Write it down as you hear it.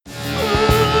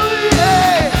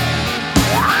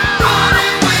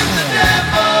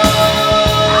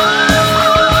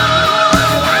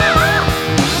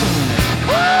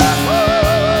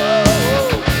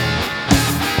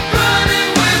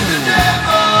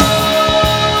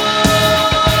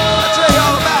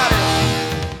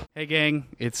gang.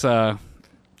 It's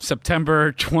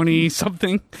September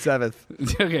 20-something.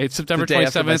 7th. Okay, it's September 27th. The day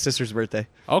after my sister's birthday.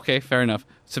 Okay, fair enough.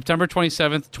 September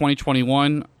 27th,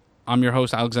 2021. I'm your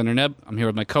host, Alexander Nebb. I'm here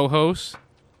with my co-host,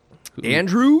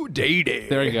 Andrew Day.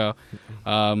 There you go.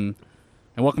 And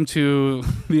welcome to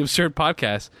the Absurd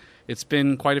Podcast. It's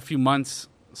been quite a few months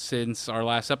since our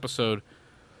last episode.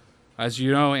 As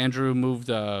you know, Andrew moved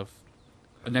an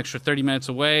extra 30 minutes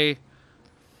away,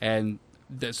 and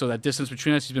so that distance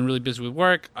between us, he's been really busy with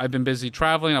work. I've been busy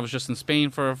traveling. I was just in Spain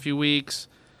for a few weeks.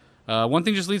 One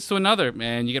thing just leads to another,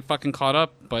 man. You get fucking caught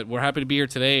up, but we're happy to be here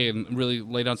today and really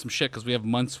lay down some shit because we have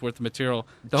months worth of material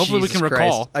that hopefully we can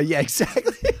recall. Yeah, exactly.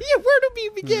 Where do we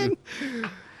begin?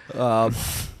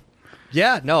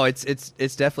 Yeah, no, it's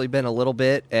definitely been a little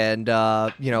bit, and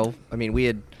I know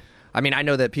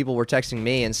that people were texting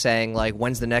me and saying, like,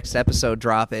 when's the next episode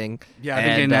dropping? Yeah, I've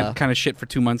been getting that kind of shit for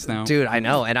 2 months now. Dude, I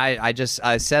know. And I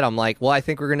said, I'm like, well, I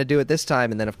think we're going to do it this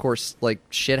time. And then, of course, like,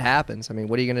 shit happens. I mean,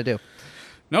 what are you going to do?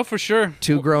 No, for sure.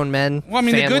 Two grown men, well, I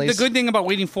mean, families. the good thing about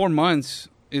waiting 4 months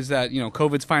is that,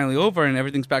 COVID's finally over and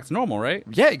everything's back to normal, right?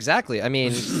 Yeah, exactly. I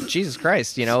mean, Jesus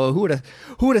Christ, who would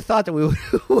have thought that we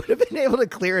would have been able to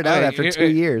clear it out after 2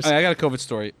 years? I got a COVID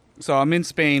story. So I'm in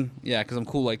Spain, yeah, because I'm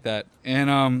cool like that.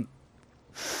 And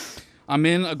I'm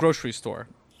in a grocery store.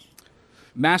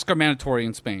 Masks are mandatory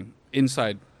in Spain,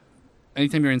 inside.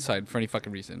 Anytime you're inside for any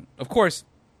fucking reason. Of course,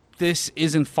 this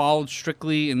isn't followed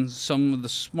strictly in some of the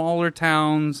smaller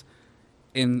towns,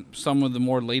 in some of the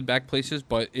more laid-back places,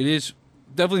 but it is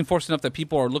definitely enforced enough that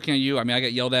people are looking at you. I mean, I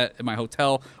got yelled at my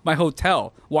hotel. My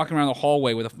hotel, walking around the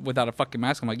hallway without a fucking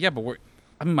mask. I'm like, yeah, but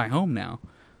I'm in my home now.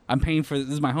 I'm paying for this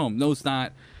is my home. No, it's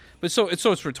not. But so it's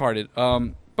retarded.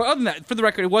 But other than that, for the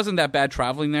record, it wasn't that bad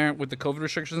traveling there with the COVID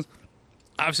restrictions.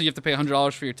 Obviously, you have to pay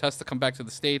 $100 for your test to come back to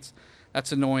the States.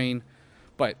 That's annoying.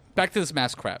 But back to this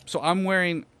mask crap. So I'm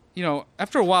wearing,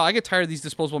 after a while, I get tired of these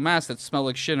disposable masks that smell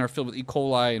like shit and are filled with E.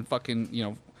 coli and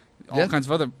fucking, all kinds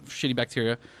of other shitty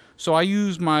bacteria. So I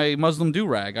use my Muslim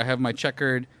do-rag. I have my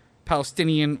checkered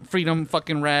Palestinian freedom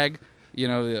fucking rag,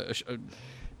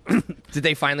 Did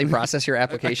they finally process your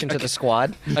application to the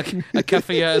squad? A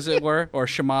keffiyeh, as it were, or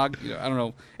shamag. I don't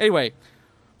know. Anyway,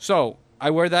 so I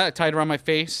wear that tied around my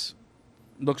face.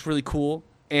 Looks really cool.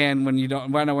 And when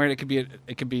I wear it,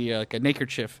 it could be like a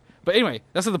neckerchief. But anyway,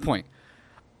 that's not the point.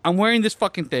 I'm wearing this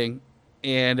fucking thing,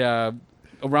 and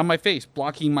around my face,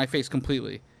 blocking my face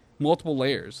completely, multiple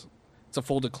layers. It's a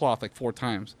folded cloth like 4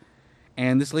 times.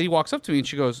 And this lady walks up to me and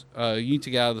she goes, "You need to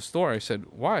get out of the store." I said,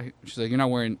 "Why?" She's like, "You're not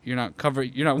wearing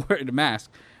a mask."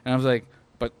 And I was like,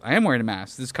 "But I am wearing a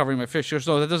mask. This is covering my face." She goes,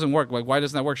 "No, that doesn't work." Like, why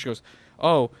doesn't that work? She goes,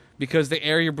 "Oh, because the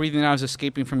air you're breathing out is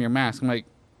escaping from your mask." I'm like,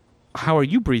 "How are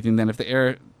you breathing then if the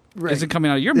air isn't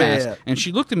coming out of your mask?" Yeah. And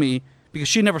she looked at me because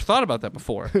she never thought about that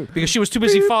before because she was too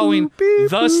busy following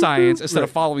the science instead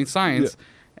of following science.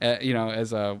 Yeah.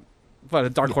 As a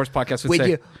Dark Horse podcast would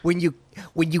say.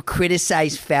 When you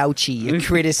criticize Fauci, you're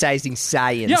criticizing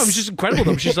science. Yeah, it was just incredible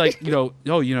though. She's like, your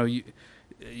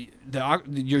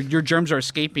germs are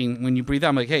escaping when you breathe out.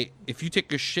 I'm like, hey, if you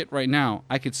take a shit right now,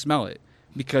 I could smell it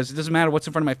because it doesn't matter what's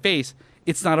in front of my face.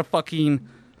 It's not a fucking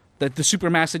the super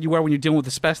mask that you wear when you're dealing with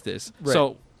asbestos. Right.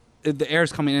 So the air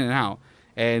is coming in and out.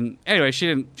 And anyway, she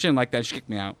didn't like that. She kicked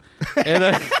me out. And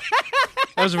that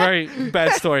was a very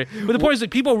bad story. But the point is,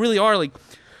 like, people really are like.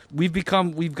 We've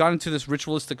gotten into this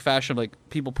ritualistic fashion of like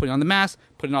people putting on the mask,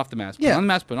 putting off the mask, putting on the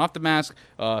mask, putting off the mask.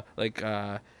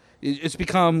 It's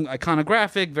become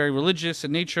iconographic, very religious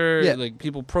in nature. Yeah. Like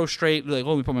people prostrate, like,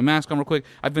 let me put my mask on real quick.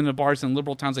 I've been to bars in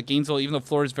liberal towns like Gainesville, even though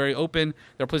Florida is very open.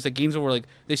 There are places like Gainesville where like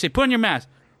they say, "Put on your mask,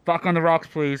 rock on the rocks,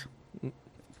 please."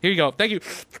 Here you go, thank you.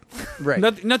 Right,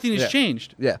 nothing has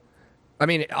changed. Yeah. I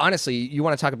mean, honestly, you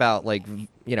want to talk about, like,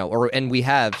 and we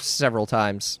have several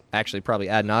times, actually, probably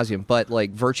ad nauseum, but, like,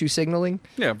 virtue signaling.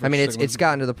 Yeah, I mean, it's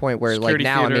gotten to the point where, security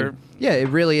like, now, theater. I mean, yeah, it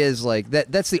really is, like,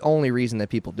 that's the only reason that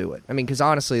people do it. I mean, because,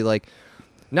 honestly, like,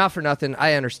 not for nothing,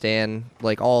 I understand,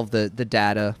 like, all of the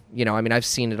data. I mean, I've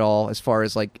seen it all as far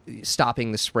as, like,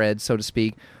 stopping the spread, so to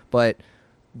speak. But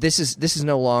this is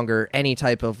no longer any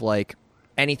type of, like,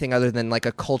 anything other than, like,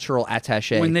 a cultural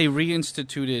attaché. When they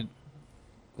reinstituted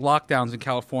lockdowns in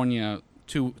California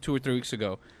 2 or 3 weeks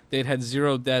ago, they'd had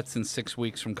 0 deaths in 6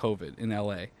 weeks from COVID in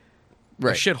LA.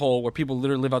 Right. A shithole where people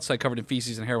literally live outside covered in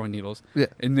feces and heroin needles. Yeah.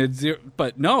 And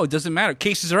but no, it doesn't matter.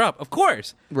 Cases are up, of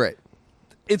course. Right.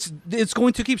 It's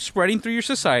going to keep spreading through your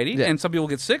society, and some people will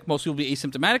get sick. Most people will be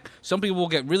asymptomatic. Some people will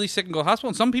get really sick and go to the hospital,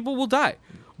 and some people will die.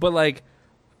 But like,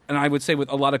 and I would say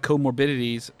with a lot of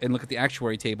comorbidities, and look at the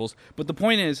actuary tables. But the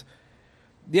point is,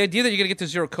 the idea that you're going to get to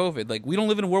zero COVID, like, we don't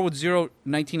live in a world with zero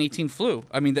 1918 flu.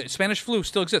 I mean, the Spanish flu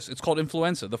still exists. It's called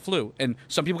influenza, the flu. And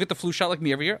some people get the flu shot like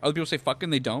me every year. Other people say fucking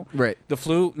they don't. Right. The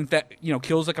flu, in fact,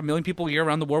 kills like 1 million people a year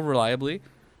around the world reliably.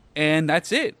 And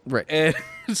that's it. Right. And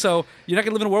so you're not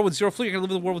going to live in a world with zero flu. You're going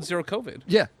to live in a world with zero COVID.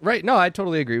 Yeah, right. No, I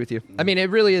totally agree with you. I mean, it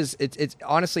really is. It's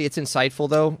honestly, it's insightful,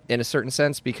 though, in a certain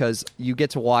sense, because you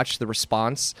get to watch the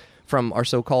response from our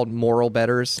so-called moral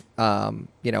betters, and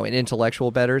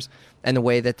intellectual betters, and the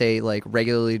way that they like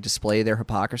regularly display their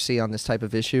hypocrisy on this type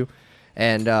of issue.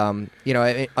 And,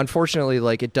 unfortunately,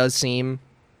 like, it does seem,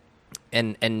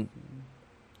 and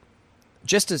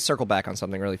just to circle back on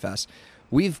something really fast,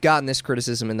 we've gotten this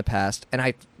criticism in the past, and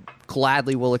I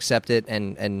gladly will accept it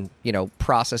and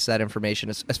process that information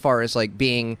as far as like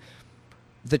being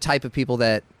the type of people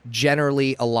that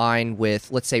generally align with,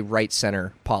 let's say,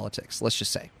 right-center politics. Let's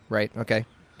just say, right? Okay.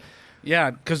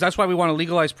 Yeah, because that's why we want to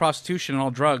legalize prostitution and all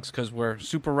drugs, because we're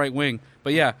super right-wing.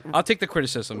 But yeah, I'll take the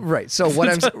criticism. Right.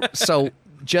 So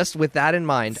just with that in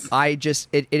mind,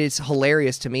 it is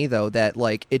hilarious to me though that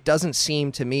like it doesn't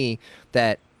seem to me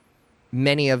that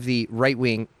many of the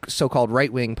right-wing, so-called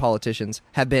right-wing politicians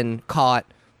have been caught,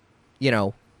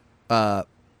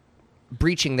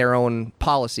 breaching their own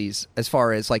policies as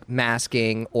far as like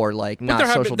masking or like not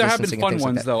social distancing. There have been fun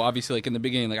ones like though. Obviously, like in the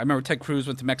beginning, like I remember Ted Cruz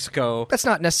went to Mexico. That's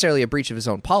not necessarily a breach of his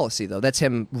own policy though. That's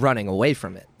him running away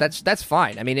from it. That's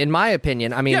fine. I mean, in my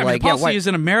opinion, the policy is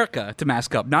in America to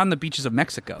mask up, not on the beaches of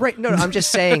Mexico. Right? No, I'm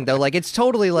just saying though. Like it's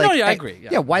totally like. No, yeah, I agree.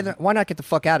 Yeah. Why not get the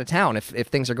fuck out of town if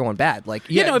things are going bad? Like,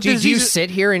 do you sit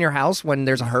here in your house when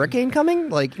there's a hurricane coming?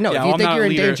 Like, no, if you think you're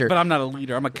in danger. But I'm not a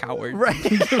leader. I'm a coward. Right.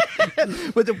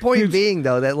 But the point being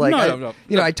though that like.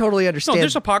 No. I totally understand. No,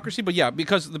 there's hypocrisy, but yeah,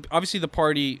 because obviously the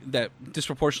party that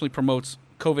disproportionately promotes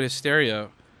COVID hysteria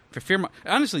for fear.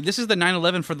 Honestly, this is the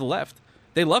 9/11 for the left.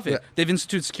 They love it. Yeah. They've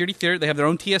instituted security theater. They have their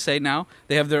own TSA now.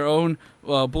 They have their own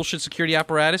bullshit security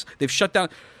apparatus. They've shut down.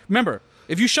 Remember,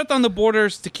 if you shut down the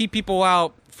borders to keep people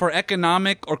out for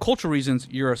economic or cultural reasons,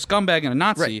 you're a scumbag and a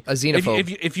Nazi. Right. A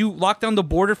xenophobe. If you lock down the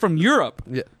border from Europe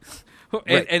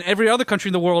and every other country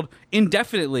in the world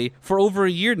indefinitely for over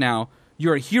a year now,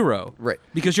 you're a hero, right?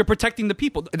 Because you're protecting the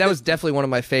people. That was definitely one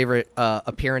of my favorite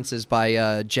appearances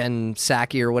by Jen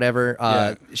Psaki or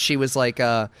whatever. She was like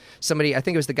somebody. I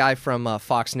think it was the guy from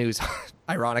Fox News,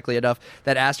 ironically enough,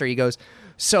 that asked her. He goes,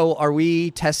 "So, are we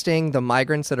testing the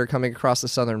migrants that are coming across the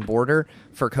southern border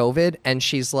for COVID?" And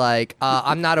she's like,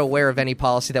 "I'm not aware of any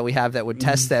policy that we have that would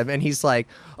test them." And he's like,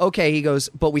 "Okay." He goes,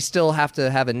 "But we still have to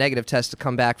have a negative test to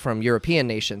come back from European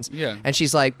nations." Yeah. And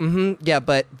she's like, "Yeah,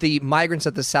 but the migrants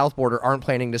at the south border aren't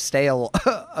planning to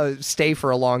stay for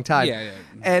a long time." Yeah.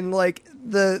 And like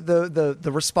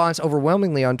the response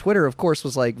overwhelmingly on Twitter, of course,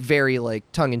 was like very like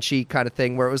tongue in cheek kind of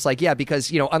thing, where it was like, yeah,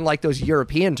 because unlike those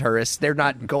European tourists, they're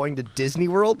not going to Disney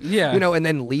World, and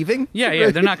then leaving.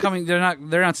 Yeah, they're not coming. They're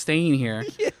not staying here.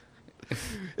 Yeah.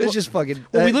 It's just fucking.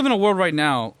 Well, we live in a world right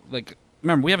now. Like,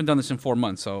 remember, we haven't done this in 4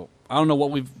 months, so I don't know what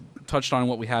we've touched on and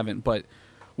what we haven't. But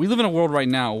we live in a world right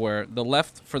now where the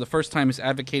left, for the first time, is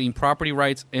advocating property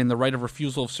rights and the right of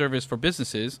refusal of service for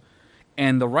businesses,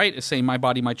 and the right is saying "my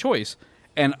body, my choice."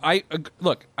 And I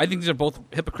think these are both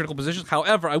hypocritical positions.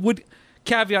 However, I would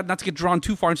caveat, not to get drawn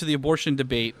too far into the abortion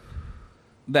debate,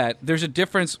 that there's a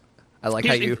difference. I like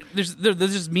how you... There's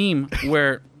this meme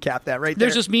where... Cap that right there.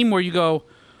 There's this meme where you go...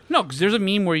 No, because there's a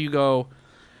meme where you go...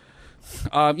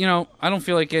 I don't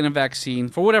feel like getting a vaccine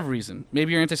for whatever reason.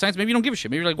 Maybe you're anti-science. Maybe you don't give a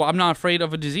shit. Maybe you're like, well, I'm not afraid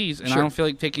of a disease, and I don't feel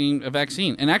like taking a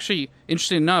vaccine. And actually,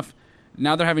 interesting enough,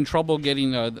 now they're having trouble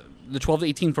getting... the 12 to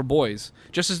 18 for boys.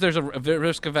 Just as there's a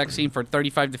risk of vaccine for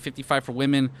 35 to 55 for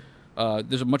women,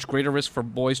 there's a much greater risk for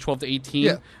boys 12 to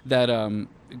 18 that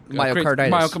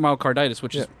myocarditis,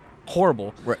 which is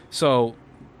horrible. Right. So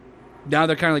now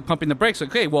they're kind of like pumping the brakes. Like,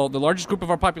 okay, well, the largest group of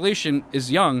our population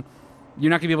is young. You're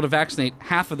not going to be able to vaccinate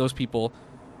half of those people.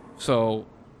 So,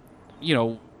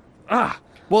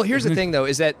 Well, here's the thing, though,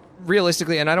 is that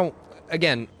realistically, and I don't,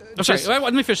 again... sorry,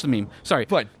 let me finish the meme. Sorry.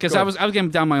 Because I was getting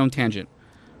down my own tangent.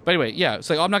 But anyway, yeah, it's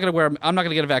like, I'm not going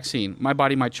to get a vaccine. My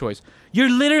body, my choice. You're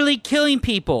literally killing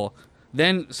people.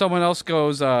 Then someone else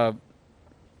goes, I'm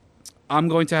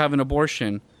going to have an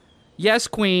abortion. Yes,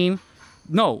 queen.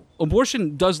 No,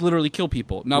 abortion does literally kill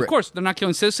people. Now, of course, they're not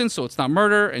killing citizens, so it's not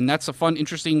murder, and that's a fun,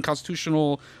 interesting,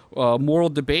 constitutional, moral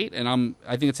debate, and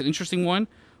I think it's an interesting one.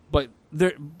 But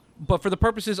for the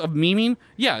purposes of memeing,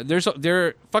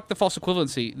 fuck the false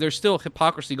equivalency. There's still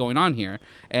hypocrisy going on here,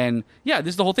 and this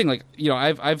is the whole thing. Like,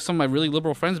 I've some of my really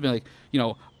liberal friends been like,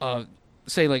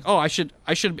 say like, oh, I should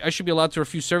be allowed to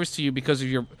refuse service to you because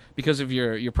of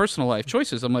your personal life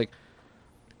choices. I'm like,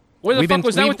 Where the fuck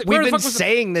was that? We've been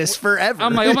saying this forever.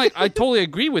 I'm like, I totally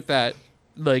agree with that.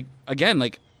 Like, again,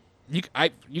 like, you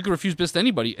can refuse business to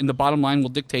anybody, and the bottom line will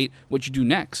dictate what you do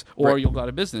next, or you'll go out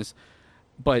of business.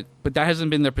 But that hasn't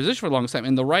been their position for the longest time,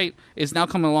 and the right is now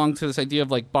coming along to this idea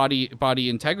of like body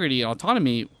integrity and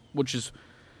autonomy, which is,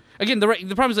 again, the right.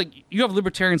 The problem is like you have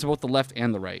libertarians on both the left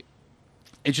and the right.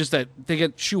 It's just that they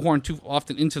get shoehorned too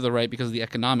often into the right because of the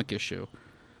economic issue.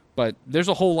 But there's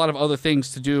a whole lot of other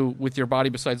things to do with your body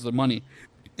besides the money,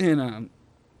 and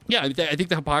I think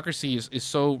the hypocrisy is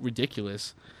so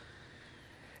ridiculous.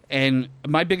 And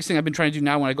my biggest thing I've been trying to do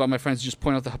now when I go out with my friends is just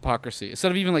point out the hypocrisy.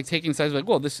 Instead of even like taking sides like,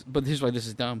 well, but here's why this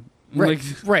is dumb. Right,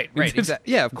 like, right.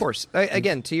 Exactly. Yeah, of course.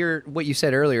 Again, to what you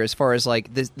said earlier, as far as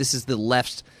like this is the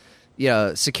left's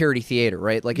security theater,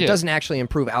 right? Like it doesn't actually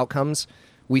improve outcomes.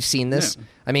 We've seen this. Yeah.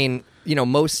 I mean,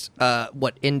 most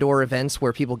indoor events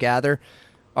where people gather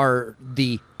are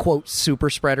the quote super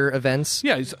spreader events.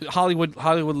 Yeah, Hollywood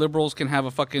liberals can have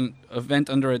a fucking event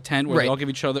under a tent where they all give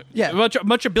each other. Yeah, a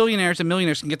bunch of billionaires and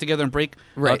millionaires can get together and break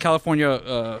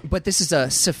California. But this is a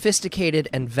sophisticated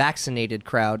and vaccinated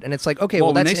crowd, and it's like, okay,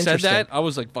 well, when that's they interesting. said that, I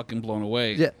was like fucking blown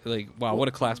away. Yeah, like wow, what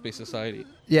a class-based society.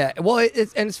 Yeah, well,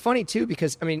 it's funny too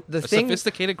because I mean a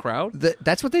sophisticated crowd.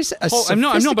 That's what they said. I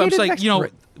know, but I'm like,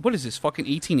 what is this fucking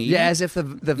 1880? Yeah, as if the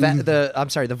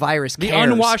virus cares. The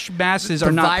unwashed masses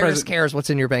are not present. The virus cares what's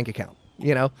in your bank account.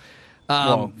 It's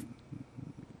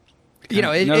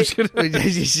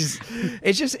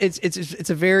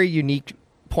a very unique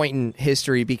point in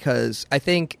history because I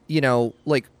think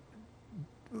like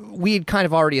we had kind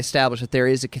of already established that there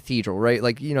is a cathedral, right?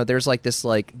 Like there's like this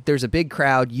there's a big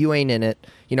crowd, you ain't in it,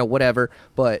 whatever,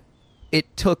 but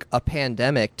it took a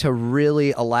pandemic to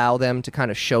really allow them to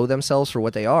kind of show themselves for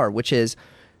what they are, which is,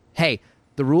 hey,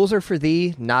 the rules are for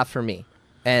thee, not for me.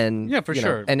 And yeah, for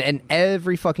sure. And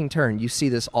every fucking turn, you see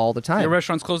this all the time. Your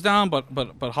restaurants closed down, but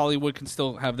Hollywood can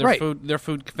still have their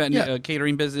food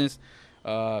catering business.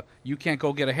 You can't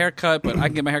go get a haircut, but I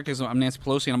can get my haircut because I'm Nancy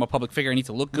Pelosi and I'm a public figure. I need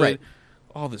to look good. Right.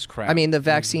 All this crap. I mean, the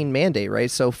vaccine mandate,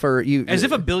 right? So for you, as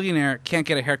if a billionaire can't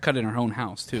get a haircut in her own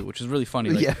house too, which is really funny.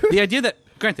 Like, the idea that,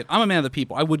 granted, I'm a man of the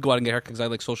people. I would go out and get a haircut because I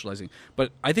like socializing,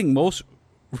 but I think most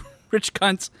rich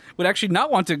cunts would actually not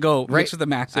want to go mix with the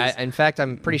masses. In fact,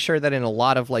 I'm pretty sure that in a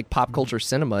lot of like pop culture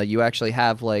cinema, you actually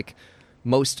have like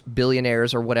most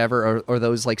billionaires or whatever, or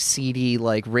those like seedy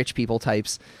like rich people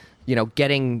types,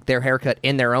 getting their haircut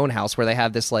in their own house where they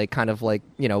have this like kind of like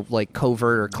like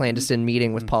covert or clandestine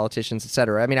meeting with politicians,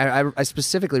 etc. I mean, I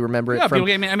specifically remember it from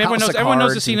everyone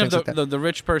knows the scene of the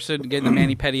rich person getting the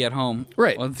mani-pedi at home,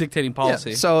 right, while dictating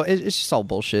policy. Yeah, so it's just all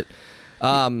bullshit.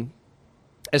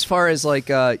 As far as like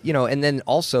and then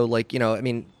also like I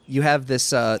mean, you have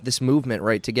this movement,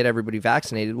 right, to get everybody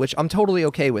vaccinated, which I'm totally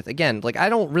okay with. Again, like I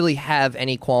don't really have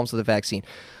any qualms with the vaccine.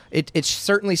 It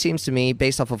certainly seems to me,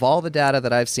 based off of all the data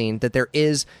that I've seen, that there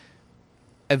is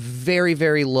a very,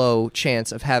 very low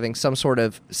chance of having some sort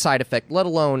of side effect, let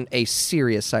alone a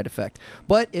serious side effect.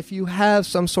 But if you have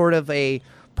some sort of a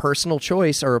personal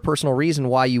choice or a personal reason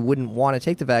why you wouldn't want to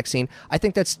take the vaccine, I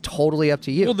think that's totally up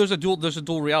to you. Well, there's a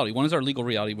dual reality. One is our legal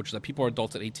reality, which is that people are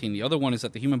adults at 18. The other one is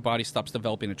that the human body stops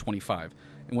developing at 25.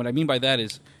 And what I mean by that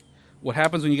is what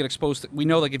happens when you get exposed we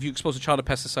know, like, if you expose a child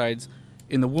to pesticides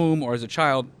in the womb or as a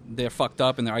child, they're fucked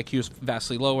up and their IQ is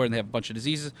vastly lower and they have a bunch of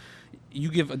diseases. You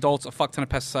give adults a fuck ton of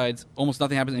pesticides, almost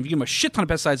nothing happens. And if you give them a shit ton of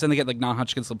pesticides, then they get like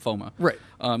non-Hodgkin's lymphoma. Right.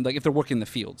 Like if they're working in the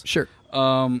fields. Sure.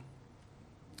 I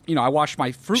wash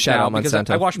my fruit now because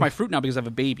I wash my fruit now because I have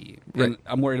a baby and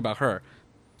I'm worried about her.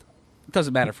 It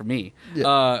doesn't matter for me.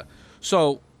 Yeah.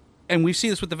 And we see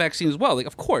this with the vaccine as well. Like,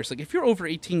 of course, like if you're over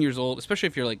 18 years old, especially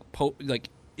if you're like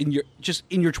in your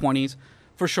 20s,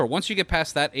 for sure. Once you get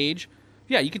past that age,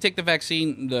 yeah, you can take the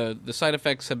vaccine. The side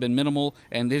effects have been minimal.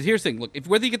 And here's the thing: look,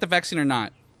 whether you get the vaccine or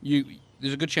not,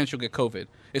 there's a good chance you'll get COVID.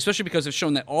 Especially because it's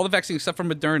shown that all the vaccines except for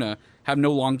Moderna have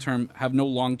no long term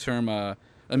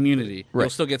immunity. Right. You'll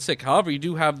still get sick. However, you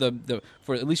do have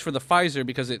for at least for the Pfizer,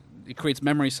 because it creates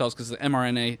memory cells because of the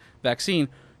mRNA vaccine.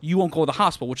 You won't go to the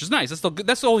hospital, which is nice. That's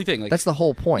the only thing. Like, that's the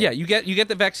whole point. Yeah, you get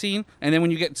the vaccine, and then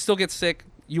when you still get sick,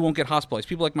 you won't get hospitalized.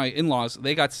 People like my in-laws,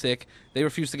 they got sick. They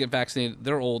refused to get vaccinated.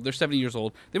 They're old. They're 70 years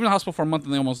old. They were in the hospital for a month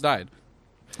and they almost died.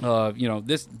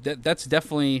 That's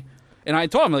definitely. And I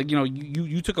told them, like,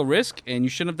 you took a risk and you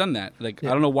shouldn't have done that. Like, yeah.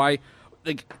 I don't know why.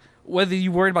 Like, whether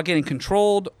you worried about getting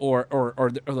controlled or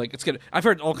like it's gonna. I've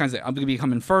heard all kinds of. I'm gonna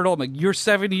become infertile. I'm like, you're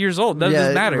 70 years old. None of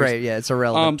this matters. Right? Yeah, it's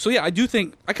irrelevant. So yeah, I do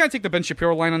think I kind of take the Ben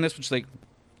Shapiro line on this, which is like,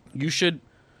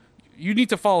 you need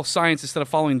to follow science instead of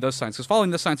following the science, because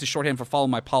following the science is shorthand for follow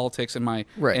my politics and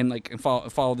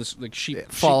follow this like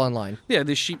sheep. Fall in line. Yeah,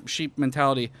 this sheep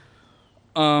mentality.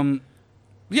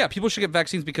 yeah, people should get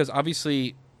vaccines because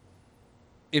obviously,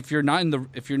 if you're not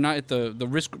at the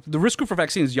risk group for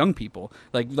vaccine is young people.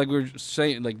 Like we were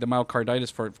saying, like the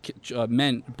myocarditis for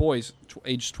boys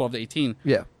aged 12 to 18.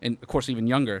 Yeah, and of course even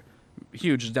younger.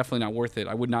 Huge is definitely not worth it.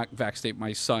 I would not vaccinate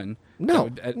my son. No.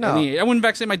 I wouldn't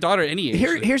vaccinate my daughter at any age.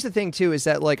 Here's the thing too, is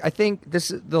that like I think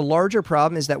the larger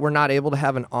problem is that we're not able to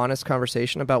have an honest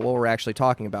conversation about what we're actually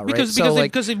talking about, right?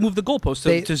 Because they've moved the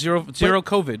goalpost to zero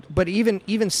COVID. But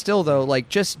even still though, like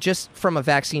just from a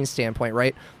vaccine standpoint,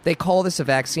 right? They call this a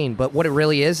vaccine, but what it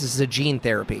really is a gene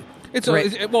therapy. It's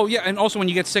well, yeah, and also when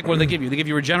you get sick, what do they give you? They give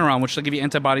you Regeneron, which will give you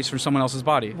antibodies from someone else's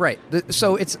body. Right.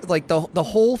 So it's like the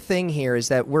whole thing here is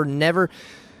that we're never.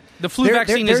 The flu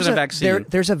vaccine isn't a vaccine.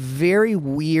 There's a very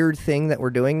weird thing that we're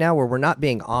doing now where we're not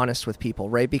being honest with people,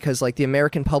 right? Because like the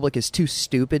American public is too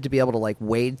stupid to be able to like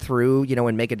wade through,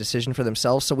 and make a decision for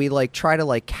themselves. So we like try to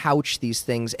like couch these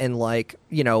things in like,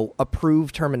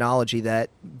 approved terminology that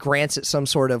grants it some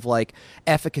sort of like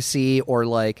efficacy or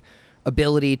like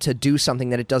ability to do something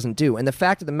that it doesn't do. And the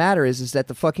fact of the matter is that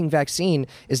the fucking vaccine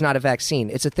is not a vaccine.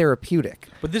 It's a therapeutic.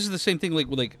 But this is the same thing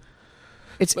like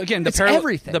it's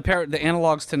everything. The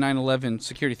analogs to 9/11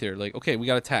 security theory. Like, okay, we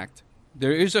got attacked.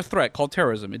 There is a threat called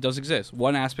terrorism. It does exist.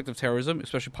 One aspect of terrorism,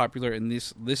 especially popular in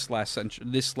this last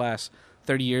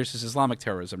 30 years, is Islamic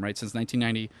terrorism. Right, since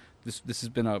 1990, this has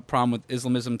been a problem with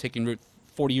Islamism taking root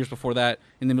 40 years before that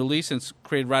in the Middle East, and it's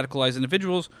created radicalized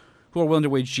individuals who are willing to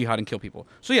wage jihad and kill people.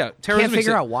 So yeah, terrorism. Can't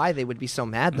figure out why they would be so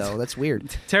mad though. That's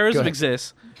weird. Terrorism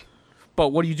exists, but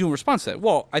what do you do in response to that?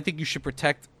 Well, I think you should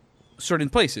protect certain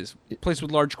places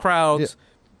with large crowds,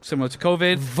 similar to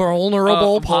COVID.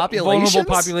 Vulnerable populations.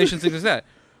 Vulnerable populations, things like that.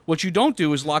 What you don't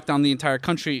do is lock down the entire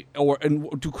country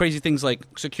and do crazy things like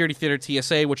security theater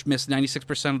TSA, which missed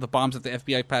 96% of the bombs that the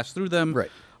FBI passed through them.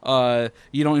 Right.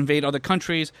 You don't invade other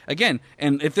countries. Again,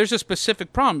 and if there's a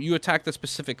specific problem, you attack the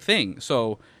specific thing.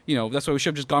 So, that's why we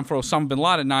should have just gone for Osama bin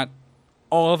Laden, not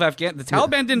all of Afghanistan. The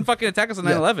Taliban didn't fucking attack us on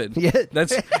 9/11. Yeah.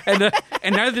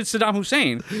 And neither did Saddam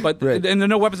Hussein. But and there are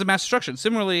no weapons of mass destruction.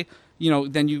 Similarly,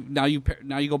 then you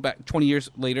go back 20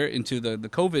 years later into the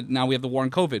COVID. Now we have the war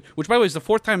on COVID, which by the way is the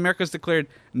fourth time America's declared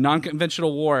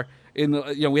non-conventional war. We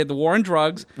had the war on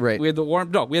drugs. Right. We had the war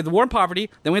on poverty.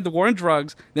 Then we had the war on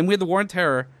drugs. Then we had the war on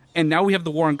terror, and now we have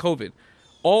the war on COVID.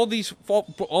 All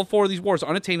four of these wars are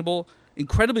unattainable,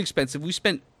 incredibly expensive. We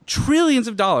spent trillions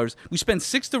of dollars. We spent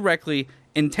 6 directly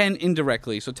and 10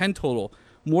 indirectly, so 10 total.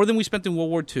 More than we spent in World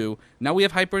War II. Now we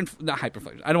have not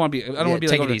hyperinflation. I don't want to be.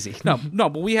 Take it easy. No,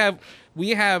 but we have.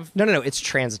 No. It's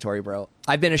transitory, bro.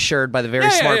 I've been assured by the very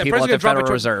smart people at the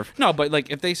Federal Reserve. No, but like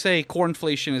if they say core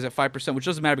inflation is at 5%, which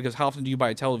doesn't matter because how often do you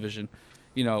buy a television?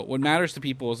 What matters to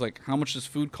people is like how much does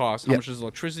food cost, how much does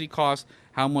electricity cost,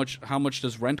 how much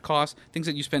does rent cost? Things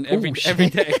that you spend every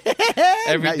day.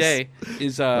 Every day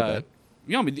is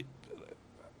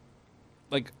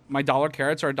like my dollar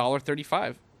carrots are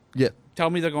 $1.35. Yeah. Tell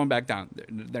me they're going back down.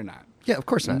 They're not. Yeah, of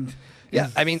course not. Yeah,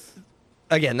 I mean,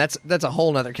 again, that's a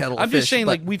whole other kettle of fish. I'm just saying,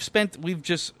 like,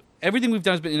 everything we've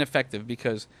done has been ineffective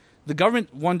because the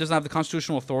government, one, doesn't have the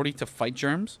constitutional authority to fight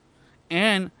germs,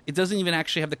 and it doesn't even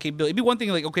actually have the capability. It'd be one thing,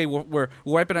 like, okay, we're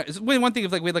wiping out. It's one thing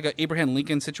if, like, we had, like, an Abraham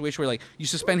Lincoln situation where, like, you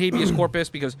suspend habeas corpus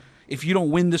because if you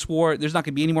don't win this war, there's not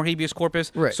going to be any more habeas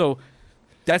corpus. Right. So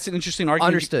that's an interesting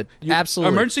argument. Understood.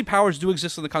 Absolutely. Emergency powers do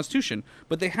exist in the Constitution,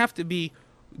 but they have to be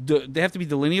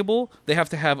delineable. They have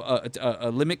to have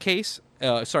a limit case.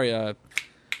 What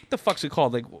the fuck's it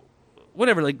called? Like,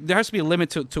 whatever. Like, there has to be a limit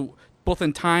to both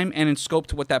in time and in scope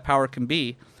to what that power can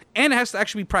be, and it has to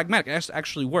actually be pragmatic. It has to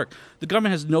actually work. The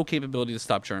government has no capability to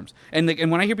stop germs. And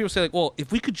when I hear people say, like, well,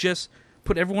 if we could just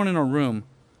put everyone in a room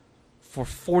for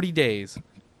 40 days,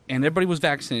 and everybody was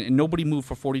vaccinated, and nobody moved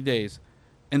for 40 days,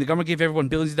 and the government gave everyone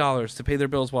billions of dollars to pay their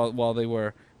bills while they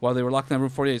were locked in that room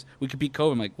for 40 days, we could beat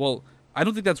COVID. I'm like, well, I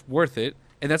don't think that's worth it,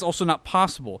 and that's also not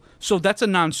possible. So that's a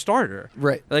non-starter.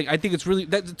 Right. Like, I think it's really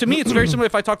to me, it's very similar.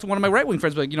 If I talk to one of my right-wing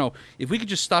friends, like, if we could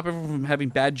just stop everyone from having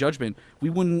bad judgment, we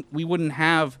wouldn't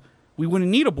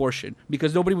need abortion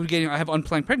because nobody would have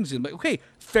unplanned pregnancy. I'm like, okay,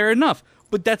 fair enough,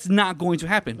 but that's not going to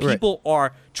happen. Right. People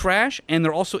are trash, and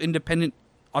they're also independent,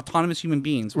 autonomous human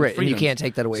beings. Right, and you can't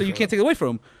take that away. So you can't take it away from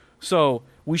them. So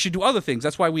we should do other things.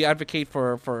 That's why we advocate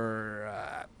for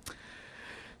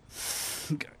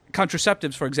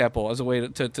contraceptives, for example, as a way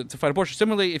to fight abortion.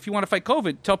 Similarly, if you want to fight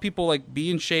COVID, tell people, like, be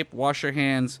in shape, wash your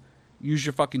hands, use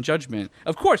your fucking judgment.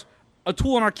 Of course, a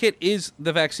tool in our kit is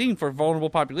the vaccine for vulnerable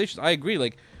populations. I agree.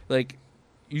 Like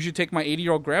you should take my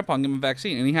 80-year-old grandpa and give him a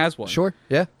vaccine, and he has one. Sure,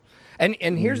 yeah. And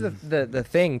here's the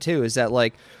thing, too, is that,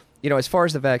 like, as far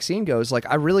as the vaccine goes, like,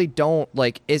 I really don't,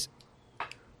 like,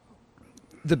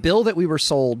 the bill that we were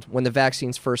sold when the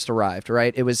vaccines first arrived,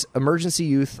 right? It was emergency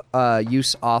use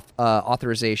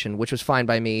authorization, which was fine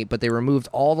by me, but they removed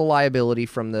all the liability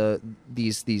from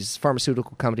these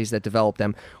pharmaceutical companies that developed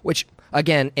them, which,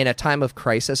 again, in a time of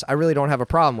crisis, I really don't have a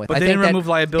problem with. But they didn't remove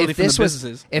liability from the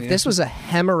businesses. If this was a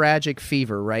hemorrhagic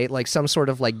fever, right, like some sort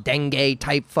of like dengue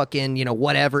type fucking,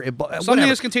 whatever. Something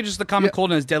as contagious as the common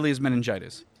cold and as deadly as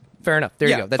meningitis. Fair enough. There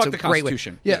you go. That's fuck a the great way.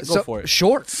 Constitution. Yeah, go for it.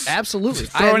 Sure, absolutely.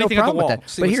 I have no problem with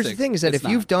that. But here's the thing: is that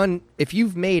if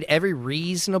you've made every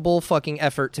reasonable fucking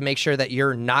effort to make sure that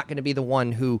you're not going to be the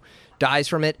one who dies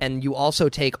from it, and you also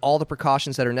take all the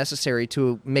precautions that are necessary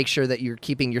to make sure that you're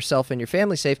keeping yourself and your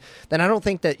family safe, then I don't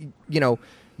think that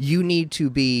you need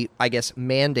to be, I guess,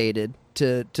 mandated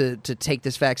to take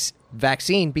this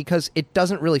vaccine, because it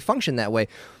doesn't really function that way.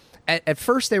 At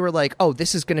first, they were like, oh,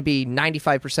 this is going to be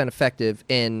 95% effective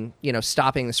in,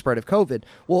 stopping the spread of COVID.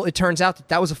 Well, it turns out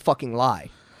that was a fucking lie.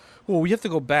 Well, we have to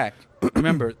go back.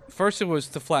 Remember, first it was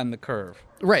to flatten the curve.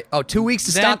 Right. Oh, 2 weeks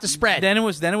to stop the spread. Then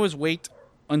it was wait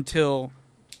until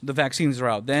the vaccines are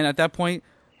out. Then at that point,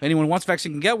 if anyone wants a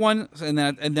vaccine can get one, and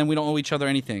then we don't owe each other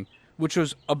anything, which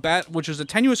was a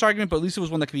tenuous argument, but at least it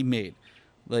was one that could be made.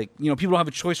 Like, people don't have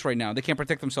a choice right now. They can't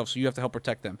protect themselves, so you have to help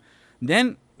protect them.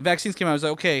 Then vaccines came out. I was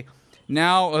like, okay,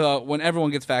 now when everyone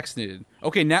gets vaccinated.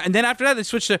 Okay, now and then after that, they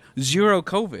switched to zero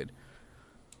COVID.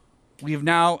 We have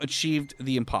now achieved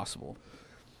the impossible.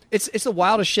 It's the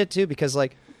wildest shit too, because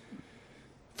like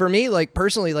for me, like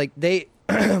personally, like they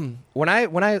when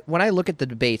I look at the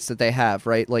debates that they have,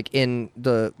 right, like in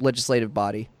the legislative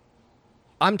body,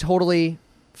 I'm totally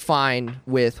fine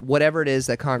with whatever it is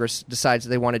that Congress decides that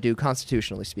they want to do,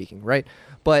 constitutionally speaking, right?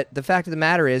 But the fact of the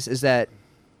matter is that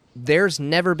there's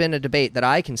never been a debate that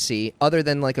I can see, other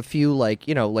than like a few like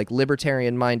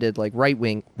libertarian-minded like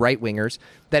right-wingers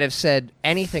that have said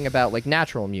anything about like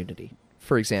natural immunity,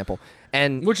 for example.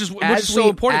 And which is so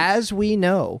important, as we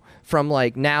know from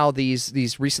like now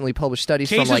these recently published studies.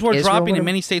 Cases from like were Israel, dropping in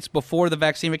many states before the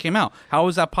vaccine came out. How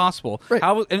is that possible? Right.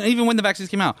 And even when the vaccines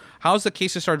came out, how is the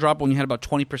cases start dropping when you had about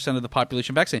 20% of the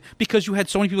population vaccinated? Because you had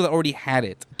so many people that already had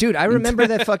it. Dude, I remember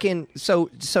that fucking so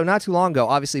not too long ago.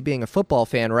 Obviously, being a football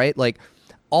fan, right? Like,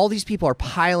 all these people are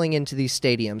piling into these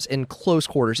stadiums in close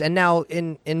quarters. And now,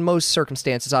 in most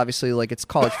circumstances, obviously, like, it's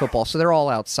college football, so they're all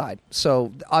outside.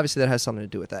 So, obviously, that has something to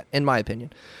do with that, in my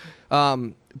opinion.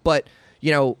 But,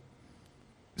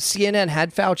 CNN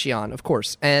had Fauci on, of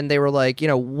course, and they were like,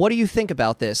 what do you think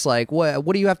about this? Like, what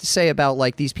do you have to say about,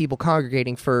 like, these people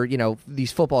congregating for,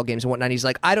 these football games and whatnot? And he's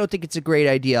like, I don't think it's a great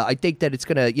idea. I think that it's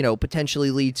going to, potentially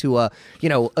lead to, an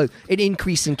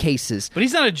increase in cases. But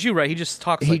he's not a Jew, right? He just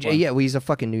talks like one. Yeah, well, he's a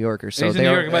fucking New Yorker. So he's a New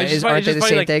Yorker, but aren't they the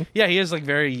same like, thing? Yeah, he is, like,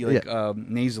 very, like,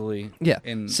 nasally. Yeah,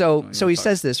 so he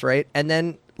says this, right? And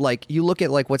then, like, you look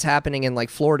at like what's happening in like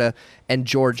Florida and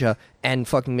Georgia and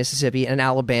fucking Mississippi and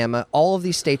Alabama, all of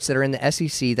these states that are in the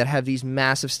SEC that have these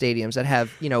massive stadiums that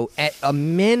have, at a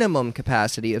minimum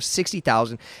capacity of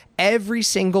 60,000. Every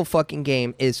single fucking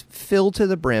game is filled to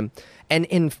the brim. And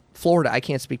in Florida, I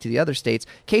can't speak to the other states,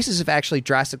 cases have actually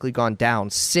drastically gone down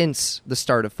since the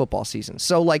start of football season.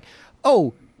 So like,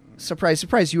 oh, surprise,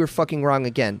 surprise, you were fucking wrong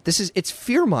again. It's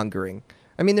fear-mongering.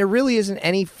 I mean, there really isn't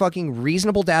any fucking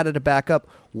reasonable data to back up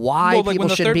why people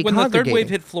should be congregating. When the third wave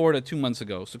hit Florida 2 months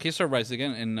ago, so cases started rising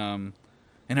again,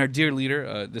 and our dear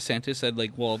leader, DeSantis, said,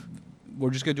 like, well, we're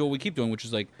just going to do what we keep doing, which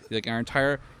is, like our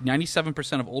entire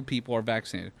 97% of old people are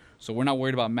vaccinated, so we're not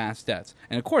worried about mass deaths.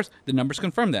 And, of course, the numbers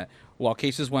confirm that. While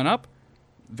cases went up,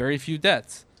 very few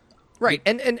deaths. Right,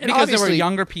 and because there were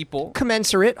younger people.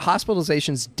 Commensurate,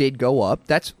 hospitalizations did go up.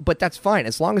 But that's fine.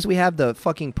 As long as we have the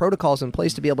fucking protocols in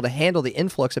place to be able to handle the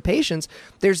influx of patients,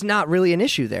 there's not really an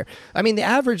issue there. I mean, the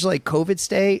average like COVID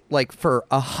stay, like for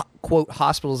a quote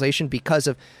hospitalization because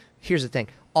of, here's the thing,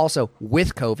 also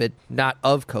with COVID, not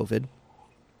of COVID.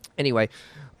 Anyway,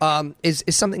 is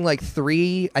something like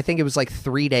 3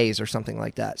 days or something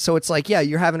like that. So it's like, yeah,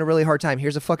 you're having a really hard time.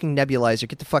 Here's a fucking nebulizer.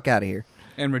 Get the fuck out of here.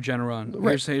 And Regeneron.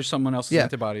 Right. Here's someone else's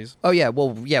antibodies. Oh, yeah.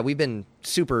 Well, yeah, we've been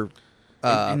super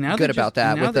good about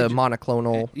that with the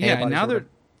monoclonal antibodies. And now they're...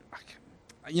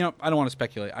 I don't want to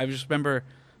speculate. I just remember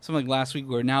something like last week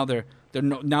where now they're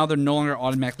no longer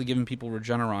automatically giving people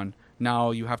Regeneron.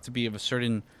 Now you have to be of a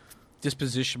certain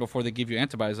disposition before they give you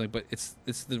antibodies. Like, but it's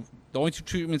the only two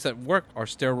treatments that work are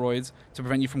steroids to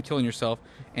prevent you from killing yourself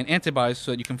and antibodies so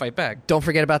that you can fight back. Don't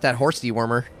forget about that horse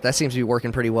dewormer. That seems to be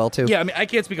working pretty well too. Yeah, I mean, I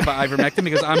can't speak about ivermectin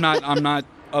because I'm not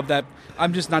of that.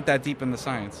 I'm just not that deep in the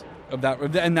science of that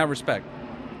in that respect.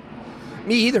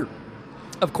 Me either.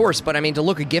 Of course, but I mean, to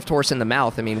look a gift horse in the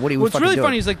mouth, I mean, what do you? What's really doing?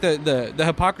 funny is like the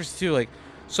hypocrisy too. Like,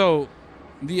 so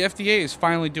the FDA is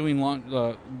finally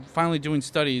doing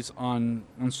studies on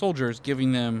soldiers,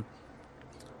 giving them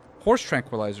horse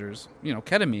tranquilizers,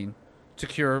 ketamine, to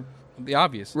cure the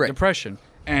obvious, depression.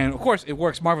 And, of course, it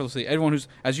works marvelously. Everyone who's,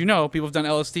 as you know, people who've done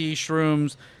LSD,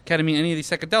 shrooms, ketamine, any of these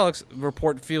psychedelics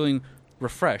report feeling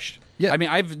refreshed. Yeah. I mean,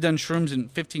 I've done shrooms in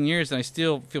 15 years, and I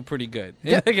still feel pretty good.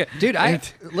 Yeah. Dude,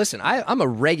 listen, I'm a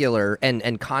regular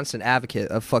and constant advocate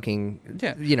of fucking,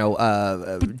 doing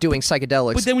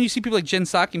psychedelics. But then when you see people like Jen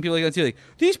Psaki and people like that, like,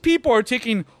 these people are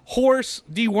taking horse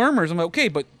dewormers. I'm like, okay,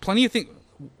 but plenty of things.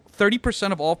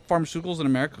 30% of all pharmaceuticals in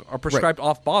America are prescribed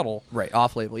off-bottle. Right,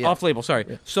 off-label, yeah. Off-label, sorry.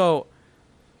 Yeah. So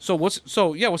what's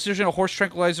the difference in a horse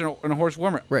tranquilizer and a horse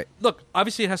warmer? Right. Look,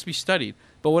 obviously it has to be studied.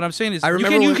 But what I'm saying is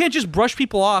you can't just brush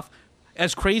people off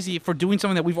as crazy for doing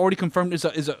something that we've already confirmed is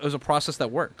a process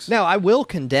that works. Now, I will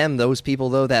condemn those people,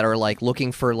 though, that are, like,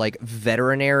 looking for, like,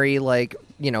 veterinary, like,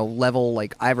 level,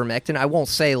 like, ivermectin. I won't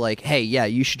say, like, hey, yeah,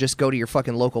 you should just go to your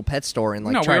fucking local pet store and,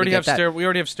 like, try to get that. We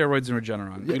already have steroids and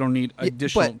Regeneron. We don't need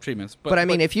additional treatments. But I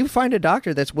mean, if you find a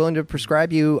doctor that's willing to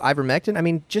prescribe you ivermectin, I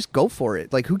mean, just go for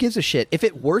it. Like, who gives a shit? If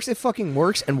it works, it fucking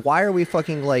works. And why are we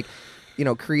fucking, like,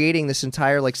 creating this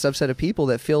entire, like, subset of people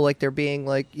that feel like they're being,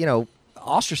 like,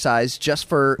 ostracized just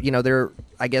for their,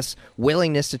 I guess,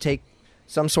 willingness to take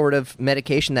some sort of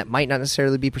medication that might not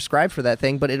necessarily be prescribed for that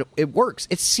thing, but it works.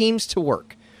 It seems to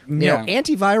work.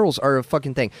 Antivirals are a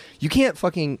fucking thing. You can't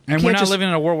fucking... And we're not living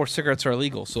in a world where cigarettes are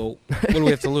illegal, so what do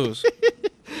we have to lose?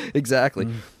 Exactly.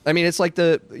 I mean, it's like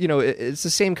it's the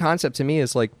same concept to me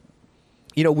as like,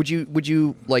 would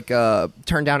you like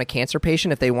turn down a cancer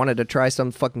patient if they wanted to try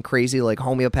some fucking crazy like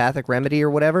homeopathic remedy or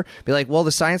whatever? Be like, well,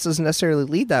 the science doesn't necessarily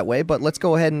lead that way, but let's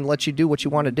go ahead and let you do what you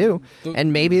want to do,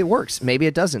 and maybe it works, maybe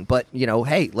it doesn't. But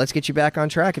hey, let's get you back on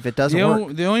track if it doesn't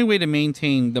work. The only way to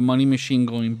maintain the money machine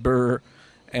going burr,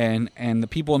 and the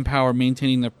people in power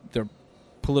maintaining their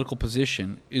political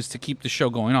position is to keep the show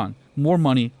going on. More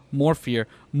money, more fear,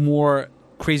 more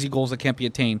crazy goals that can't be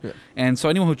attained. Yeah. And so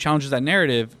anyone who challenges that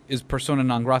narrative is persona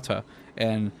non grata.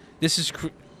 And this is...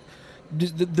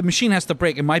 The machine has to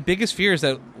break. And my biggest fear is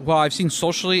that while I've seen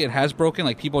socially it has broken,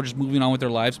 like people are just moving on with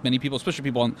their lives, many people, especially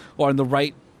people who are in the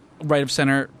right of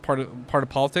center part of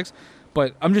politics,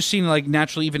 but I'm just seeing like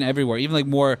naturally even everywhere, even like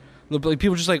more... Like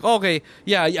people are just like, oh, okay,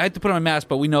 yeah, I had to put on a mask,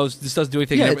 but we know this doesn't do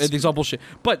anything. Yeah, it's all bullshit.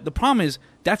 But the problem is,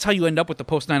 that's how you end up with the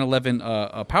post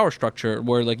 9/11 power structure,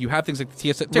 where like you have things like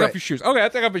the TSA. Take off your shoes. Okay, I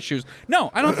take off my shoes. No,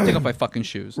 I don't have to take off my fucking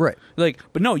shoes. Right. Like,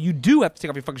 but no, you do have to take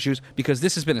off your fucking shoes because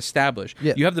this has been established.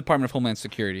 Yeah. You have the Department of Homeland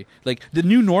Security. Like the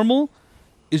new normal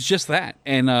is just that,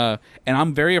 and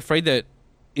I'm very afraid that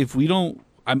if we don't,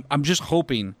 I'm just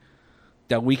hoping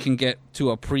that we can get to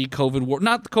a pre-COVID world,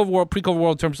 not the COVID world, pre-COVID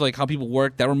world in terms of like how people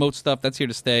work, that remote stuff, that's here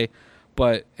to stay,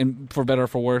 and for better or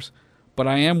for worse. But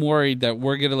I am worried that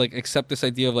we're gonna like accept this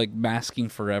idea of like masking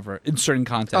forever in certain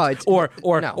contexts,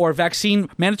 or vaccine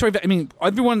mandatory. I mean,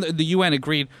 everyone at the UN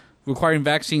agreed requiring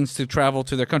vaccines to travel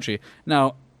to their country.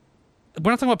 Now,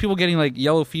 we're not talking about people getting like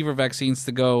yellow fever vaccines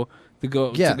to go to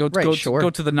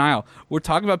the Nile. We're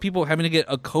talking about people having to get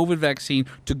a COVID vaccine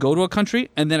to go to a country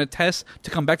and then a test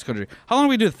to come back to the country. How long do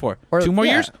we do it for? 2 more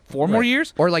years? 4 more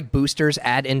years? Or like boosters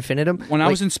ad infinitum? When I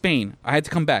was in Spain, I had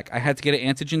to come back. I had to get an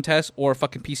antigen test or a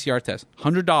fucking PCR test.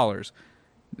 $100.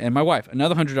 And my wife,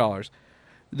 another $100.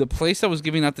 The place that was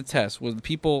giving out the test was the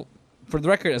people... For the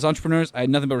record, as entrepreneurs, I had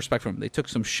nothing but respect for them. They took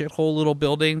some shithole little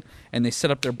building and they set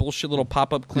up their bullshit little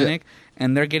pop-up clinic,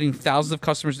 and they're getting thousands of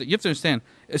customers. You have to understand.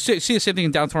 See the same thing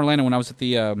in downtown Orlando when I was at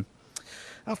the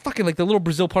like the little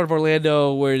Brazil part of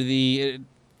Orlando where the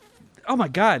oh my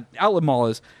god, outlet mall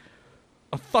is.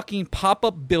 A fucking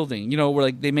pop-up building, where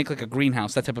like they make like a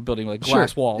greenhouse, that type of building, like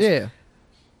glass walls. Yeah.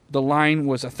 The line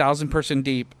was 1,000 person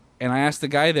deep. And I asked the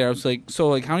guy there, I was like, so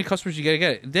like how many customers you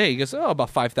get a day? He goes,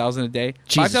 about 5,000 a day.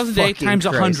 5,000 a day times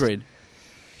 100.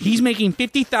 He's making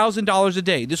 $50,000 a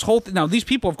day. This whole now these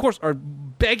people, of course, are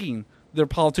begging their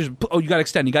politicians, oh, you got to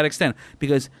extend,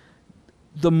 because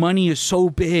the money is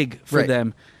so big for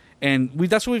them. And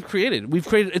that's what we've created.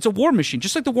 It's a war machine,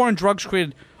 just like the war on drugs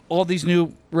created all these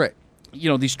new,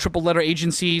 these triple letter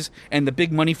agencies and the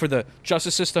big money for the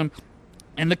justice system.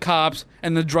 And the cops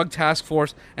and the drug task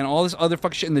force and all this other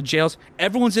fucking shit in the jails.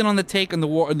 Everyone's in on the take on the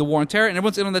war on terror, and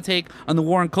everyone's in on the take on the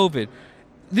war on COVID.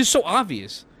 This is so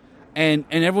obvious. And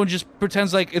everyone just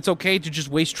pretends like it's okay to just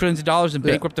waste trillions of dollars and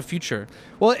bankrupt the future.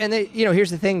 Well, and they,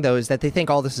 here's the thing though, is that they think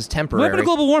all this is temporary. What happened to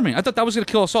global warming? I thought that was going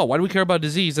to kill us all. Why do we care about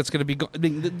disease that's going to be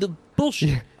the bullshit?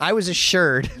 Yeah. I was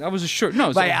assured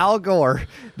by Al Gore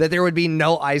that there would be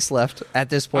no ice left at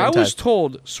this point. I was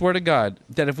told, swear to God,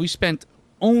 that if we spent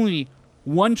only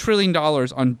 $1 trillion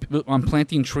on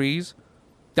planting trees,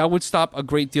 That would stop a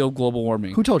great deal of global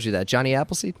warming. Who told you that? Johnny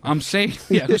Appleseed? I'm saying,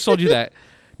 yeah, who told you that?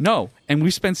 No. And we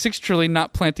spent $6 trillion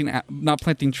not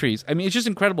planting trees. I mean, it's just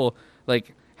incredible,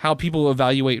 like, how people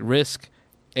evaluate risk.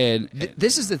 And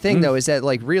this is the thing, though, is that,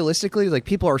 like, realistically, like,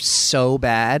 people are so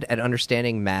bad at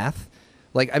understanding math.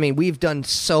 Like, I mean, we've done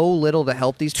so little to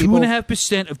help these people.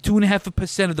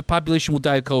 2.5% of the population will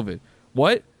die of COVID.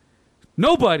 What?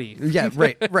 Nobody. Yeah,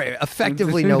 right.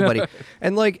 Effectively nobody.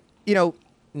 And, like, you know,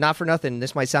 not for nothing,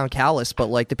 this might sound callous, but,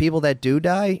 like, the people that do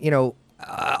die, you know,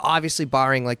 obviously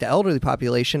barring, like, the elderly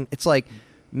population, it's like,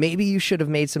 maybe you should have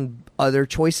made some other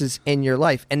choices in your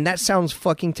life. And that sounds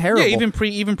fucking terrible. Yeah,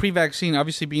 even pre-vaccine,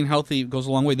 obviously being healthy goes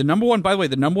a long way. The number one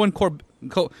core...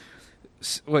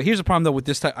 Well, here's the problem, though, with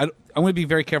this type. I'm going to be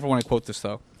very careful when I quote this,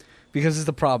 though, because it's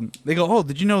the problem. They go, oh,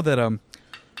 did you know that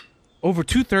over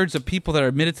 2/3 of people that are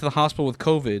admitted to the hospital with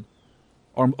COVID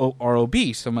are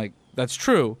obese? I'm like, that's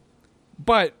true.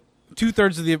 But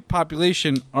 2/3 of the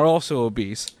population are also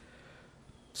obese.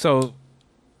 So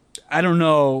I don't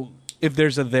know if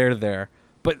there's a there.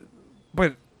 But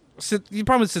the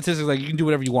problem with statistics, like, you can do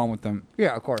whatever you want with them.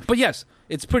 Yeah, of course. But yes,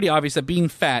 it's pretty obvious that being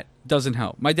fat doesn't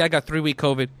help. My dad got 3-week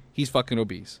COVID. He's fucking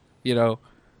obese, you know?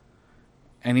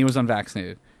 And he was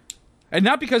unvaccinated. And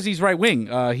not because he's right wing.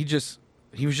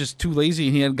 He was just too lazy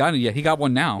and he hadn't gotten it yet. He got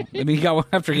one now. I mean, he got one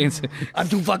after getting sick. I'm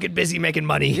too fucking busy making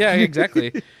money. Yeah,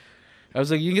 exactly. I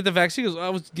was like, you can get the vaccine? He goes, I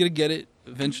was going to get it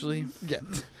eventually. Yeah.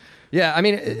 Yeah, I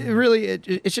mean,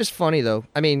 it's just funny, though.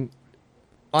 I mean,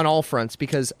 on all fronts,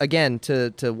 because, again,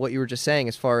 to what you were just saying,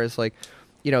 as far as, like,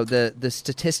 you know, the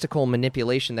statistical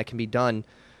manipulation that can be done,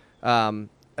 I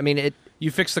mean, You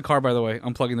fixed the car, by the way.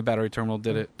 Unplugging the battery terminal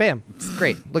did it. Bam.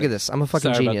 Great. Look at this. I'm a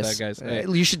fucking Sorry genius. about that, guys. Hey.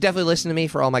 You should definitely listen to me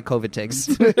for all my COVID takes.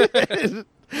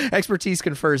 Expertise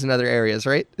confers in other areas,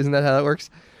 right? Isn't that how that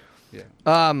works? Yeah.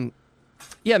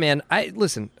 Yeah, man.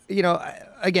 Listen, you know,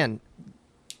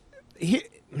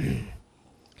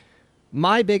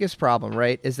 my biggest problem,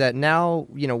 right, is that now,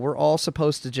 you know, we're all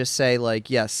supposed to just say, like,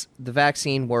 yes, the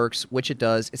vaccine works, which it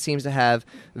does. It seems to have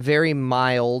very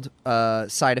mild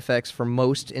side effects for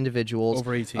most individuals.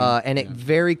 Over 18. And it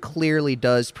very clearly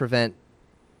does prevent,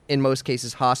 in most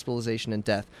cases, hospitalization and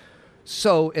death.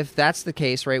 So if that's the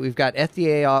case, right, we've got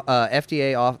FDA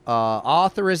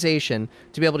authorization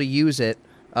to be able to use it,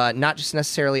 not just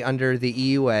necessarily under the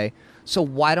EUA. So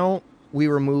why don't we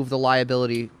remove the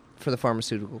liability for the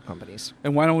pharmaceutical companies?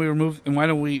 And why don't we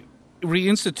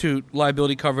reinstitute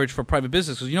liability coverage for private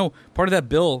business? Because, you know, part of that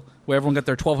bill where everyone got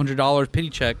their $1,200 pity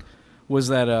check was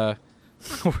that I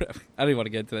don't even want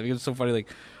to get into that because it's so funny. Like,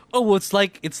 oh, well, it's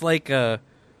like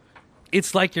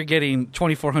you're getting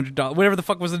 $2,400, whatever the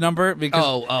fuck was the number.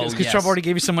 Because yes. Trump already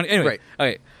gave you some money. Anyway,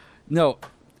 right. Okay, no.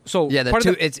 So yeah,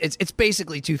 it's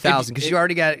basically $2,000 because you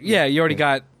already got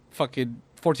got fucking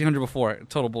 $1,400 before.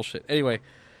 Total bullshit. Anyway.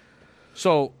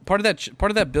 So part of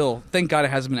that bill, thank God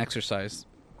it hasn't been exercised,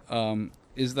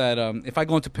 is that if I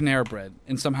go into Panera Bread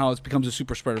and somehow it becomes a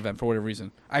super spread event for whatever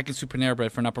reason, I can sue Panera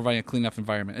Bread for not providing a clean enough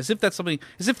environment. As if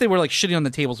they were like shitting on the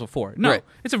tables before. No, right.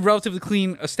 It's a relatively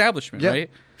clean establishment, right?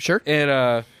 Sure.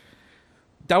 And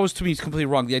that was, to me, completely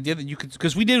wrong. The idea that you could,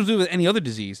 because we didn't do it with any other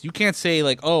disease. You can't say,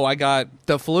 like, oh, I got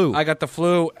the flu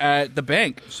at the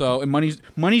bank. So, and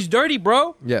money's dirty,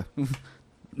 bro. Yeah.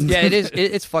 Yeah, it is.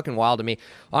 It's fucking wild to me,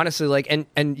 honestly. Like,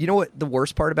 and you know what the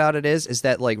worst part about it is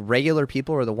that, like, regular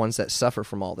people are the ones that suffer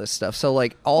from all this stuff. So,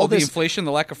 like, the inflation,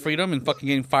 the lack of freedom, and fucking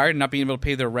getting fired, and not being able to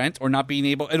pay their rent, or not being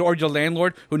able, or your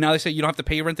landlord, who now they say you don't have to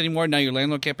pay your rent anymore. Now your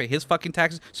landlord can't pay his fucking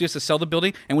taxes, so he has to sell the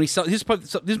building. And when he sells, this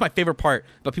is my favorite part,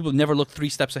 but people never look 3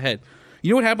 steps ahead. You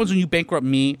know what happens when you bankrupt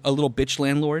me, a little bitch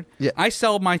landlord? Yeah. I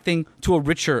sell my thing to a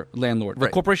richer landlord, a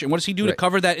corporation. What does he do to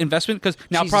cover that investment? Because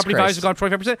now property values have gone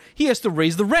 25%. He has to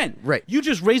raise the rent. Right. You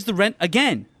just raised the rent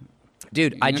again.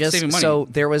 Dude, so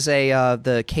there was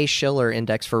the Case-Shiller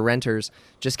index for renters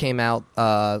just came out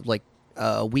like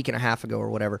a week and a half ago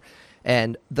or whatever.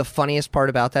 And the funniest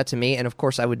part about that to me, and of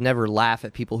course I would never laugh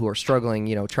at people who are struggling,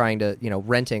 you know, trying to, you know,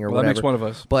 renting or whatever. That makes one of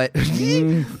us. But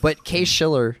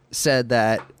Case-Shiller said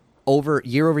that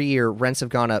year over year, rents have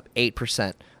gone up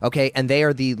 8%. Okay, and they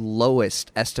are the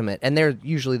lowest estimate, and they're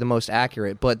usually the most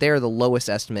accurate, but they are the lowest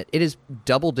estimate. It is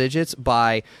double digits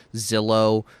by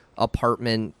Zillow,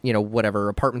 apartment, you know, whatever,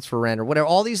 apartments for rent or whatever.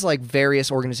 All these like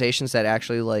various organizations that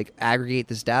actually like aggregate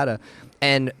this data.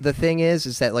 And the thing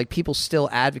is that like people still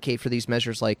advocate for these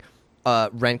measures like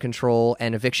rent control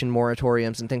and eviction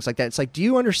moratoriums and things like that. It's like, do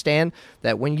you understand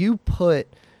that when you put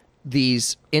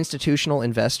these institutional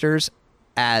investors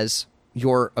as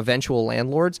your eventual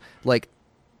landlords, like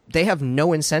they have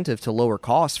no incentive to lower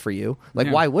costs for you.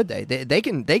 Like, why would they? They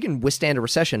can withstand a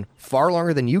recession far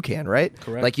longer than you can, right?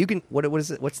 Correct. Like, you can. What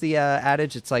is it? What's the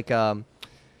adage? It's like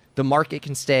the market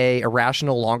can stay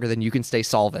irrational longer than you can stay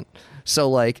solvent. So,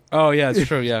 like, oh yeah, it's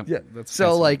true. Yeah, yeah.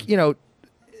 So, like, you know,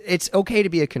 it's okay to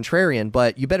be a contrarian,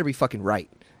 but you better be fucking right,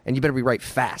 and you better be right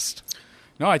fast.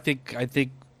 No, I think,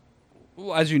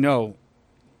 well, as you know,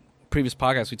 previous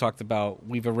podcasts we talked about,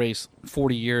 we've erased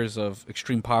 40 years of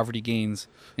extreme poverty gains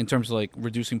in terms of like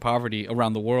reducing poverty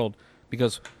around the world,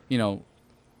 because, you know,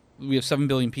 we have 7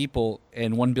 billion people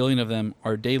and 1 billion of them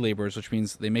are day laborers, which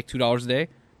means they make $2 a day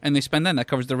and they spend that, and that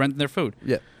covers their rent and their food.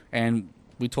 Yeah. And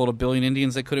we told 1 billion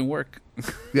Indians they couldn't work.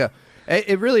 Yeah.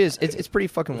 It really is. It's pretty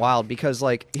fucking wild, because,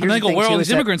 like, here's the thing, where are all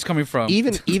these immigrants coming from?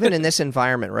 Even in this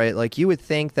environment, right? Like, you would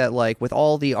think that, like, with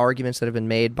all the arguments that have been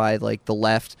made by, like, the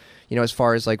left, you know, as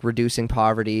far as, like, reducing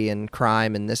poverty and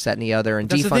crime and this, that, and the other, and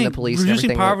defund the police,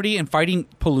 reducing and poverty and fighting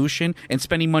pollution and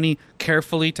spending money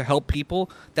carefully to help people,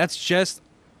 that's just,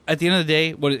 at the end of the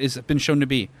day, what it has been shown to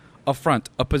be: a front,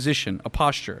 a position, a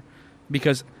posture.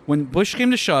 Because when Bush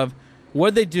came to shove,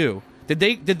 what did they do? Did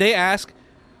they ask,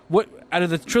 what out of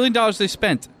the $1 trillion they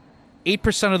spent,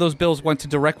 8% of those bills went to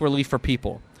direct relief for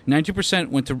people. 92%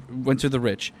 went to the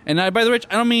rich. And by the rich,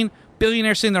 I don't mean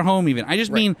billionaires sitting in their home even. I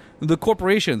just mean the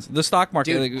corporations, the stock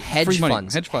market, dude, like,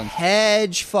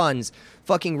 hedge funds,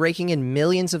 fucking raking in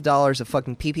millions of dollars of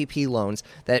fucking PPP loans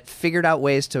that figured out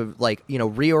ways to, like, you know,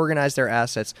 reorganize their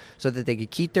assets so that they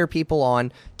could keep their people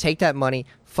on, take that money,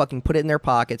 fucking put it in their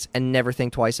pockets, and never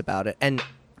think twice about it. And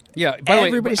yeah, by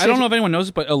the way, I don't know if anyone knows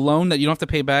this, but a loan that you don't have to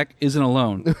pay back isn't a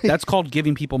loan. That's called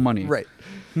giving people money. Right.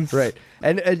 Right.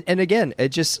 And again, it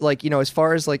just, like, you know, as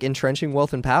far as, like, entrenching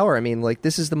wealth and power, I mean, like,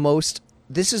 this is the most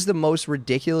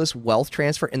ridiculous wealth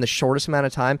transfer in the shortest amount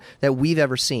of time that we've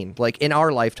ever seen, like, in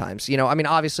our lifetimes. You know, I mean,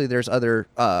 obviously there's other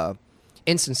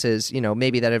instances, you know,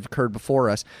 maybe that have occurred before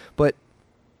us, but,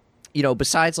 you know,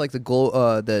 besides, like, the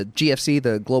GFC,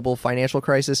 the global financial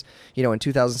crisis, you know, in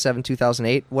 2007,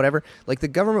 2008, whatever, like, the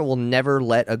government will never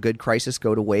let a good crisis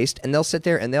go to waste, and they'll sit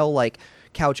there and they'll, like,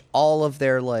 couch all of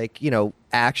their, like, you know,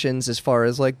 actions as far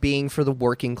as, like, being for the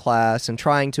working class and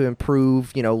trying to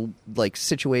improve, you know, like,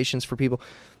 situations for people.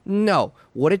 No,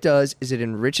 what it does is it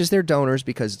enriches their donors,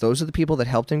 because those are the people that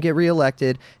helped him get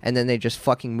reelected, and then they just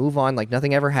fucking move on like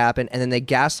nothing ever happened, and then they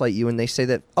gaslight you and they say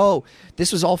that, oh,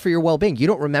 this was all for your well-being. You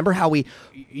don't remember how we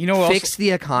fixed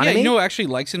the economy? Yeah, you know who actually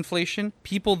likes inflation?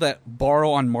 People that borrow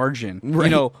on margin. Right.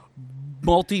 You know,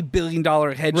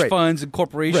 multi-billion-dollar hedge funds and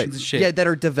corporations and shit. Yeah, that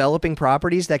are developing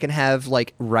properties that can have,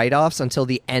 like, write-offs until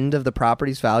the end of the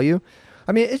property's value.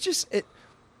 I mean, it's just...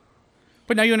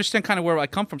 But now you understand kind of where I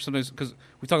come from sometimes, because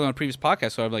we talked on a previous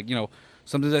podcast, so I'm like, you know,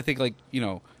 sometimes I think, like, you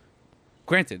know,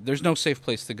 granted, there's no safe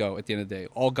place to go at the end of the day.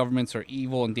 All governments are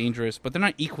evil and dangerous, but they're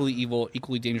not equally evil,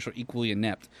 equally dangerous, or equally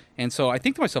inept. And so I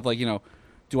think to myself, like, you know,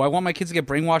 do I want my kids to get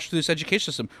brainwashed through this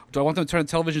education system? Do I want them to turn on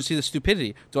television and see the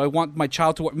stupidity? Do I want my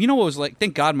child to... You know what it was like?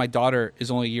 Thank God my daughter is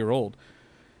only a year old.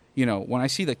 You know, when I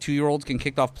see, like, 2-year-olds getting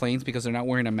kicked off planes because they're not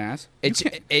wearing a mask...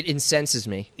 It incenses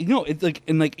me. You know, it's like...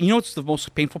 And, like, you know what's the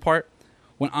most painful part?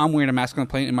 When I'm wearing a mask on the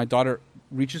plane and my daughter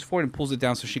reaches for it and pulls it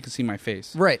down so she can see my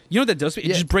face. Right. You know what that does? It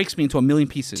just breaks me into a million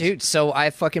pieces. Dude, so I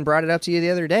fucking brought it up to you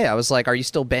the other day. I was like, are you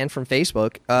still banned from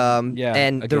Facebook?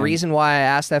 And the reason why I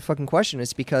asked that fucking question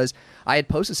is because I had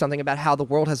posted something about how the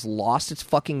world has lost its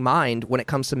fucking mind when it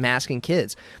comes to masking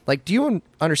kids. Like, do you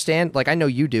understand? Like, I know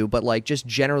you do, but, like, just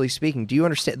generally speaking, do you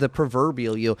understand the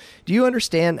proverbial you? Do you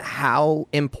understand how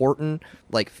important,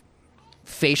 like,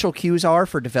 facial cues are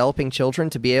for developing children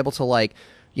to be able to, like,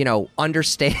 you know,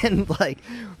 understand, like,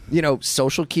 you know,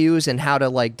 social cues and how to,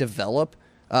 like, develop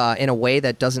in a way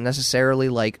that doesn't necessarily,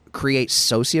 like, create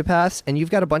sociopaths? And you've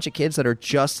got a bunch of kids that are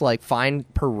just, like, fine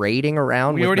parading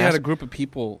around. We already had a group of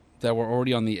people that were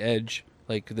already on the edge,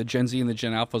 like the Gen Z and the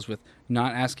Gen Alphas, with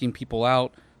not asking people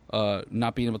out,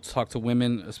 not being able to talk to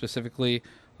women specifically,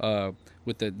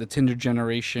 with the Tinder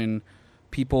generation.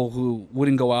 People who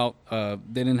wouldn't go out,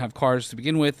 they didn't have cars to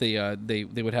begin with. They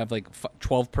would have, like,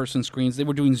 12-person screens. They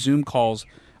were doing Zoom calls.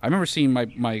 I remember seeing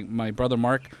my brother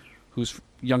Mark, who's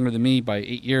younger than me by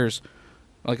 8 years,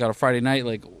 like, on a Friday night,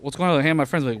 like, what's going on? Like, hey, my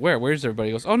friends, like, where's everybody?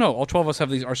 He goes, oh no, all 12 of us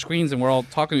have our screens, and we're all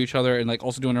talking to each other and, like,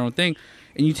 also doing our own thing.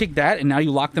 And you take that, and now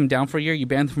you lock them down for a year. You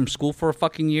ban them from school for a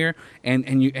fucking year,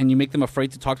 and you make them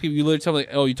afraid to talk to people. You literally tell them,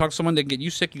 like, oh, you talk to someone, they get you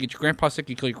sick, you get your grandpa sick,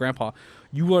 you kill your grandpa.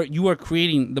 You are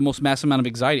creating the most massive amount of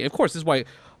anxiety. Of course, this is why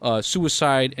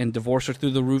suicide and divorce are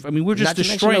through the roof. I mean, we're just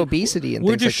destroying obesity and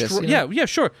things like this. You know? Yeah,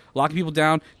 sure. Locking people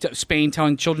down. Spain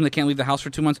telling children they can't leave the house for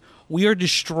 2 months. We are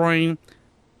destroying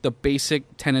the basic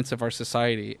tenets of our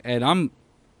society, and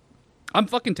I'm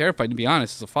fucking terrified, to be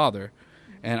honest, as a father.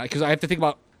 And because I have to think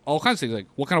about all kinds of things, like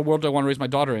what kind of world do I want to raise my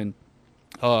daughter in?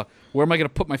 Where am I going to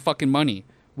put my fucking money?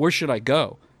 Where should I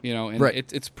go? You know, and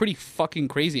it's pretty fucking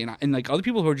crazy. And like other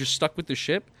people who are just stuck with the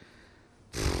ship,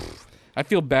 I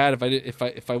feel bad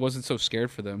if I wasn't so scared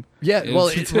for them. Yeah,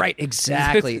 well, right,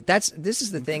 exactly. This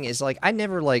is the thing is like I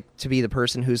never like to be the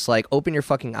person who's like open your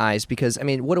fucking eyes because I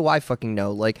mean, what do I fucking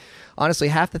know? Like honestly,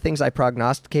 half the things I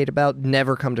prognosticate about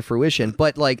never come to fruition.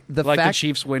 But like the the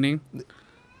Chiefs winning.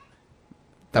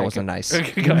 That wasn't nice.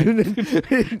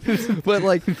 But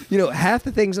like, you know, half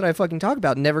the things that I fucking talk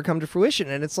about never come to fruition.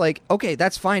 And it's like, okay,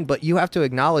 that's fine. But you have to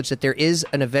acknowledge that there is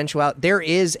an there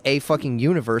is a fucking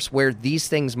universe where these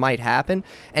things might happen.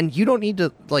 And you don't need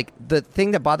to, like, the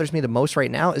thing that bothers me the most right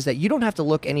now is that you don't have to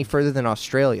look any further than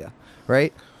Australia,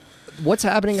 right? What's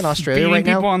happening in Australia right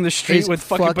now? People on the street with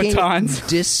fucking batons.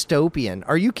 Dystopian.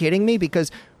 Are you kidding me?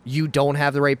 Because you don't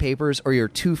have the right papers or you're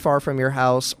too far from your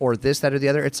house or this, that, or the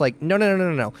other. It's like,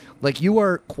 no. Like, you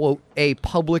are, quote, a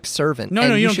public servant.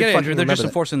 No, you don't get it, Andrew. They're just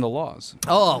enforcing the laws.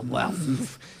 Oh, well,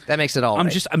 that makes it all I'm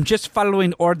right. just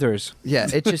following orders. Yeah,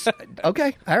 it just,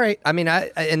 okay, all right. I mean,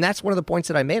 and that's one of the points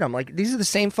that I made. I'm like, these are the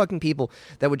same fucking people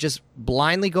that would just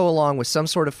blindly go along with some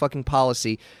sort of fucking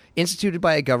policy instituted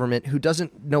by a government who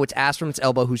doesn't know its ass from its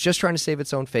elbow, who's just trying to save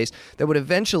its own face, that would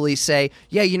eventually say,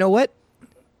 yeah, you know what?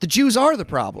 The Jews are the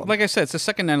problem. Like I said, it's the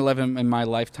second 9/11 in my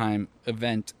lifetime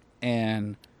event.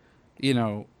 And, you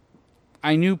know,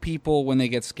 I knew people, when they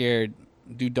get scared,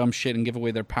 do dumb shit and give away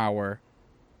their power.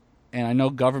 And I know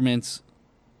governments,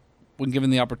 when given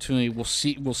the opportunity, will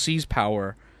seize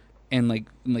power and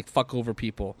like fuck over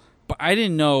people. But I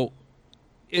didn't know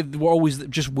we're always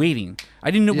just waiting. I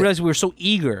didn't realize we were so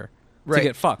eager to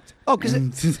get fucked. Oh,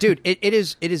 because dude, it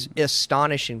is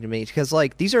astonishing to me because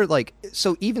like these are like,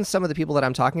 so even some of the people that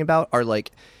I'm talking about are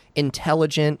like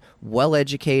intelligent, well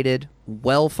educated,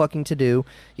 well fucking to do,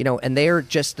 you know, and they're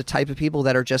just the type of people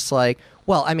that are just like,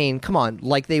 well, I mean, come on,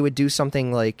 like they would do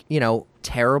something like, you know,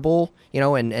 terrible, you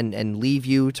know, and leave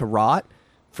you to rot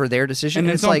for their decision. And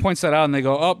then someone points that out and they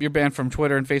go, oh, you're banned from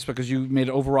Twitter and Facebook because you made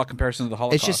an overall comparison to the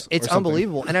Holocaust. It's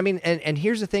unbelievable. And I mean, and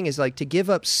here's the thing is like to give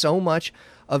up so much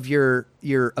of your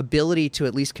ability to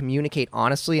at least communicate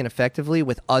honestly and effectively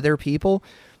with other people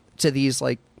to these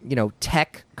like, you know,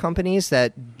 tech companies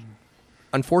that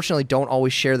unfortunately don't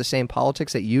always share the same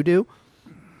politics that you do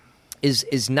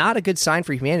is not a good sign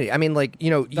for humanity. I mean, like, you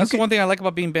know, that's the one thing I like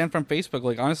about being banned from Facebook.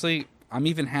 Like, honestly, I'm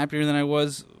even happier than I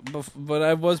was before.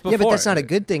 Yeah, but that's not a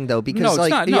good thing though, because no, like, it's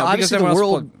not. No, obviously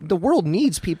the world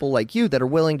needs people like you that are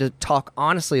willing to talk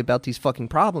honestly about these fucking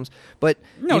problems. But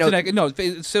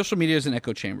social media is an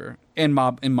echo chamber and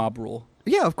mob rule.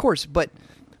 Yeah, of course, but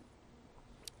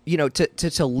you know,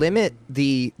 to limit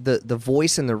the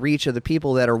voice and the reach of the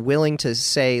people that are willing to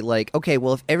say like, okay,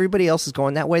 well, if everybody else is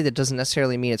going that way, that doesn't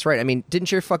necessarily mean it's right. I mean,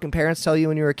 didn't your fucking parents tell you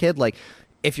when you were a kid, like,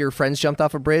 if your friends jumped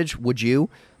off a bridge, would you?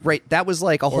 Right, that was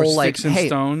like a whole like, sticks and hey,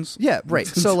 stones. Yeah, right.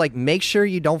 So like, make sure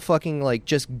you don't fucking like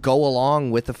just go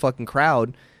along with the fucking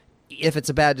crowd if it's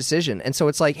a bad decision. And so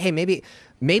it's like, hey,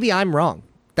 maybe I'm wrong.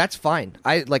 That's fine.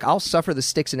 I'll suffer the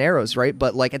sticks and arrows, right?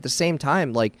 But like at the same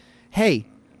time, like, hey,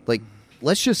 like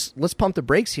let's pump the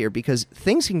brakes here because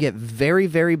things can get very,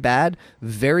 very bad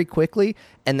very quickly,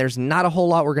 and there's not a whole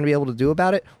lot we're going to be able to do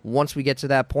about it once we get to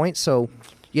that point. So,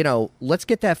 you know, let's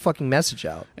get that fucking message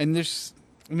out. And there's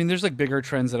like bigger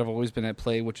trends that have always been at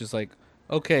play, which is like,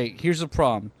 okay, here's the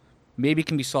problem. Maybe it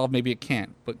can be solved, maybe it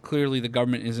can't. But clearly the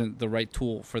government isn't the right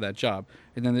tool for that job.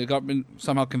 And then the government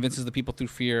somehow convinces the people through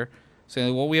fear,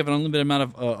 saying, well, we have an unlimited amount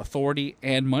of authority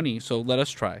and money, so let us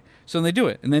try. So then they do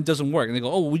it, and then it doesn't work. And they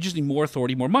go, oh, well, we just need more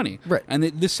authority, more money. Right. And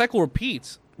this cycle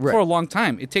repeats for a long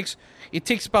time. It takes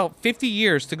about 50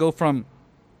 years to go from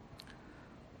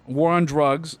war on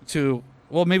drugs to,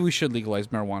 well, maybe we should legalize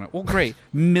marijuana. Well, great.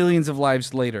 Millions of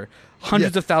lives later.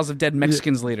 Hundreds of thousands of dead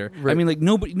Mexicans later. Right. I mean, like,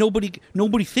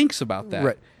 nobody thinks about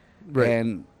that. Right.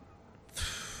 And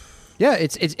yeah,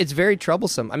 it's very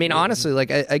troublesome. I mean, honestly, like,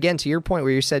 again, to your point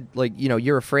where you said, like, you know,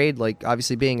 you're afraid, like,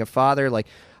 obviously being a father, like,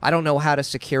 I don't know how to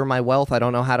secure my wealth. I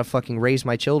don't know how to fucking raise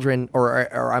my children,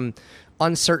 or I'm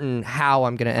uncertain how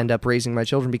I'm going to end up raising my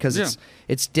children because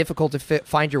it's difficult to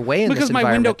find your way in this environment. Because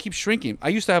my window keeps shrinking. I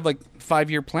used to have like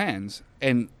 5-year plans,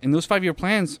 and those 5-year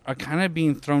plans are kind of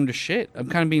being thrown to shit. I'm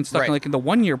kind of being stuck in the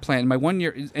 1-year plan. My 1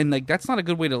 year, and like that's not a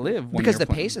good way to live. Because the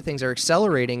pace of things are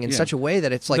accelerating in such a way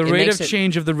that it's like the rate of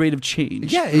change of the rate of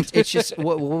change. Yeah, it's just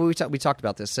what we talked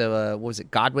about this. So what was it,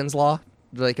 Godwin's law,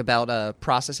 like about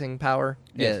processing power,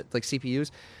 like CPUs.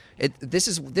 This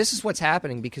is what's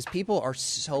happening because people are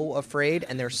so afraid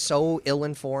and they're so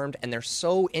ill-informed and they're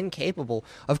so incapable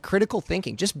of critical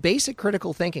thinking, just basic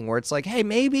critical thinking, where it's like, hey,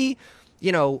 maybe,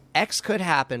 X could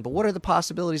happen, but what are the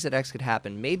possibilities that X could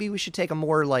happen? Maybe we should take a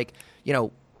more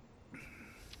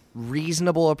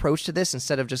reasonable approach to this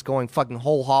instead of just going fucking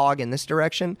whole hog in this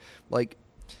direction. Like,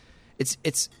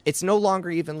 it's no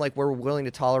longer even like we're willing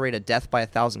to tolerate a death by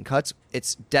 1,000 cuts.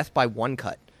 It's death by one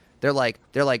cut. They're like,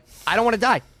 I don't want to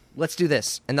die. Let's do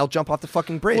this, and they'll jump off the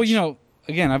fucking bridge. Well,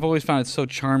 again, I've always found it so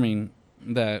charming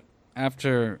that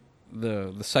after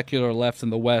the secular left in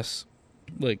the West,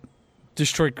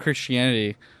 destroyed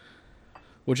Christianity,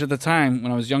 which at the time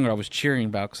when I was younger I was cheering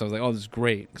about because I was like, oh, this is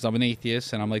great because I'm an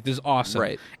atheist and I'm like, this is awesome.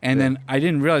 Right. And then I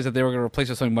didn't realize that they were going to replace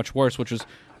it with something much worse, which was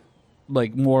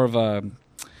more of a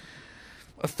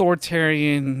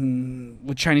authoritarian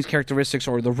with Chinese characteristics,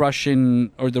 or the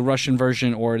Russian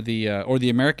version, or the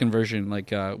American version,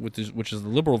 which is the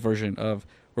liberal version of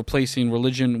replacing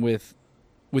religion with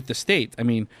the state. I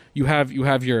mean, you have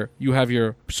your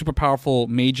super powerful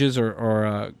mages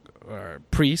or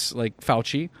priests like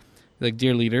Fauci, like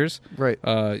dear leaders. Right.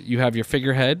 You have your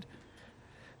figurehead.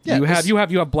 Yeah, you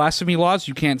have blasphemy laws.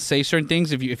 You can't say certain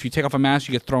things. If you take off a mask,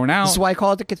 you get thrown out. This is why I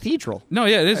call it the cathedral. No,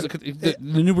 yeah, it is the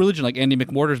new religion, like Andy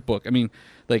McWhorter's book. I mean,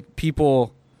 like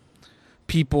people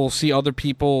see other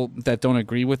people that don't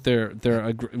agree with their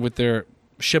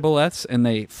shibboleths, and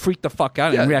they freak the fuck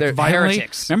out and react violently.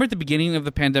 Heretics. Remember at the beginning of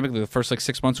the pandemic, the first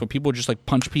 6 months, when people would just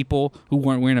punch people who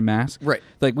weren't wearing a mask? Right.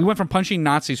 Like, we went from punching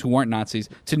Nazis who weren't Nazis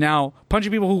to now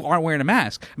punching people who aren't wearing a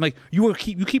mask. I'm like, you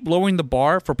keep lowering the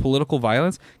bar for political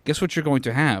violence. Guess what you're going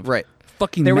to have? Right.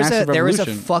 Fucking there massive revolution.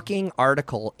 was a fucking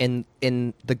article in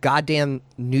the goddamn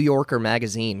New Yorker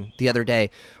magazine the other day,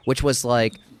 which was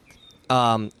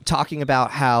talking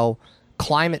about how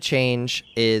climate change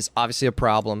is obviously a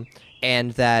problem,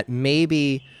 and that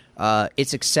maybe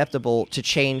it's acceptable to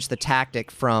change the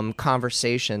tactic from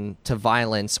conversation to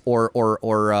violence, or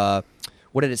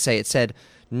what did it say? It said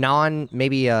and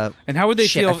how would they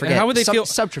feel? And how would they feel?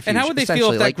 Subterfuge. And how would they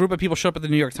feel if that group of people showed up at the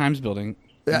New York Times building?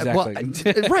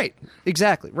 Exactly. Right.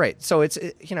 Exactly. Right. So it's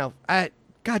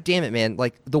God damn it, man!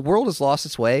 Like, the world has lost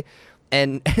its way,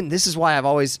 and this is why I've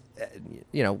always,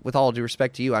 with all due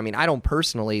respect to you, I mean, I don't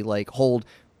personally hold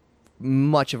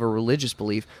much of a religious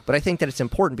belief, but I think that it's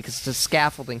important because it's a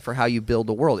scaffolding for how you build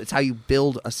the world. It's how you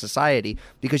build a society,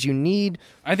 because you need.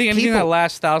 I think anything that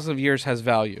lasts thousands of years has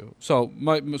value. So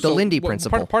the Lindy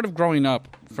principle. Part of growing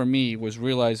up for me was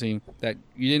realizing that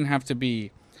you didn't have to be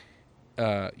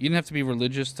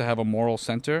religious to have a moral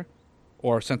center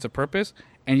or a sense of purpose,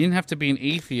 and you didn't have to be an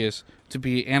atheist to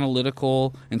be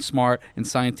analytical and smart and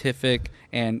scientific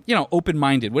and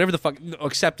open-minded, whatever the fuck,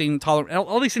 accepting, tolerant,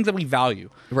 all these things that we value.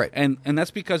 Right. And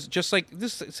that's because just like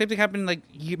this same thing happened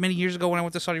many years ago when I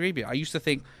went to Saudi Arabia. I used to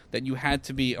think that you had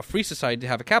to be a free society to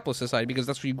have a capitalist society because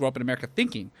that's what you grew up in America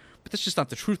thinking. But that's just not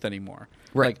the truth anymore.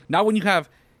 Right. Now when you have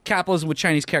capitalism with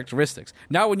Chinese characteristics,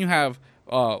 now when you have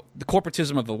the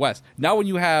corporatism of the West, now when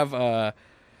you have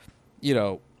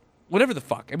whatever the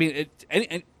fuck. I mean,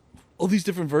 and all these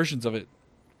different versions of it.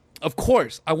 Of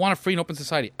course, I want a free and open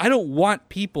society. I don't want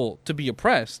people to be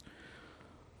oppressed.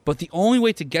 But the only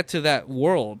way to get to that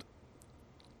world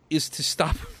is to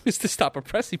stop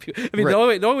oppressing people. I mean,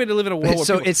 right. the only way to live in a world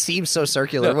where it seems so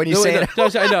circular when you say it. No.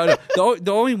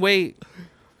 The only way,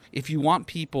 if you want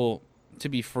people to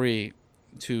be free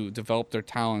to develop their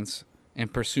talents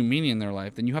and pursue meaning in their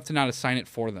life, then you have to not assign it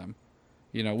for them.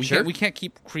 We can't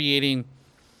keep creating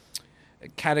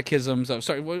catechisms. What's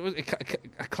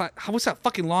that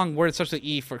fucking long word? It starts with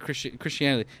E for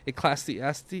Christianity.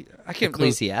 Ecclesiastes.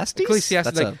 Ecclesiastes.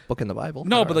 That's a book in the Bible.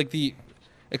 No, but the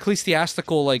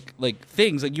ecclesiastical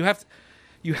things. You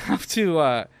have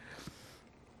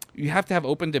to have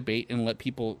open debate and let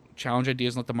people challenge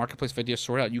ideas and let the marketplace of ideas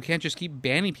sort out. You can't just keep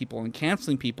banning people and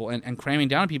canceling people and cramming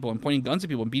down people and pointing guns at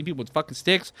people and beating people with fucking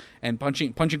sticks and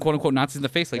punching quote unquote Nazis in the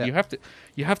face. You have to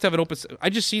have an open. I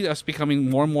just see us becoming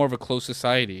more and more of a closed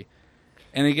society,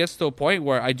 and it gets to a point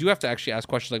where I do have to actually ask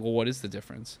questions like, well, what is the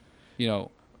difference? Yeah,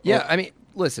 I mean,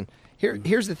 listen.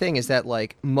 Here's the thing: is that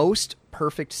most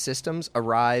perfect systems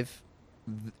arrive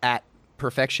at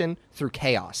perfection through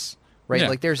chaos. Right,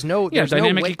 yeah. There's no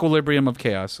dynamic way, equilibrium of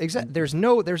chaos. Exactly. There's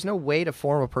no way to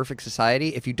form a perfect society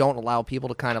if you don't allow people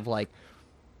to kind of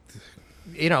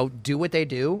do what they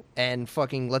do and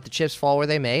fucking let the chips fall where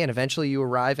they may, and eventually you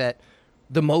arrive at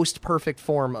the most perfect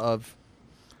form of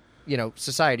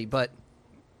society. But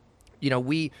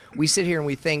we sit here and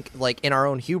we think in our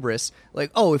own hubris,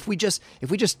 if we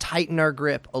just tighten our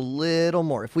grip a little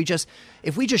more, if we just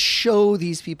show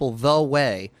these people the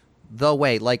way, the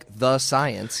way, like the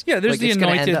science. Yeah, there's like, the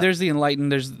anointed, there's the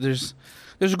enlightened, there's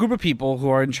a group of people who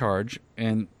are in charge,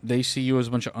 and they see you as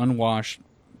a bunch of unwashed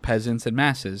peasants and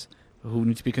masses who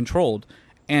need to be controlled.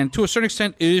 And to a certain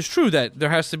extent, it is true that there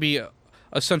has to be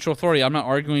a central authority. I'm not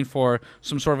arguing for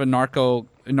some sort of a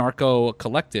narco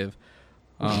collective,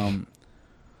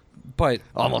 but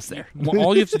almost there.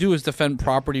 All you have to do is defend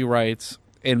property rights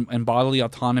and bodily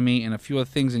autonomy and a few other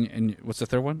things. And what's the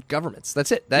third one? Governments.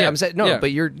 That's it. I'm saying but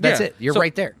that's it. You're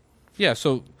right there. Yeah.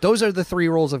 So those are the 3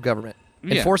 roles of government: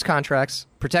 enforce contracts,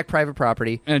 protect private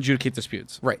property, and adjudicate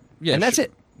disputes. Right. Yeah, and that's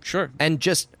it. Sure. And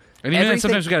just even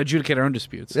sometimes we got to adjudicate our own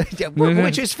disputes,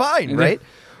 which is fine, right?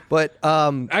 But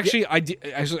actually,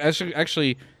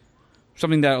 actually,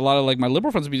 something that a lot of like my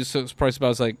liberal friends would be surprised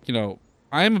about is like,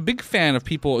 I am a big fan of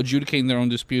people adjudicating their own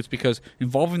disputes because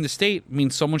involving the state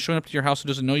means someone showing up to your house who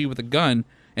doesn't know you with a gun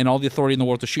and all the authority in the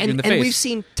world to shoot you in the face. And we've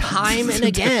seen time and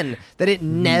again that it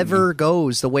never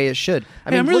goes the way it should.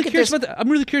 I'm really curious about that. I'm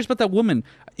really curious about that woman.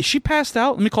 Is she passed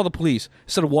out? Let me call the police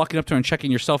instead of walking up to her and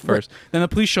checking yourself first. Right. Then the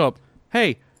police show up.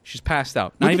 Hey, she's passed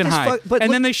out. Not even high.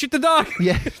 Then they shoot the dog.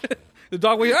 Yeah. The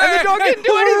dog went, the dog didn't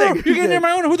do anything. You're getting near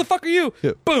my owner. Who the fuck are you?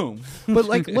 Yeah. Boom. But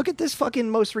like, look at this fucking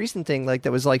most recent thing. Like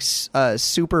that was like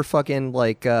super fucking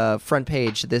like front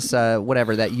page. This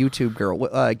whatever that YouTube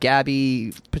girl,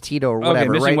 Gabby Petito or whatever. Okay,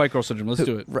 missing right? white girl syndrome. Let's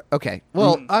do it. Okay.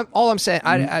 Well, all I'm saying,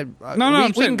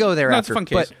 we can go there after. It's a fun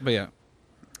case, but yeah.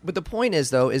 But the point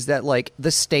is, though, is that, like, the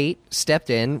state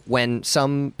stepped in when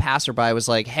some passerby was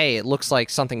like, hey, it looks like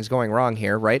something's going wrong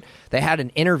here, right? They had an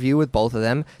interview with both of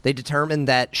them. They determined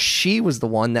that she was the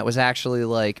one that was actually,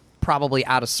 like, probably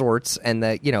out of sorts and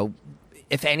that,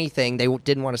 if anything, they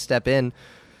didn't want to step in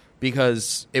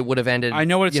because it would have ended, I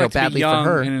know what it's like badly to be young for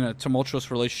her. and in a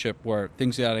tumultuous relationship where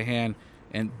things get out of hand.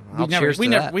 And I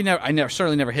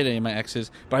certainly never hit any of my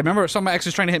exes, but I remember some of my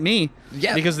exes trying to hit me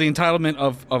because of the entitlement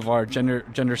of our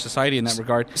gender society in that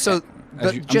regard. So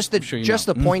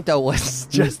the point though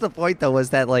was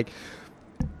that like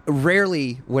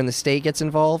rarely when the state gets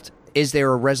involved is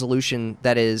there a resolution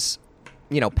that is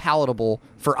palatable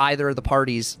for either of the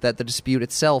parties that the dispute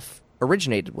itself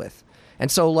originated with. And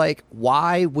so like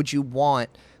why would you want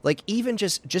like even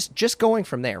just going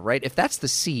from there, right? If that's the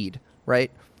seed, right?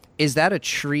 Is that a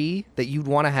tree that you'd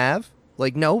want to have?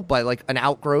 Like, no, but like an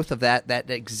outgrowth of that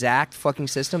exact fucking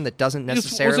system that doesn't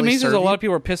necessarily. What's amazing is a lot of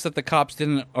people are pissed that the cops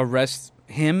didn't arrest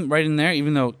him right in there.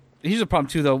 Even though here's a problem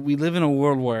too, though. We live in a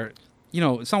world where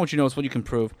it's not what you know, it's what you can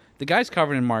prove. The guy's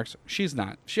covered in marks. She's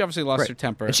not. She obviously lost her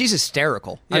temper, and she's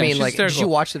hysterical. Yeah, I mean, like, did you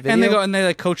watch the video? And they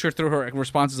like coach her through her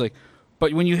responses, like,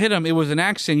 but when you hit him, it was an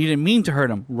accident. You didn't mean to hurt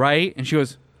him, right? And she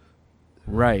goes,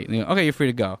 right. And okay, you're free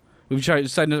to go. We've tried to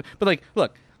decide, but like,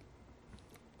 look.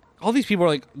 All these people are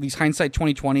like these hindsight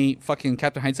 2020 fucking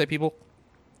Captain Hindsight people.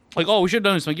 Like, oh, we should have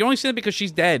done this. Like, you only say that because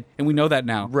she's dead, and we know that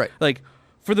now. Right. Like,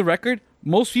 for the record,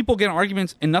 most people get in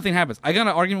arguments and nothing happens. I got in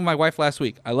an argument with my wife last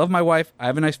week. I love my wife. I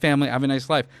have a nice family. I have a nice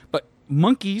life. But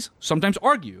monkeys sometimes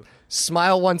argue.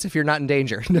 Smile once if you're not in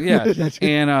danger. Yeah.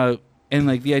 And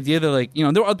like the idea that like,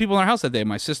 there were other people in our house that day.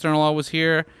 My sister-in-law was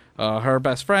here, her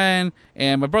best friend,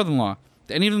 and my brother-in-law.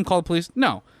 Did any of them call the police?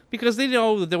 No. Because they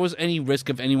know that there was any risk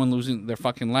of anyone losing their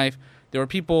fucking life. There were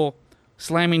people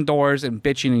slamming doors and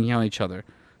bitching and yelling at each other.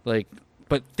 Like,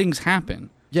 but things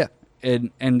happen. Yeah.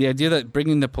 And the idea that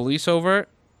bringing the police over,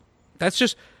 that's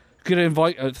just going to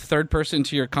invite a third person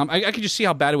into your I could just see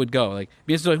how bad it would go. Like,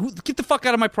 because they're like, get the fuck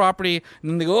out of my property. And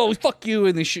then they go, oh, fuck you.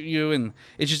 And they shoot you. And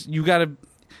it's just, you got to,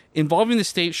 involving the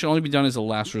state should only be done as a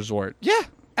last resort. Yeah,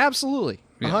 absolutely.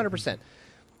 100%.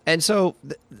 And so...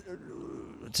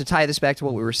 to tie this back to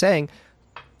what we were saying,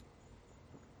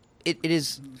 it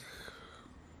is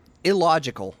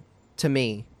illogical to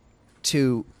me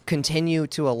to continue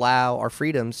to allow our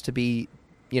freedoms to be,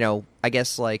 I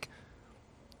guess, like,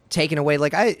 taken away.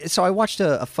 Like, I watched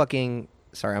a fucking...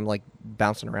 Sorry, I'm, like,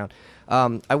 bouncing around.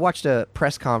 I watched a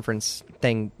press conference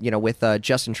thing, with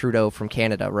Justin Trudeau from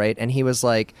Canada, right? And he was,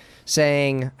 like,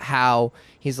 saying how...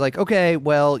 He's like, okay,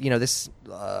 well, this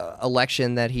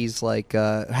election that he's, like,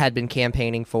 had been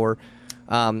campaigning for,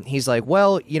 he's like,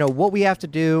 well, what we have to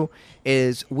do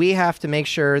is we have to make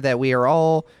sure that we are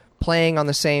all playing on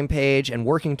the same page and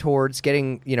working towards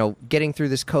getting through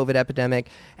this COVID epidemic,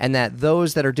 and that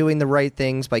those that are doing the right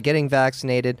things by getting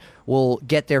vaccinated will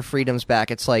get their freedoms back.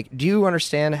 It's like, do you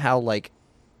understand how, like,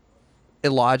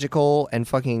 illogical and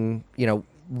fucking,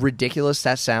 ridiculous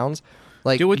that sounds?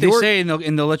 Like, do what they say, and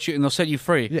they'll let you, and they'll set you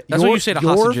free. That's what you say to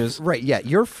hostages, right? Yeah,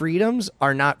 your freedoms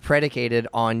are not predicated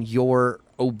on your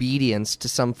obedience to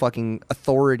some fucking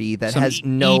authority that has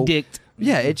no edict.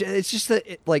 Yeah, it's just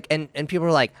that, and people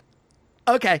are like,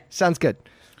 okay, sounds good.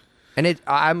 And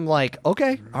I'm like,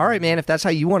 okay, all right, man. If that's how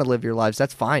you want to live your lives,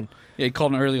 that's fine. Yeah, he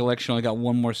called an early election. Only got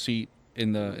one more seat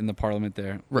in the parliament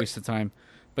there. Waste of time.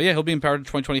 But yeah, he'll be in power in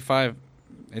 2025.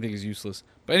 I think he's useless.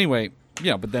 But anyway,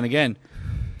 but then again,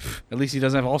 at least he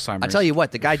doesn't have Alzheimer's. I tell you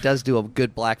what, the guy does do a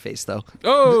good blackface, though.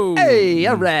 Oh! Hey,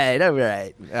 all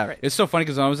right. It's so funny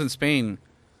because when I was in Spain,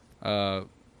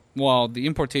 while the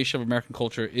importation of American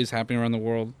culture is happening around the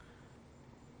world,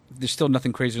 there's still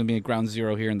nothing crazier than being at ground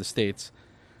zero here in the States.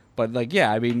 But,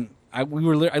 I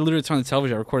literally turned on the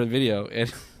television, I recorded a video,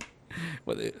 and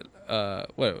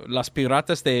Las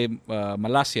Piratas de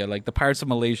Malaysia, like the Pirates of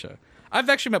Malaysia. I've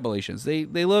actually met Malaysians.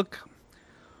 They look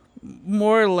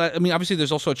more or less. I mean, obviously,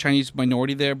 there's also a Chinese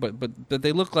minority there, but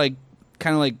they look like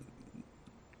kind of like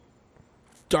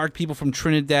dark people from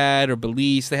Trinidad or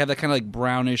Belize. They have that kind of like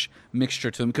brownish mixture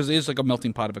to them because it is like a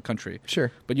melting pot of a country.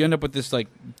 Sure. But you end up with this like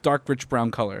dark, rich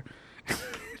brown color.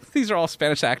 These are all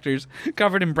Spanish actors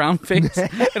covered in brown face,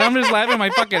 and I'm just laughing my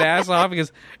fucking ass off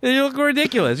because you look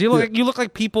ridiculous. You look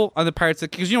like people on the Pirates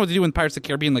because you know what they do in Pirates of the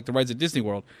Caribbean, like the rides at Disney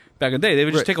World back in the day. They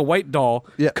would just take a white doll,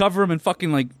 cover him in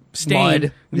fucking like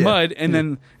stain mud, and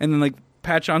then like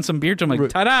patch on some beard to him, like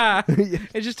ta-da.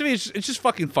 It's just to me, it's just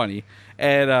fucking funny.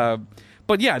 And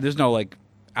but yeah, there's no like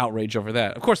outrage over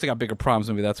that. Of course, they got bigger problems.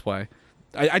 Maybe that's why.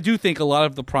 I do think a lot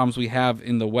of the problems we have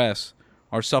in the West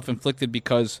are self-inflicted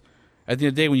because. At the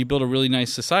end of the day, when you build a really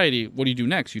nice society, what do you do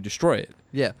next? You destroy it.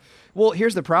 Yeah. Well,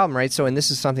 here's the problem, right? So, and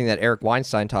this is something that Eric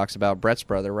Weinstein talks about, Brett's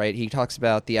brother, right? He talks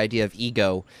about the idea of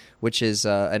ego, which is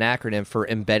an acronym for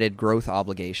embedded growth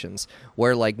obligations,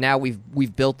 where like now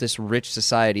we've built this rich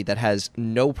society that has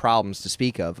no problems to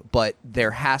speak of, but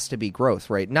there has to be growth,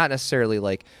 right? Not necessarily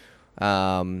like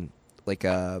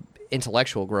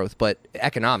intellectual growth, but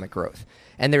economic growth.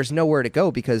 And there's nowhere to go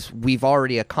because we've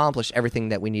already accomplished everything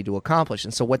that we need to accomplish.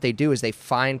 And so what they do is they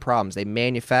find problems. They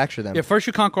manufacture them. Yeah, first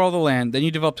you conquer all the land, then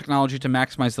you develop technology to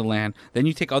maximize the land, then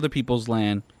you take other people's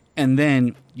land, and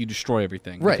then you destroy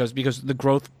everything. Right. Because the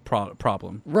growth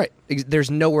problem. Right.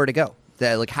 There's nowhere to go.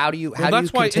 Like, how do you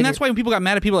that's why when people got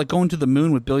mad at people like going to the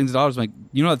moon with billions of dollars, I'm like,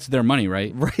 that's their money,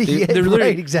 right? Right. They're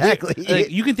right, exactly.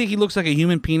 Like, you can think he looks like a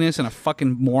human penis and a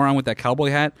fucking moron with that cowboy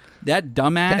hat. That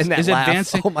dumbass is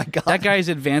advancing. Oh my god, that guy is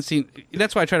advancing.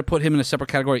 That's why I try to put him in a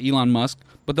separate category, Elon Musk.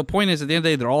 But the point is, at the end of the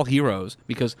day, they're all heroes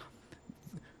because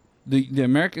the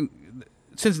American.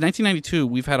 Since 1992,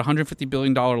 we've had a $150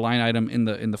 billion line item in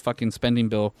the fucking spending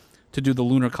bill to do the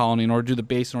lunar colony in order to do the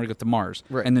base in order to get to Mars,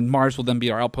 right. And then Mars will then be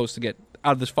our outpost to get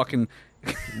out of this fucking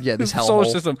this solar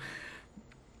system,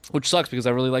 which sucks because I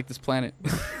really like this planet.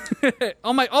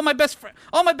 all my best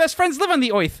friends live on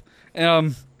the Earth,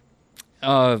 and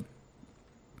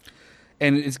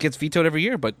it gets vetoed every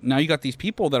year. But now you got these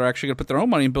people that are actually going to put their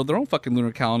own money and build their own fucking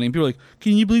lunar colony. And people are like,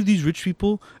 can you believe these rich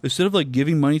people, instead of like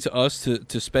giving money to us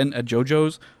to spend at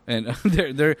JoJo's, and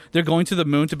they're going to the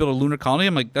moon to build a lunar colony?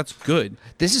 I'm like, that's good.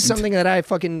 This is something that I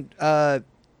fucking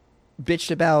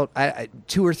bitched about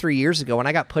 2 or 3 years ago, and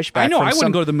I got pushback. I know I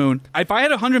wouldn't go to the moon. If I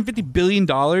had $150 billion,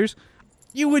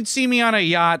 you would see me on a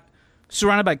yacht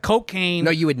surrounded by cocaine.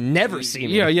 No, you would never see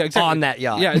me exactly. on that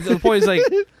yacht. Yeah, the point is like...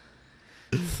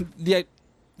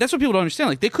 that's what people don't understand.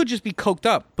 Like, they could just be coked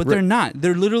up, but they're not.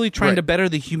 They're literally trying to better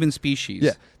the human species.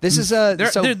 Yeah, this is they're the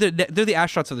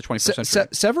astronauts of the 21st century.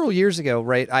 Several years ago,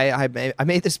 right? I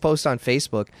made this post on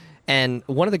Facebook, and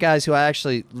one of the guys who I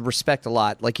actually respect a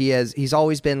lot, like he's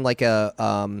always been like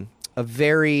a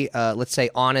very let's say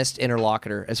honest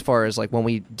interlocutor as far as like when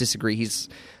we disagree.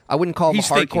 I wouldn't call him a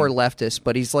hardcore leftist,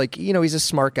 but he's like he's a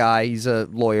smart guy. He's a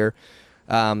lawyer,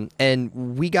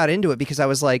 and we got into it because I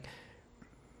was like,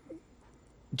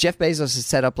 Jeff Bezos has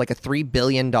set up like a $3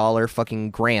 billion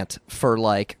fucking grant for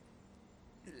like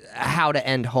how to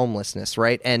end homelessness,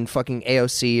 right? And fucking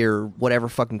AOC or whatever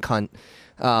fucking cunt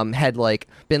had like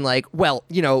been like, well,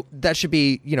 that should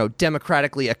be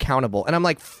democratically accountable, and I'm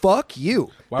like, fuck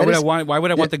you. Why would I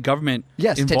want the government?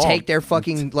 Yes, involved? To take their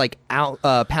fucking like pound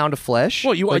of flesh.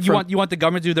 Well, you want the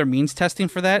government to do their means testing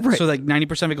for that, right. So like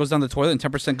 90% of it goes down the toilet and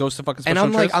 10% goes to fucking special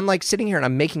interests? I'm like sitting here and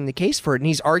I'm making the case for it, and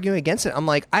he's arguing against it. I'm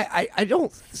like, I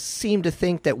don't seem to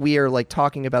think that we are like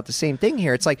talking about the same thing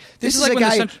here. It's like this is like a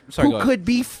guy who could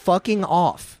be fucking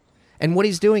off. And what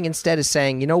he's doing instead is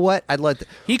saying, you know what?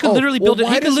 He could literally build it.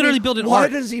 He could literally build an art. Why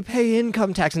does he pay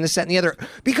income tax and this, that, and the other?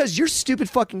 Because your stupid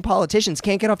fucking politicians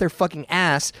can't get off their fucking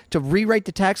ass to rewrite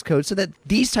the tax code so that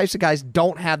these types of guys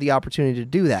don't have the opportunity to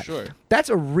do that. Sure. That's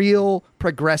a real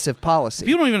progressive policy.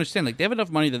 People don't even understand. Like, they have enough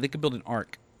money that they could build an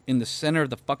ark in the center of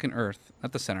the fucking earth.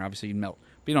 Not the center, obviously you'd melt.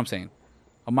 But you know what I'm saying?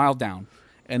 A mile down.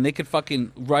 And they could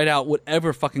fucking write out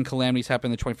whatever fucking calamities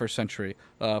happen in the 21st century.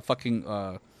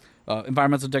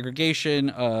 environmental degradation,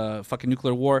 fucking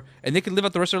nuclear war, and they can live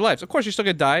out the rest of their lives. Of course, you're still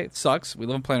gonna die. It sucks. We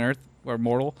live on planet Earth. We're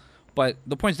mortal. But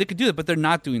the point is, they could do that, but they're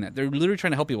not doing that. They're literally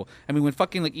trying to help people. I mean, when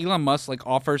fucking like Elon Musk like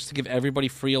offers to give everybody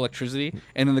free electricity,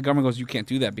 and then the government goes, "You can't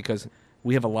do that because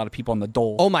we have a lot of people on the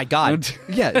dole." Oh my god!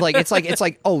 Yeah, like it's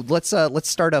like oh, let's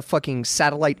start a fucking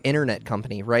satellite internet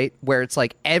company, right? Where it's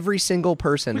like every single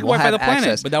person will have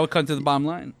access. But that would cut to the bottom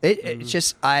line. It's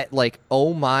just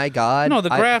oh my god! No,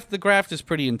 the graft is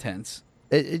pretty intense.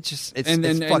 It's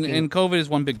fucking, and COVID is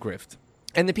one big grift.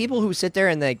 And the people who sit there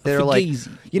and they're like,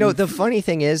 the funny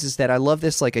thing is that I love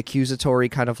this like accusatory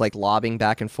kind of like lobbing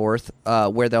back and forth,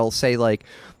 where they'll say like,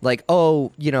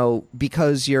 oh,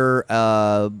 because you're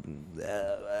a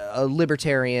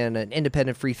libertarian, an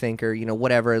independent free thinker,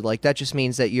 whatever, like that just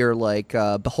means that you're like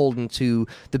beholden to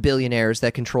the billionaires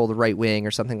that control the right wing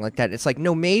or something like that. It's like,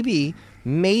 no, maybe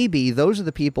those are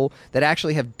the people that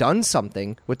actually have done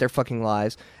something with their fucking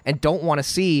lives and don't want to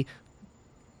see,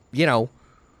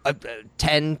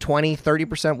 10, 20,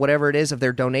 30%, whatever it is of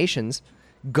their donations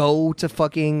go to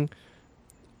fucking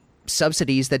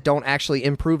subsidies that don't actually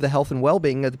improve the health and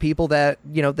well-being of the people that,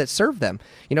 that serve them.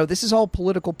 This is all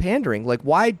political pandering. Like,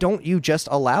 why don't you just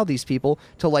allow these people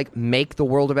to, like, make the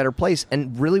world a better place?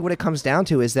 And really what it comes down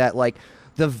to is that, like,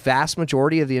 the vast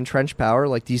majority of the entrenched power,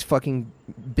 like these fucking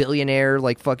billionaire,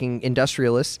 like, fucking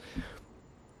industrialists,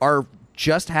 are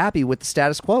just happy with the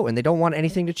status quo, and they don't want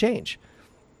anything to change.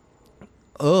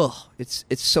 Ugh, it's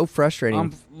so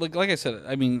frustrating. Like I said,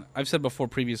 I mean, I've said before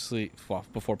previously, listen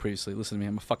to me,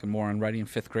 I'm a fucking moron writing in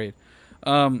 5th grade.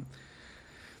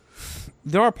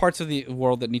 There are parts of the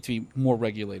world that need to be more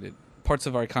regulated. Parts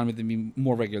of our economy that need to be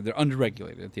more regulated. They're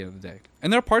underregulated at the end of the day.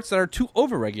 And there are parts that are too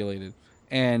overregulated.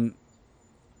 And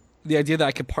the idea that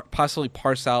I could possibly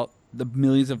parse out the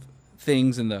millions of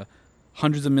things and the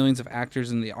hundreds of millions of actors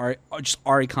in just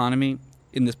our economy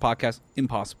in this podcast,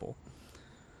 impossible.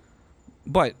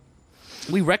 But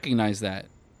we recognize that,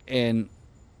 and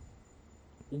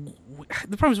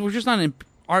the problem is we're just not in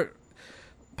our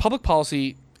public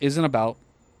policy isn't about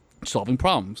solving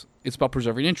problems. It's about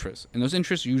preserving interests, and those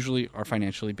interests usually are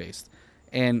financially based.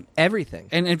 And everything.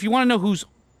 And if you want to know who's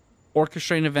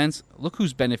orchestrating events, look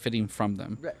who's benefiting from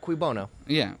them. Cui bono.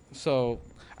 Yeah. So,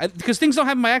 because things don't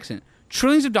happen by accident.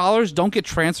 Trillions of dollars don't get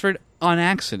transferred on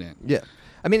accident. Yeah.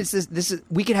 I mean, this is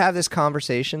we could have this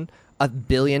conversation 1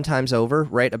 billion times over,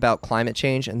 right, about climate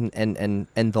change and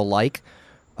the like,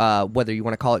 whether you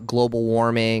want to call it global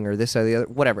warming or this or the other,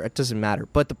 whatever, it doesn't matter.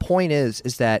 But the point is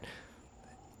that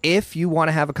if you want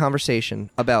to have a conversation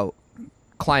about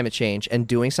climate change and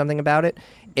doing something about it,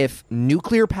 if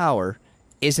nuclear power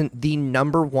isn't the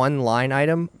number one line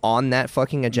item on that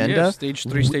fucking agenda, stage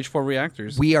 3, stage 4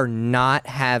 reactors, we are not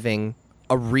having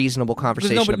a reasonable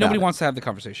conversation about nobody it. wants to have the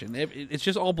conversation. It's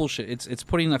just all bullshit. It's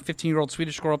putting a 15-year-old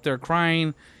Swedish girl up there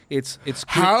crying.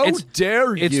 How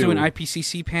dare you? It's doing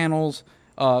IPCC panels.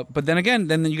 But then again,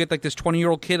 then you get like this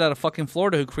 20-year-old kid out of fucking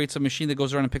Florida who creates a machine that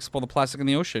goes around and picks up all the plastic in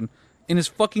the ocean in his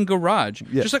fucking garage.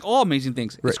 Yeah. Just like all amazing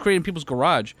things. Right. It's created in people's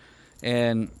garage.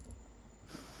 And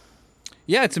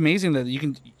yeah, it's amazing that you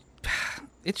can...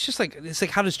 It's just like,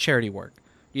 how does charity work?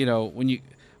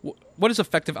 What does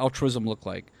effective altruism look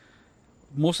like?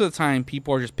 Most of the time,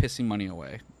 people are just pissing money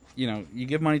away. You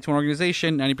give money to an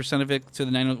organization, 90% of it to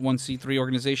the 901c3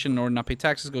 organization in order to not pay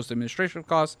taxes, goes to administrative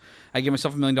costs. I give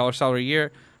myself $1 million salary a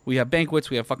year. We have banquets,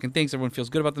 we have fucking things. Everyone feels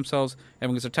good about themselves.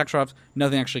 Everyone gets their tax write-offs.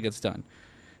 Nothing actually gets done.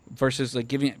 Versus like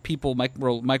giving people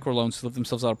micro loans to lift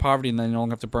themselves out of poverty, and then they no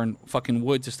longer have to burn fucking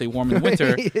wood to stay warm in the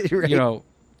winter. Right.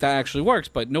 That actually works,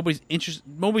 but nobody's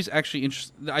actually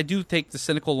interested. I do take the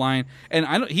cynical line,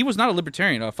 and he was not a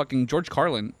libertarian. Fucking George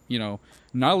Carlin,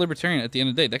 not a libertarian at the end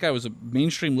of the day. That guy was a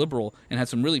mainstream liberal and had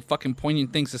some really fucking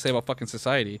poignant things to say about fucking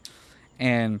society.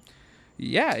 And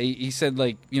yeah, he said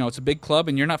like, it's a big club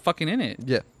and you're not fucking in it.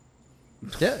 Yeah.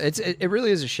 Yeah, it really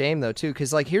is a shame though too,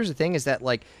 because like here's the thing is that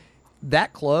like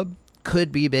that club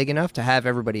could be big enough to have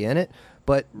everybody in it,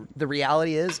 but the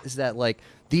reality is that like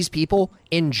these people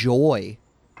enjoy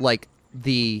like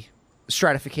the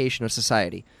stratification of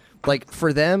society. Like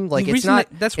for them, like it's not.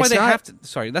 That's why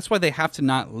That's why they have to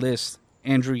not list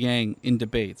Andrew Yang in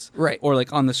debates, right? Or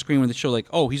like on the screen when they show like,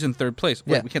 oh, he's in 3rd place.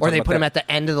 Wait, yeah. we can't or talk they about put that. him at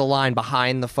the end of the line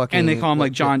behind the fucking. And they call him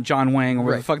like John Wang or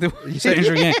whatever the fuck they say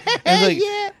Andrew Yang. And like,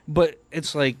 yeah. But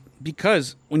it's like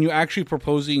because when you're actually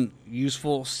proposing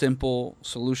useful, simple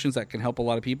solutions that can help a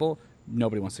lot of people,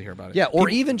 nobody wants to hear about it. Yeah, or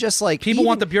even just like people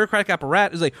want the bureaucratic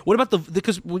apparatus. It's like, what about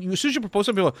because as soon as you propose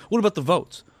something, what about the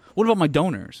votes? What about my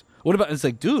donors? What about? It's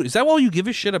like, dude, is that all you give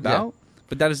a shit about? Yeah.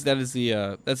 But that's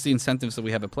the incentives that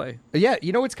we have at play. Yeah,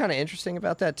 you know what's kind of interesting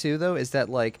about that too, though, is that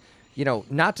like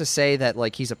not to say that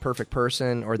like he's a perfect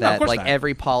person or that like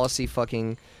every policy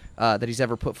fucking that he's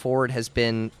ever put forward has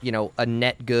been, a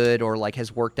net good or like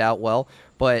has worked out well.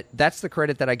 But that's the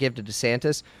credit that I give to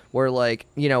DeSantis, where like,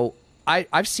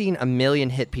 I've seen a million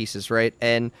hit pieces, right?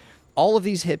 And all of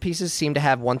these hit pieces seem to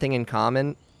have one thing in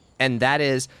common, and that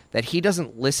is that he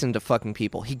doesn't listen to fucking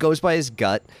people. He goes by his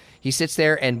gut. He sits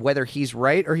there, and whether he's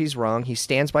right or he's wrong, he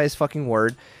stands by his fucking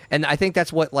word. And I think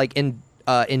that's what like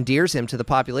endears him to the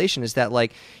population, is that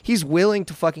like he's willing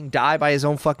to fucking die by his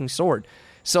own fucking sword.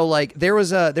 So like there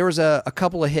was a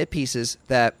couple of hit pieces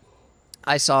that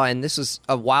I saw, and this was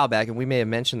a while back, and we may have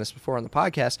mentioned this before on the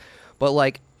podcast, but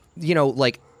like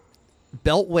like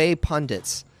Beltway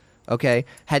pundits, okay,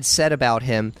 had said about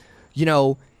him,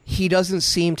 he doesn't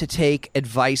seem to take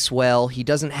advice well. He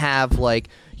doesn't have like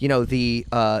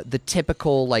the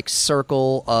typical like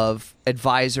circle of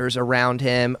advisors around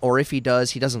him, or if he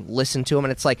does, he doesn't listen to him.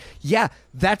 And it's like, yeah,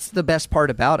 that's the best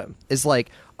part about him, is like,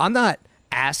 I'm not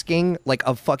asking like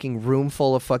a fucking room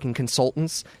full of fucking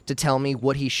consultants to tell me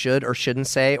what he should or shouldn't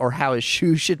say, or how his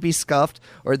shoes should be scuffed,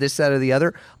 or this, that, or the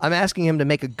other. I'm asking him to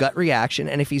make a gut reaction,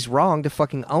 and if he's wrong, to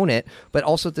fucking own it, but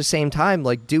also at the same time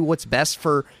like do what's best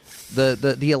for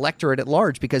the electorate at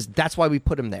large, because that's why we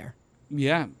put him there.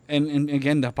 Yeah, and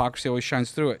again, the hypocrisy always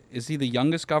shines through it. Is he the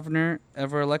youngest governor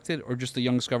ever elected, or just the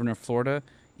youngest governor of Florida?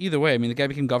 Either way, I mean, the guy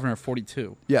became governor at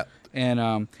 42. Yeah.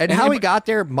 And how he got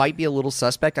there might be a little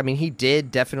suspect. I mean, he did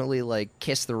definitely like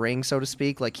kiss the ring, so to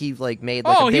speak. Like he like made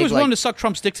like a big, he was like, willing to suck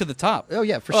Trump's dick to the top. Oh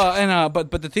yeah, for sure.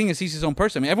 But the thing is, he's his own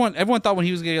person. I mean, everyone thought when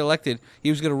he was getting elected, he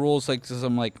was going to rule as like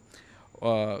some like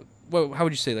well, how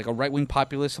would you say, like a right-wing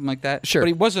populist, something like that? Sure. But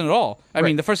he wasn't at all. I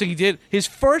mean, his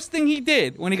first thing he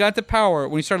did when he got to power,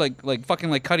 when he started like fucking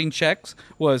like cutting checks,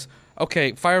 was,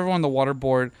 okay, fire everyone on the water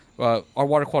board. Our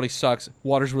water quality sucks.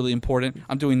 Water's really important.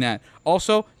 I'm doing that.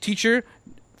 Also, teacher,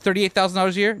 $38,000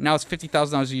 a year. Now it's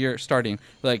 $50,000 a year starting.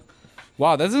 Like,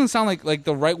 wow, that doesn't sound like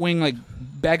the right-wing like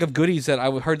bag of goodies that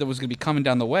I heard that was going to be coming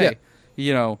down the way.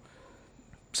 Yeah.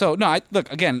 So, no,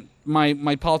 look, again,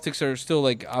 my politics are still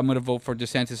like, I'm going to vote for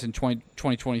DeSantis in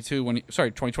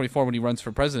 2024 when he runs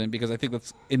for president, because I think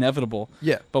that's inevitable.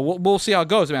 Yeah. But we'll see how it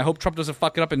goes. I mean, I hope Trump doesn't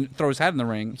fuck it up and throw his hat in the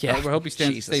ring. Yeah. I hope he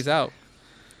stays out.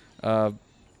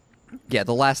 Yeah,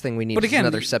 the last thing we need is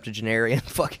another septuagenarian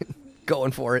fucking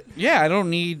going for it. Yeah, I don't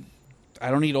need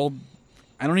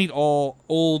all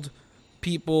old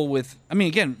people with, I mean,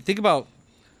 again, think about,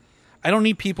 I don't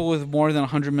need people with more than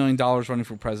 $100 million running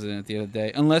for president at the end of the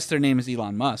day, unless their name is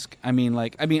Elon Musk. I mean,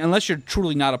 unless you're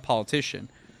truly not a politician,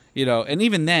 and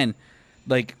even then,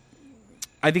 like,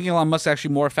 I think Elon Musk's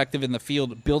actually more effective in the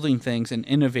field building things and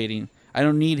innovating. I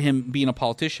don't need him being a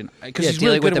politician, because he's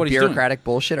really good at what he's doing. Bureaucratic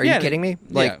bullshit. Are you kidding me?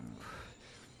 Like,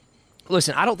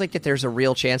 listen, I don't think that there's a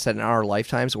real chance that in our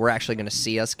lifetimes we're actually going to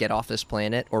see us get off this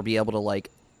planet or be able to like,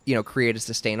 create a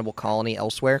sustainable colony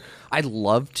elsewhere. I'd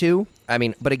love to. I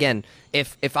mean, but again,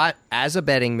 if I, as a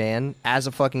betting man, as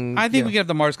a fucking, I think we can have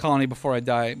the Mars colony before I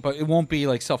die, but it won't be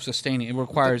like self-sustaining. It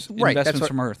requires investments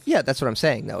from Earth. Yeah, that's what I'm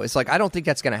saying though. It's like, I don't think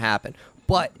that's going to happen.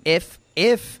 But if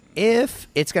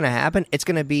it's going to happen, it's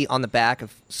going to be on the back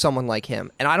of someone like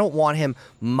him. And I don't want him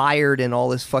mired in all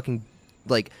this fucking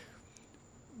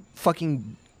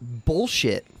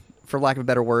bullshit, for lack of a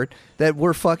better word, that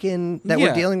we're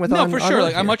dealing with. No, for sure.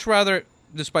 Like, I'd much rather,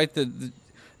 despite the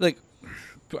like,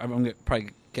 I'm gonna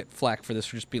probably get flack for this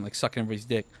for just being like sucking everybody's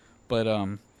dick, but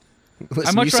listen,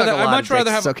 I'd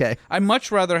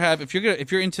much rather have if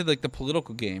you're into like the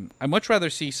political game, I'd much rather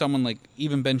see someone like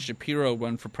even Ben Shapiro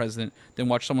run for president than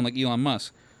watch someone like Elon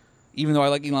Musk. Even though I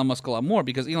like Elon Musk a lot more,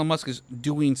 because Elon Musk is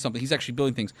doing something. He's actually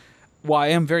building things. While I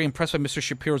am very impressed by Mr.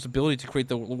 Shapiro's ability to create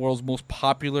the world's most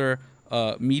popular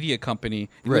media company,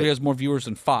 it really has more viewers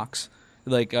than Fox.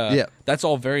 That's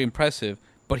all very impressive.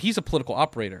 But he's a political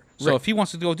operator, so if he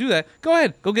wants to go do that, go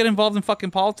ahead, go get involved in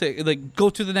fucking politics. Like, go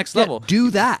to the next level. Do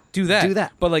that.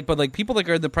 But people like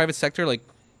are in the private sector, like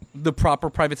the proper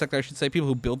private sector, I should say, people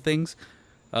who build things,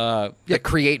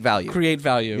 create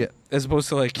value, as opposed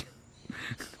to like,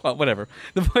 well, whatever.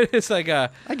 The point is like, I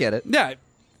get it. Yeah.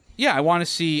 I want to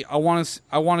see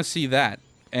that,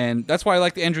 and that's why I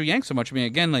like the Andrew Yang so much. I mean,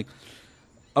 again, like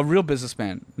a real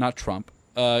businessman, not Trump.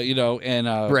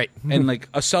 And like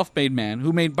a self-made man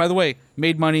who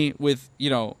made money with,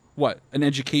 an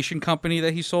education company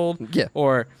that he sold. Yeah.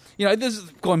 Or, this is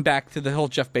going back to the whole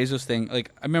Jeff Bezos thing.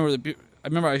 Like, I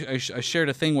remember I shared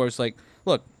a thing where it's like,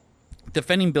 look,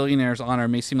 defending billionaires' honor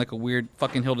may seem like a weird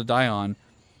fucking hill to die on.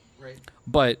 Right.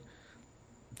 But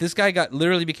this guy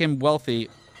literally became wealthy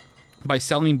by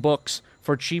selling books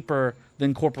for cheaper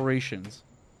than corporations.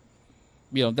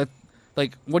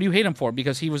 Like, what do you hate him for?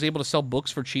 Because he was able to sell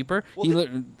books for cheaper?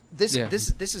 Well, this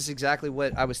is exactly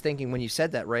what I was thinking when you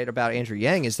said that, right, about Andrew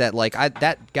Yang, is that, like,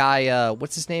 that guy,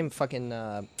 what's his name? Fucking,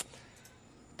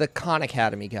 the Khan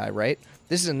Academy guy, right?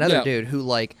 This is another dude who,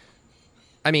 like,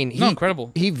 I mean,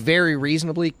 incredible. He very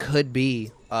reasonably could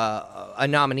be a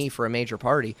nominee for a major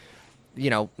party. You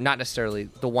know, not necessarily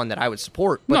the one that I would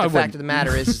support, but the fact of the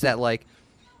matter is that, like,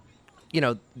 you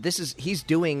know, he's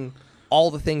doing all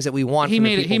the things that we want. He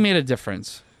made a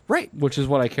difference, right? Which is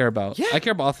what I care about. Yeah. I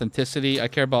care about authenticity. I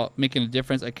care about making a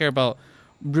difference. I care about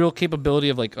real capability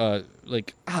of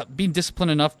being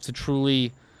disciplined enough to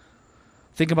truly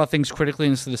think about things critically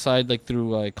and to decide, like,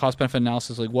 through like cost benefit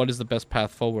analysis, like what is the best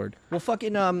path forward. Well,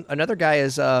 fucking another guy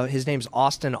is his name's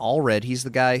Austin Allred. He's the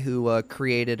guy who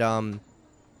created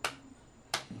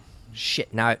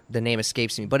shit. Now the name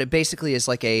escapes me, but it basically is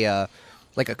like a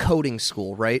coding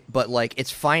school, right? But, like,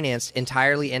 it's financed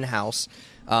entirely in house.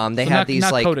 They have these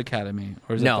not like Code Academy,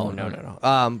 or is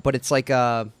no. But it's like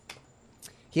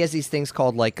he has these things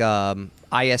called like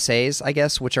ISAs, I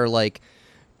guess, which are like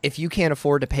if you can't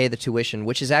afford to pay the tuition,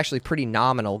 which is actually pretty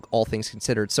nominal, all things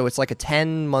considered. So it's like a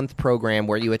 10-month program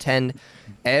where you attend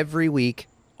every week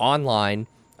online.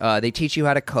 They teach you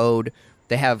how to code.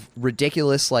 They have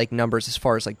ridiculous like numbers as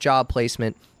far as like job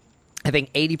placement. I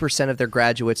think 80% of their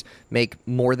graduates make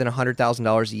more than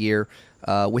 $100,000 a year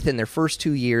within their first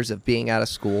 2 years of being out of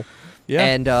school. Yeah.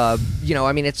 And, you know,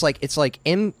 I mean, it's like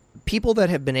people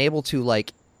that have been able to,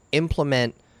 like,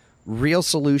 implement real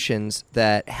solutions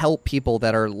that help people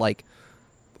that are, like,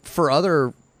 for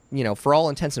other, you know, for all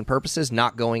intents and purposes,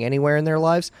 not going anywhere in their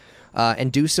lives,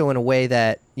 and do so in a way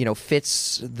that, you know,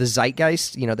 fits the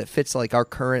zeitgeist, you know, that fits, like, our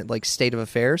current, like, state of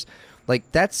affairs.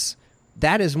 Like,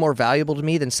 that is more valuable to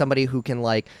me than somebody who can,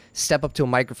 like, step up to a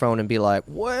microphone and be like,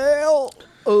 well,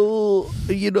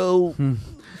 you know,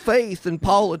 faith and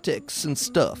politics and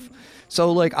stuff.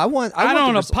 So, like, I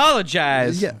don't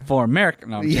apologize for America.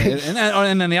 No,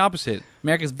 and then the opposite.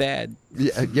 America's bad.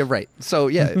 Yeah, right. So,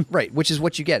 yeah, right, which is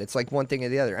what you get. It's like one thing or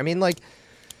the other. I mean, like,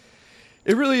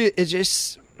 it really is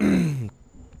just...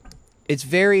 it's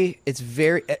very...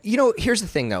 You know, here's the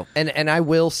thing, though, and I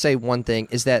will say one thing,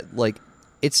 is that, like,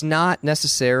 it's not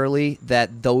necessarily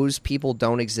that those people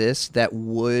don't exist that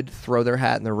would throw their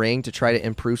hat in the ring to try to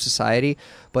improve society,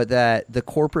 but that the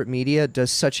corporate media does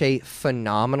such a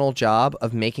phenomenal job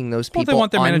of making those people they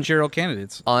want their managerial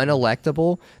candidates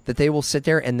unelectable that they will sit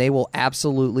there and they will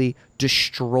absolutely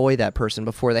destroy that person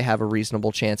before they have a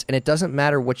reasonable chance. And it doesn't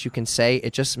matter what you can say.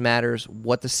 It just matters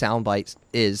what the soundbite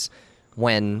is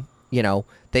when, you know,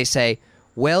 they say,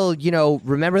 well, you know,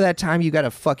 remember that time you got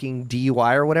a fucking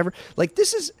DUI or whatever? Like,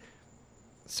 this is...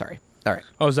 Sorry. All right.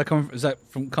 Oh, is that coming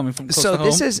from close so to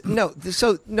this home? is... No.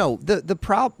 So, no. The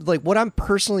problem... Like, what I'm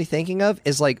personally thinking of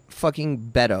is, like,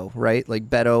 fucking Beto, right? Like,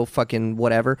 Beto fucking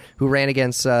whatever, who ran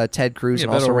against Ted Cruz and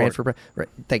Beto also ran O'Rourke. for... Right,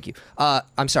 thank you.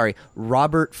 I'm sorry.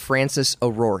 Robert Francis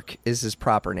O'Rourke is his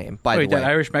proper name, by the way. That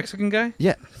Irish-Mexican guy?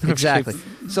 Yeah, exactly.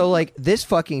 So, like, this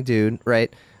fucking dude,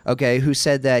 right... Okay, who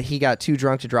said that he got too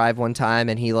drunk to drive one time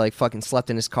and he, like, fucking slept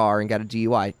in his car and got a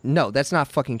DUI. No, that's not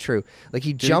fucking true. Like,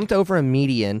 he jumped over a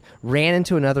median, ran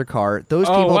into another car. Those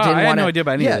people didn't want to... I had no idea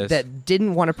about any of this. That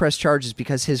didn't want to press charges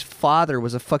because his father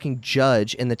was a fucking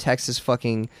judge in the Texas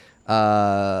fucking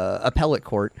appellate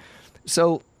court.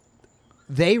 So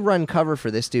they run cover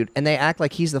for this dude and they act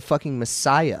like he's the fucking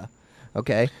messiah.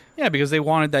 Okay? Yeah, because they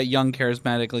wanted that young,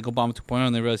 charismatic, like Obama 2.0,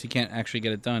 and they realized he can't actually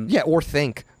get it done. Yeah, or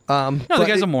think. No, the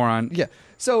guy's a moron. Yeah.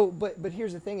 So, but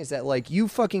here's the thing is that, like, you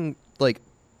fucking, like,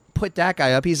 put that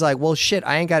guy up. He's like, well, shit,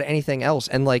 I ain't got anything else.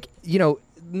 And, like, you know,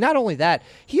 not only that,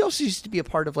 he also used to be a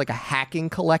part of, like, a hacking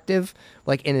collective,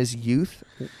 like, in his youth.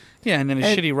 Yeah, and then a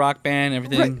shitty rock band,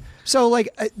 everything. Right. So, like,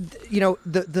 you know,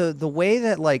 the way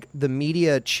that, like, the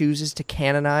media chooses to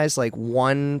canonize, like,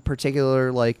 one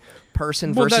particular, like,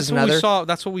 person versus another.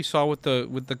 That's what we saw with the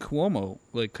Cuomo,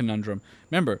 like, conundrum.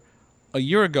 Remember, a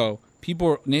year ago, people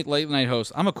were late night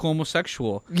hosts. I'm a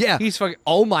Cuomo-sexual. Yeah. He's fucking...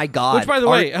 Oh, my God. Which, by the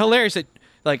way, hilarious that,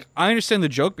 like, I understand the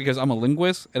joke because I'm a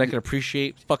linguist and I can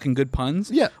appreciate fucking good puns.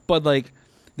 Yeah. But, like,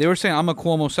 they were saying I'm a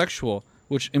Cuomo-sexual,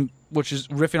 which is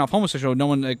riffing off homosexual. No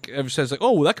one, like, ever says, like,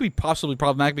 oh, well, that could be possibly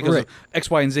problematic because of X,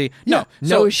 Y, and Z. Yeah.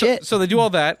 No shit. So they do all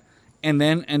that, and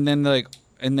then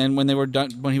when they were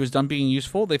done, when he was done being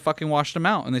useful, they fucking washed him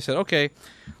out, and they said, okay,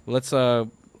 let's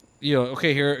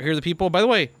okay, here are the people. By the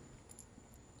way,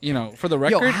 you know, for the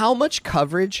record... Yo, how much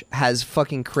coverage has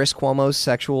fucking Chris Cuomo's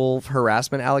sexual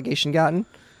harassment allegation gotten?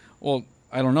 Well,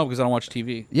 I don't know because I don't watch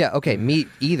TV. Yeah, okay, me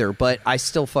either, but I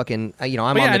still fucking, you know,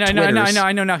 I'm on the Twitters.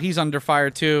 I know now he's under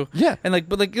fire too. Yeah. And, like,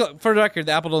 but, like, for the record,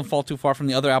 the apple doesn't fall too far from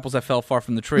the other apples that fell far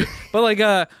from the tree. But, like,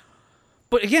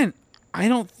 But again, I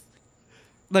don't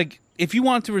like. If you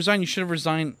wanted to resign, you should have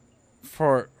resigned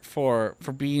for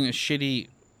being a shitty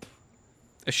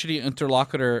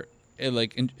interlocutor,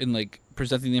 in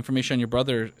presenting the information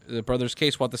on the brother's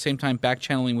case, while at the same time back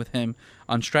channeling with him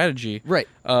on strategy. Right.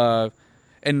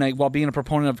 And like while being a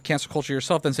proponent of cancel culture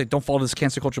yourself, then say don't follow this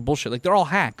cancel culture bullshit. Like they're all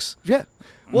hacks. Yeah.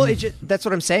 Well, that's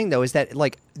what I'm saying though. Is that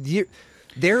like Big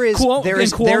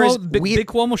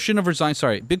Cuomo shouldn't have resigned.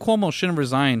 Sorry, Big Cuomo shouldn't have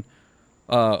resigned.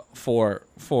 For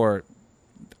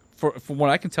what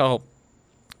I can tell,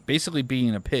 basically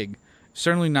being a pig.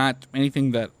 Certainly not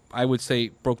anything that I would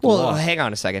say broke the law. Well, hang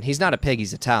on a seck. He's not a pig.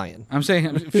 He's Italian. I'm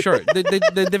saying, sure,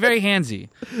 they're very handsy.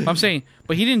 I'm saying,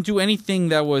 but he didn't do anything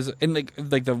that was in like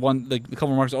the couple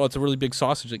remarks. Oh, it's a really big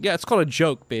sausage. Like, yeah, it's called a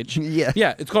joke, bitch.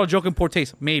 Yeah, it's called a joke in poor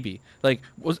taste. Maybe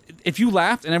if you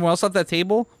laughed and everyone else at that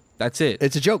table, that's it.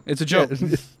 It's a joke. It's a joke.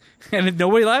 Yeah. And if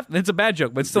nobody laughed, it's a bad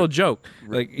joke, but it's still a joke.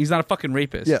 Like he's not a fucking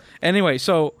rapist. Yeah. Anyway,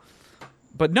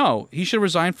 but no, he should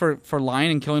resign for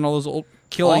lying and killing all those old.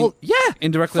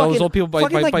 Indirectly all those old people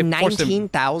by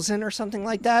 19,000 or something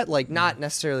like that. Like not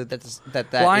necessarily that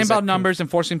lying about numbers and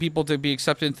forcing people to be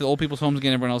accepted into the old people's homes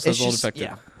again. Everyone else has old affected.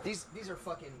 Yeah, these are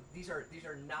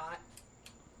not.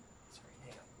 Sorry, hang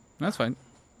on. That's fine.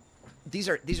 These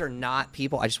are not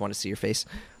people. I just want to see your face.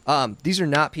 These are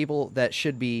not people that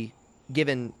should be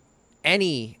given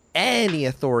any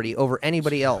authority over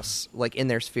anybody else, like in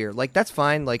their sphere. Like that's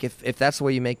fine. Like if that's the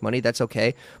way you make money, that's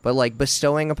okay. But like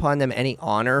bestowing upon them any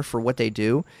honor for what they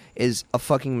do is a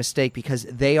fucking mistake because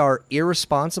they are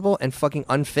irresponsible and fucking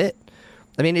unfit.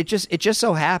 I mean, it just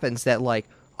so happens that like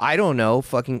I don't know,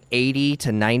 fucking 80 to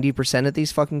 90% of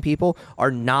these fucking people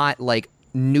are not like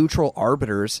neutral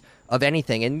arbiters of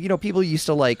anything. And people used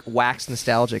to like wax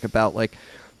nostalgic about like.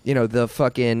 The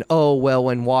fucking,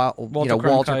 when Walter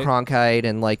Cronkite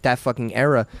and, like, that fucking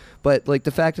era. But, like, the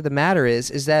fact of the matter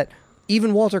is that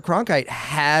even Walter Cronkite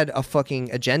had a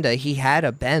fucking agenda. He had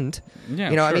a bent. Yeah,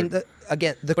 sure. I mean, but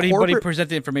he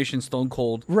presented information stone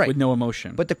cold with no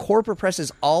emotion. But the corporate press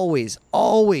has always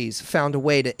found a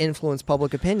way to influence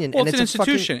public opinion. Well, it's an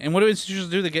institution. And what do institutions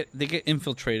do? They get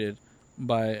infiltrated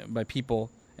by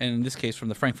people, and in this case, from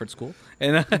the Frankfurt School.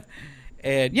 And...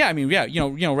 And yeah, I mean,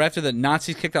 right after the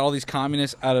Nazis kicked out all these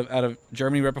communists out of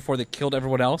Germany, right before they killed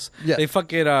everyone else, they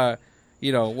fucking, what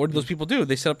did those people do?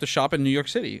 They set up the shop in New York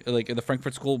City. Like the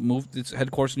Frankfurt School moved its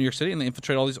headquarters to New York City, and they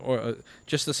infiltrated all these.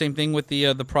 Just the same thing with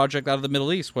the project out of the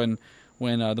Middle East when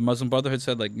the Muslim Brotherhood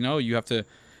said like, no, you have to.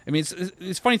 I mean,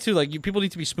 it's funny too. Like people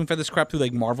need to be spoon-fed this crap through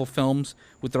like Marvel films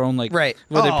with their own like right.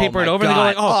 where they paper it over and they go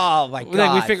like, oh my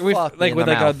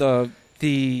god,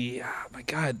 the my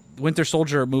god, Winter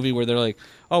Soldier movie where they're like,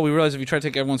 oh, we realize if you try to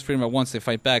take everyone's freedom at once, they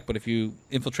fight back, but if you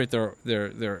infiltrate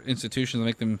their institutions and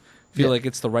make them feel like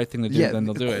it's the right thing to do, then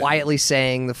they'll do it. Quietly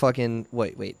saying the fucking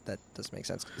wait, that doesn't make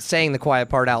sense. Saying the quiet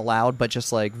part out loud, but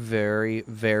just like very,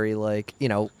 very like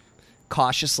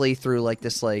cautiously through like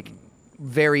this like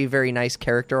very, very nice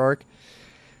character arc.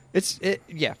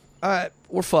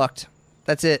 We're fucked.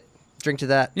 That's it. Drink to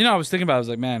that. I was thinking about it. I was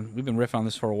like, man, we've been riffing on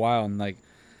this for a while, and like,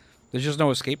 there's just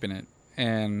no escaping it.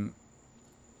 And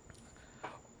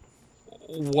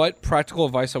what practical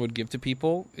advice I would give to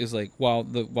people is like, while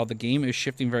the game is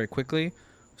shifting very quickly,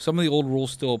 some of the old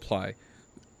rules still apply.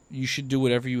 You should do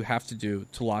whatever you have to do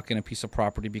to lock in a piece of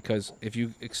property, because if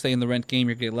you stay in the rent game,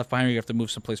 you're going to get left behind, or you have to move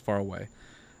someplace far away.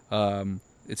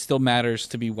 It still matters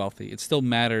to be wealthy. It still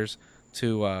matters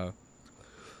to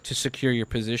secure your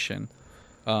position.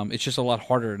 It's just a lot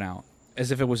harder now,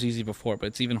 as if it was easy before, but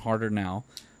it's even harder now.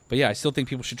 But yeah, I still think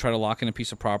people should try to lock in a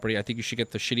piece of property. I think you should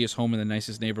get the shittiest home in the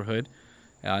nicest neighborhood.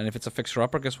 And if it's a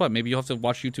fixer-upper, guess what? Maybe you'll have to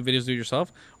watch YouTube videos do it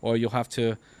yourself, or you'll have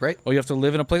to, or you have to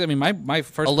live in a place. I mean, my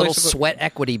first a little sweat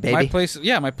equity, baby. My place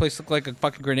looked like a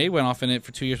fucking grenade went off in it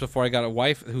for 2 years before I got a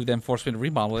wife, who then forced me to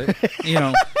remodel it.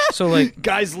 So like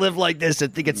guys live like this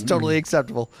and think it's totally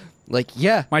acceptable. Like,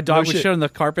 yeah, my dog would shit on the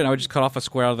carpet, and I would just cut off a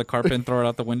square out of the carpet and throw it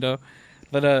out the window.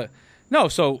 But no,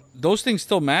 so those things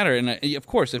still matter, and of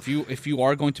course, if you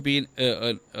are going to be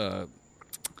an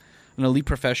elite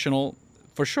professional,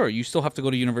 for sure, you still have to go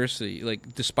to university.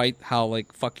 Like, despite how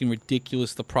like fucking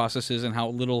ridiculous the process is, and how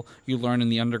little you learn in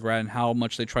the undergrad, and how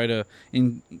much they try to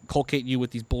inculcate you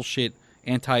with these bullshit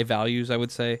anti-values, I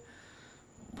would say,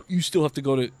 you still have to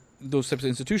go to those types of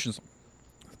institutions.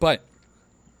 But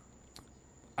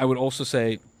I would also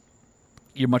say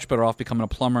you're much better off becoming a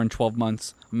plumber in 12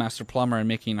 months, a master plumber, and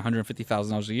making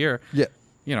 $150,000 a year. Yeah.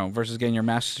 versus getting your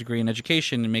master's degree in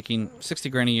education and making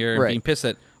 $60,000 a year and being pissed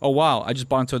that, oh wow, I just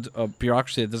bought into a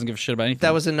bureaucracy that doesn't give a shit about anything.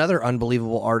 That was another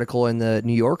unbelievable article in the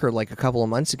New Yorker like a couple of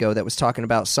months ago that was talking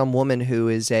about some woman who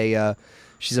is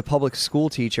she's a public school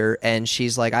teacher, and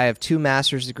she's like, I have 2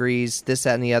 master's degrees, this,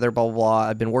 that, and the other, blah, blah, blah.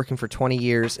 I've been working for 20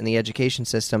 years in the education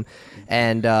system,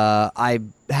 and I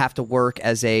have to work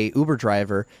as a Uber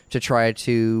driver to try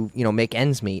to, make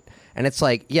ends meet. And it's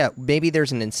like, yeah, maybe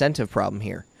there's an incentive problem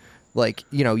here. Like,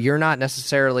 you're not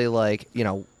necessarily like,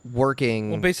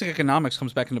 working. Well, basic economics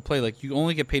comes back into play. Like, you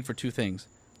only get paid for 2 things.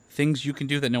 Things you can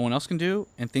do that no one else can do,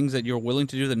 and things that you're willing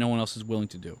to do that no one else is willing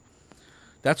to do.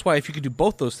 That's why if you could do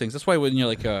both those things, that's why when you're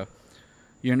like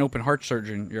you're an open heart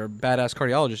surgeon, you're a badass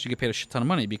cardiologist, you get paid a shit ton of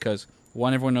money because,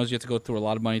 one, everyone knows you have to go through a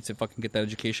lot of money to fucking get that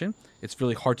education. It's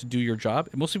really hard to do your job,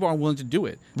 and most people aren't willing to do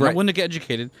it. They're not willing to get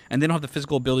educated, and they don't have the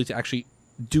physical ability to actually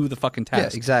do the fucking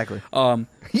task. Yeah, exactly.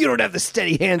 You don't have the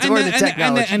steady hands or the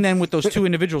technology. And then with those 2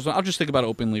 individuals, I'll just think about it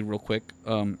openly real quick.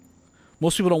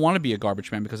 Most people don't want to be a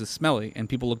garbage man because it's smelly, and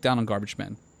people look down on garbage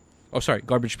men. Oh, sorry,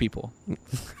 garbage people.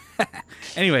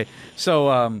 Anyway,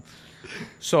 so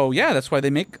yeah, that's why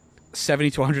they make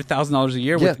 $70,000 to $100,000 a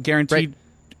year with guaranteed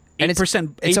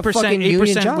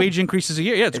 8% wage increases a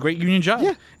year. Yeah, it's a great union job.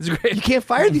 Yeah, it's great. You can't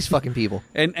fire these fucking people,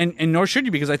 and nor should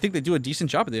you, because I think they do a decent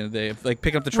job at the end of the day of like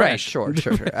picking up the trash. Right,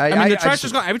 sure. I mean, the trash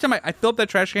is gone every time I fill up that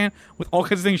trash can with all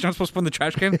kinds of things you're not supposed to put in the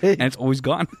trash can, and it's always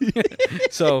gone.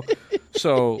 So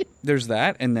there's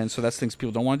that, and then so that's things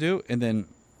people don't want to do, and then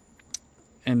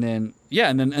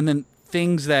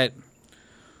things that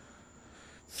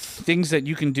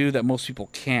you can do that most people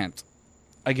can't.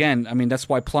 Again, I mean, that's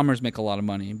why plumbers make a lot of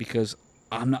money, because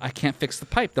I can't fix the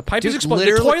pipe. The pipe is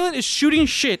exploding. The toilet is shooting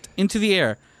shit into the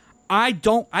air. I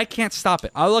can't stop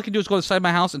it. All I can do is go to the side of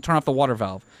my house and turn off the water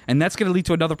valve, and that's going to lead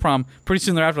to another problem pretty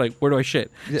soon thereafter. Like, where do I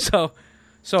shit? Yeah.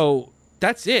 So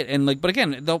that's it. And like, but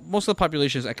again, most of the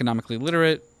population is economically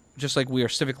literate. Just like we are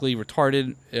civically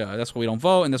retarded. That's why we don't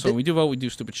vote, and that's why when we do vote, we do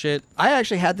stupid shit. I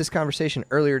actually had this conversation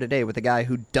earlier today with a guy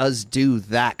who does do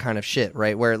that kind of shit,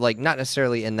 right? Where, like, not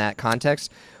necessarily in that context,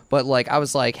 but, like, I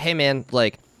was like, hey, man,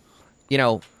 like,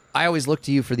 I always look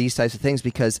to you for these types of things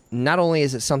because not only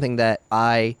is it something that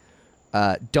I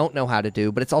don't know how to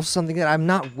do, but it's also something that I'm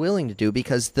not willing to do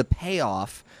because the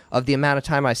payoff of the amount of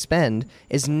time I spend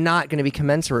is not going to be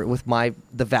commensurate with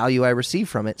the value I receive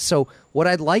from it. So what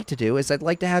I'd like to do is I'd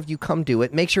like to have you come do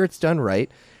it, make sure it's done right,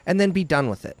 and then be done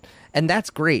with it. And that's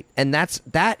great. And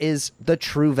that is the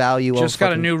true value of Just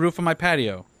got a new roof on my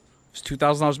patio. It's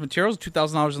 $2,000 materials,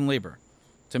 $2,000 in labor.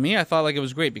 To me, I thought like it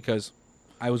was great because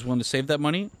I was willing to save that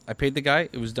money. I paid the guy.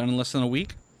 It was done in less than a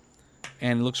week.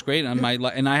 And it looks great. And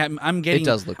I'm getting. It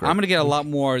does look great. I'm going to get a lot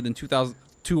more than $2,000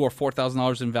 or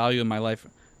 $4,000 in value in my life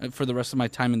for the rest of my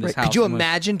time in this house. Could you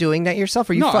imagine doing that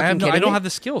yourself? Are you fucking kidding me? I don't have the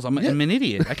skills. I'm an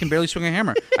idiot. I can barely swing a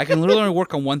hammer. I can literally only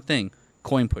work on one thing: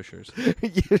 coin pushers.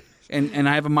 And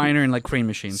I have a minor in like crane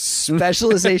machines.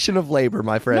 Specialization of labor,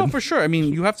 my friend. No, for sure. I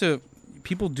mean, you have to.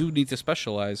 People do need to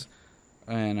specialize,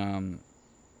 and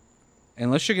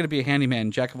unless you're going to be a handyman,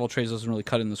 jack of all trades doesn't really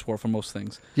cut in this world for most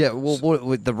things. Yeah, well,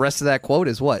 the rest of that quote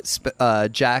is what?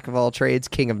 Jack of all trades,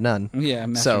 king of none. Yeah,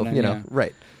 master of none,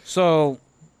 right. So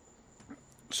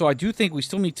I do think we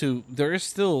still need to. There is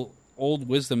still old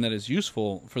wisdom that is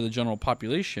useful for the general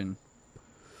population.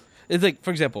 It's like,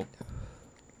 for example,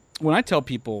 when I tell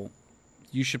people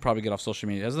you should probably get off social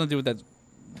media, it has nothing to do with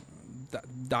that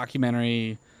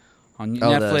documentary on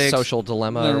Netflix, the Social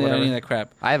Dilemma or whatever. Any of that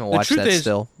crap. I haven't watched that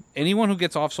still. Anyone who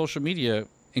gets off social media,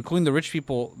 including the rich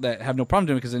people that have no problem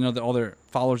doing it because they know that all their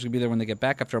followers will be there when they get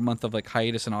back after a month of like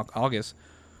hiatus in August,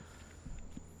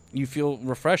 you feel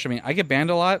refreshed. I mean, I get banned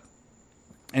a lot,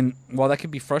 and while that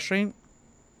could be frustrating,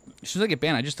 as soon as I get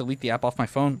banned, I just delete the app off my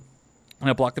phone, and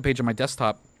I block the page on my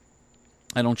desktop.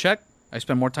 I don't check. I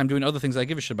spend more time doing other things I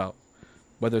give a shit about.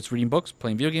 Whether it's reading books,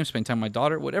 playing video games, spending time with my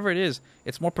daughter, whatever it is,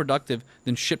 it's more productive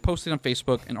than shit posting on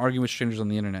Facebook and arguing with strangers on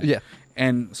the internet. Yeah.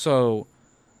 And so,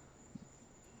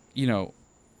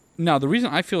 now the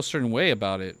reason I feel a certain way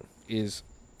about it is,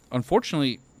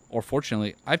 unfortunately or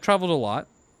fortunately, I've traveled a lot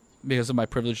because of my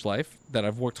privileged life that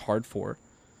I've worked hard for.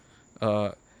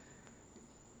 I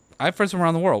have friends from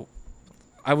around the world.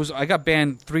 I got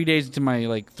banned 3 days into my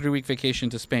 3-week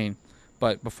vacation to Spain.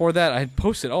 But before that, I had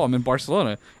posted, I'm in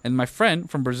Barcelona. And my friend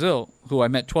from Brazil, who I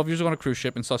met 12 years ago on a cruise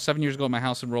ship and saw 7 years ago at my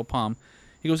house in Royal Palm,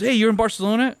 he goes, "Hey, you're in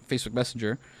Barcelona?" Facebook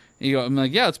Messenger. And I'm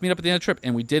like, "Yeah, let's meet up at the end of the trip."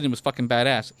 And we did, and it was fucking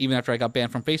badass, even after I got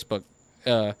banned from Facebook.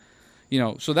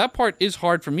 So that part is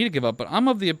hard for me to give up. But I'm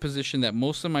of the position that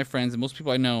most of my friends and most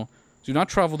people I know do not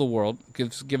travel the world,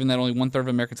 given that only 1/3 of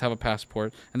Americans have a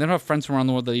passport, and they don't have friends from around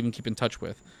the world that they even keep in touch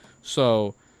with.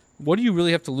 So what do you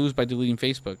really have to lose by deleting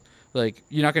Facebook? Like,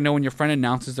 you're not gonna know when your friend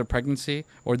announces their pregnancy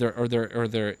or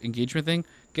their engagement thing.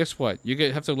 Guess what? You're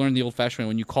gonna have to learn the old-fashioned way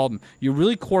when you call them. Your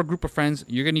really core group of friends,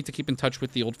 you're gonna need to keep in touch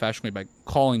with the old-fashioned way by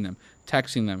calling them,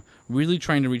 texting them, really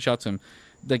trying to reach out to them.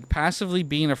 Like, passively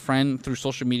being a friend through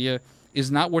social media is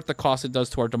not worth the cost it does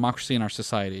to our democracy and our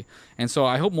society. And so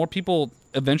I hope more people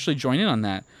eventually join in on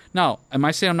that. Now, am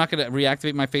I saying I'm not gonna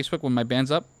reactivate my Facebook when my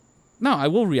band's up? No, I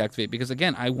will reactivate because,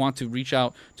 again, I want to reach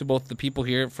out to both the people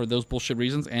here for those bullshit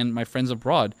reasons and my friends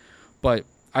abroad. But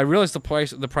I realize the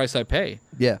price I pay.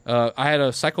 Yeah. I had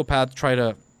a psychopath try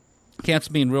to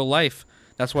cancel me in real life.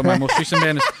 That's where my most recent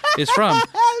band is from.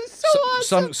 So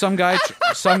awesome. Some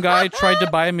guy tried to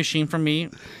buy a machine from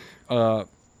me,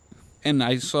 and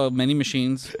I saw many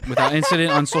machines without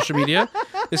incident on social media.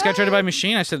 This guy tried to buy a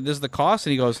machine. I said, "This is the cost,"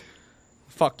 and he goes,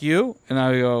 "Fuck you." And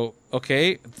I go,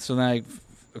 "Okay." So then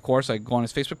Of course, I go on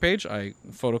his Facebook page. I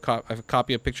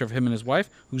copy a picture of him and his wife,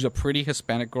 who's a pretty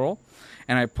Hispanic girl,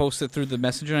 and I post it through the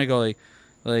messenger. And I go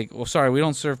well, sorry, we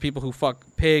don't serve people who fuck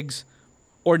pigs,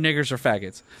 or niggers or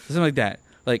faggots, something like that.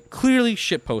 Like, clearly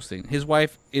shit posting. His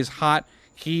wife is hot.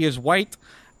 He is white,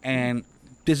 and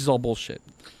this is all bullshit.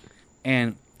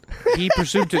 And he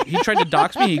he tried to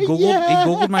dox me. He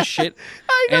googled my shit.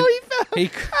 I know he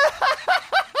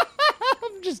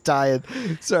I'm just dying.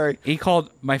 Sorry. He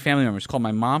called my family members. He called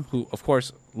my mom, who, of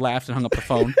course, laughed and hung up the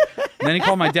phone. And then he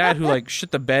called my dad, who, like,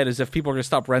 shit the bed as if people are going to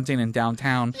stop renting in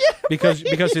downtown because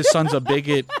his son's a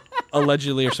bigot,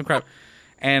 allegedly, or some crap.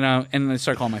 And I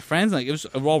started calling my friends. Like, it was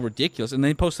all ridiculous. And then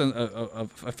he posted a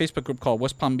Facebook group called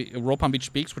Royal Palm Beach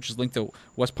Speaks, which is linked to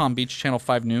West Palm Beach Channel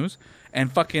 5 News.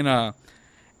 And fucking...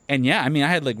 And yeah, I mean, I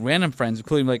had like random friends,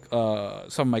 including like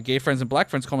some of my gay friends and black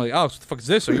friends, call me like, "Oh, what the fuck is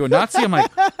this? Are you a Nazi?" I'm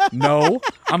like, "No,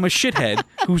 I'm a shithead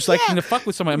who's liking to fuck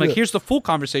with somebody." I'm like, "Here's the full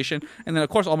conversation," and then of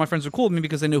course all my friends are cool with me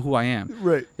because they know who I am.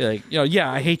 Right? They're like,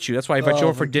 yeah, I hate you. That's why I invite you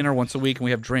over for dinner once a week and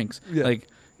we have drinks. Yeah. Like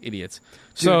idiots.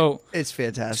 Dude, so it's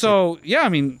fantastic. So yeah, I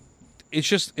mean, it's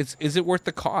just is it worth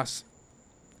the cost?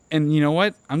 And you know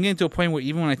what? I'm getting to a point where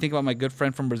even when I think about my good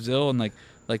friend from Brazil and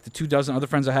like the 24 other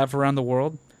friends I have around the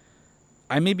world,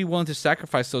 I may be willing to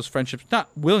sacrifice those friendships, not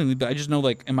willingly, but I just know,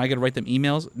 like, am I going to write them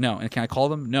emails? No. And can I call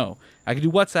them? No. I can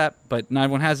do WhatsApp, but not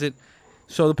everyone has it.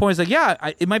 So the point is, like,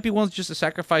 yeah, it might be willing just to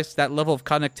sacrifice that level of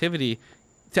connectivity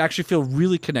to actually feel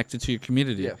really connected to your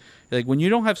community. Yeah. Like, when you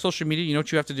don't have social media, you know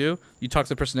what you have to do? You talk to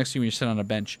the person next to you when you're sitting on a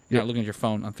bench. You're not looking at your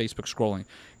phone on Facebook scrolling.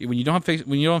 When you don't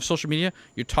have social media,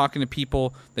 you're talking to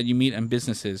people that you meet in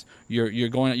businesses. You're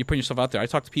putting yourself out there. I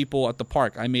talk to people at the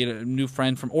park. I made a new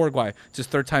friend from Uruguay. It's his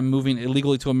third time moving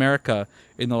illegally to America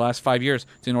in the last 5 years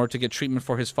in order to get treatment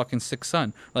for his fucking sick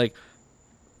son. Like,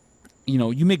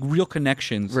 you make real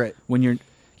connections when you're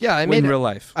in real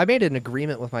life. I made an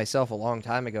agreement with myself a long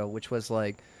time ago, which was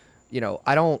like,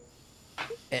 I don't.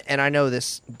 And I know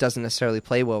this doesn't necessarily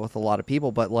play well with a lot of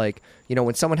people, but like,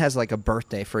 when someone has like a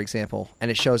birthday, for example, and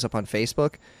it shows up on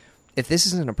Facebook, if this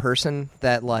isn't a person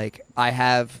that like I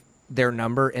have their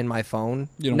number in my phone,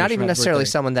 not even necessarily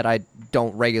someone that I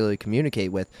don't regularly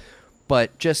communicate with,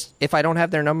 but just if I don't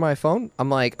have their number on my phone, I'm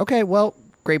like, okay, well,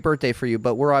 great birthday for you,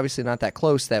 but we're obviously not that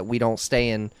close that we don't stay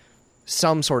in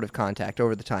some sort of contact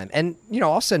over the time. And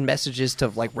I'll send messages to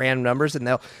like random numbers, and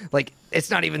they'll like, it's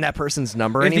not even that person's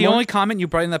number anymore. If the only comment you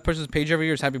write in that person's page every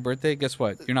year is happy birthday, guess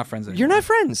what? You're not friends anymore. You're not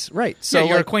friends, right? So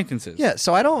you're acquaintances. Yeah,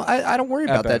 so I don't worry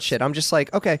about that shit. I'm just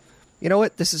like, okay, you know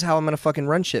what? This is how I'm gonna fucking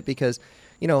run shit because,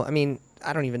 I mean,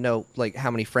 I don't even know like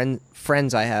how many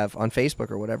friends I have on Facebook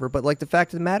or whatever, but like the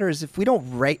fact of the matter is if we don't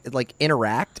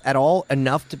interact at all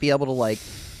enough to be able to like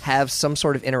have some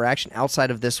sort of interaction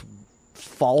outside of this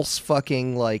false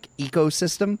fucking like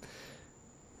ecosystem,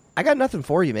 I got nothing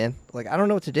for you, man. Like, I don't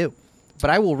know what to do, but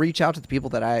I will reach out to the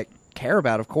people that I care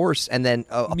about, of course, and then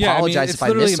apologize if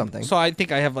I miss something. So I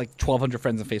think I have like 1,200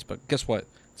 friends on Facebook. Guess what?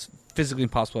 It's physically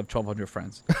impossible to have 1,200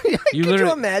 friends. Could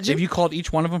you imagine? If you called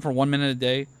each one of them for 1 minute a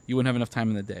day, you wouldn't have enough time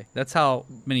in the day. That's how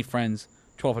many friends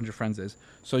 1,200 friends is.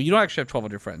 So you don't actually have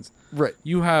 1,200 friends. Right.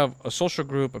 You have a social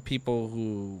group of people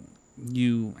who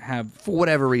you have, for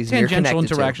whatever reason, tangential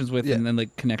interactions with, and then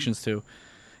like connections to.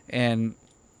 And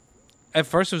at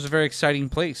first, it was a very exciting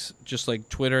place, just like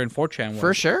Twitter and 4chan was.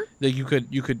 For sure. That you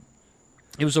could.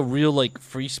 It was a real like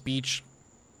free speech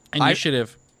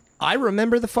initiative. I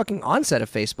remember the fucking onset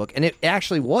of Facebook, and it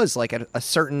actually was like a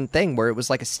certain thing where it was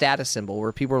like a status symbol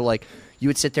where people were like, you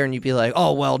would sit there and you'd be like,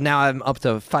 oh, well, now I'm up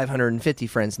to 550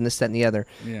 friends and this, that, and the other.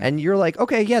 Yeah. And you're like,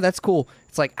 okay, yeah, that's cool.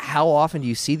 It's like, how often do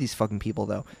you see these fucking people,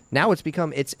 though? Now it's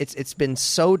become, it's been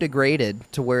so degraded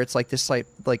to where it's like this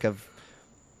like of...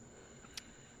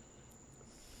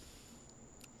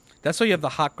 That's why you have the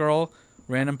hot girl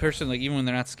random person, like even when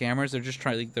they're not scammers, they're just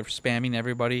trying, like they're spamming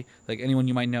everybody, like anyone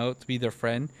you might know to be their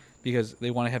friend because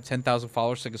they want to have 10,000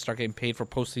 followers so they can start getting paid for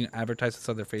posting advertisements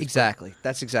on their Facebook. Exactly.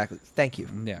 That's exactly. Thank you.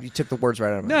 Yeah. You took the words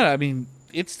right out of my mouth. No, I mean,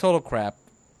 it's total crap.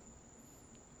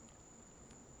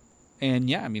 And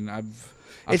yeah, I mean,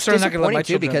 it's disappointing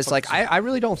too because like I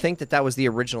really don't think that was the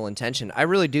original intention. I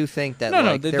really do think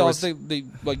that they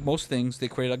like most things, they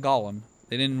created a golem.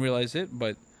 They didn't realize it,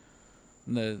 but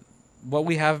what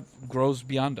we have grows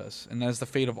beyond us, and that is the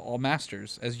fate of all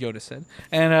masters, as Yoda said.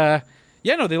 And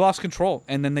they lost control,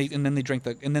 and then they drank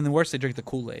the worst, they drank the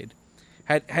Kool-Aid.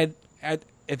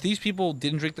 If these people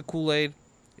didn't drink the Kool-Aid,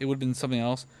 it would have been something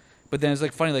else. But then it's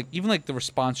like funny, like even like the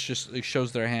response just like,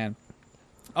 shows their hand.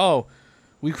 Oh,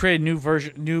 we created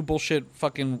new bullshit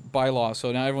fucking bylaw,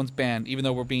 so now everyone's banned, even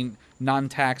though we're being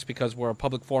non-taxed because we're a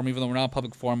public forum. Even though we're not a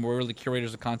public forum, we're really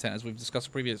curators of content, as we've discussed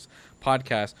in previous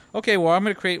podcasts. Okay, well, I'm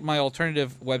going to create my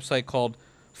alternative website called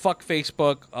Fuck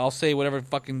Facebook. I'll say whatever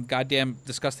fucking goddamn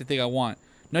disgusting thing I want.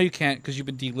 No, you can't, because you've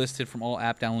been delisted from all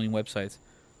app downloading websites.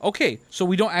 Okay, so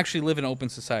we don't actually live in an open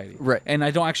society. Right. And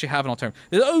I don't actually have an alternative.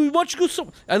 Oh, why don't you go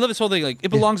so... I love this whole thing, like, it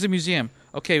belongs in a museum.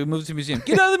 Okay, we moved to the museum.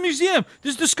 Get out of the museum!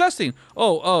 This is disgusting.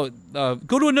 Go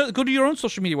to your own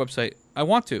social media website. I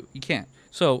want to. You can't.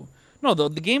 So, no, the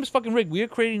game is fucking rigged. We are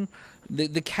creating...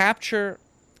 The capture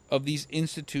of these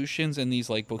institutions and these,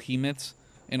 like, behemoths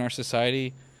in our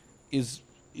society is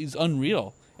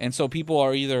unreal. And so people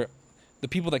are either... The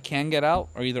people that can get out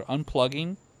are either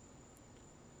unplugging...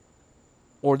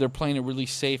 or they're playing it really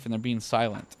safe and they're being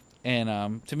silent.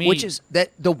 And to me... Which is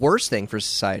the worst thing for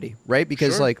society, right?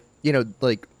 Because, sure.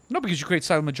 No, because you create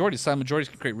silent majorities. Silent majorities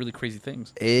can create really crazy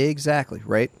things. Exactly,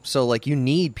 right? So, like, you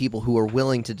need people who are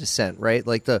willing to dissent, right?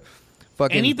 Like the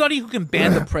fucking... Anybody who can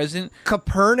ban the president...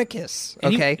 Copernicus,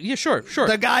 okay? Yeah, sure.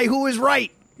 The guy who was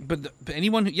right. But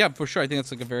anyone... Yeah, for sure. I think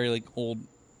that's like a very, like, old,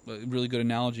 really good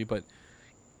analogy. But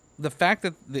the fact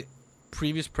that the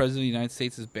previous president of the United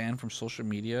States is banned from social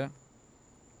media...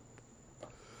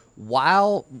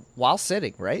 While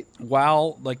sitting, right?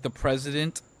 While, like, the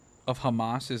president of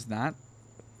Hamas is not.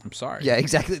 I'm sorry. Yeah,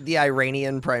 exactly. The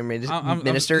Iranian prime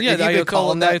minister. Yeah, the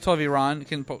Ayatollah of Iran.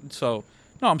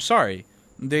 No, I'm sorry.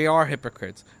 They are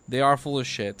hypocrites. They are full of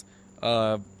shit.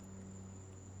 Yeah,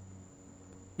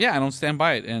 I don't stand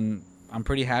by it. And I'm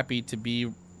pretty happy to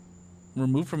be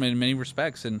removed from it in many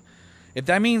respects. And if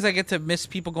that means I get to miss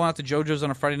people going out to JoJo's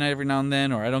on a Friday night every now and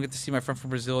then, or I don't get to see my friend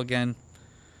from Brazil again...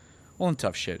 Well, and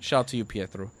tough shit. Shout out to you,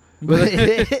 Pietro. Well,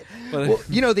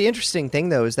 the interesting thing,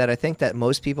 though, is that I think that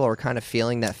most people are kind of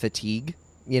feeling that fatigue,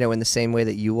 in the same way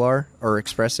that you are, or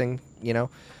expressing,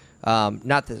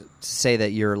 not to say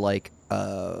that you're, like,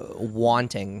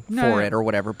 wanting for it or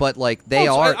whatever, but, like,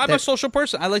 I'm a social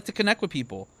person. I like to connect with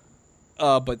people.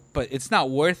 But it's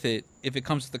not worth it if it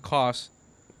comes to the cost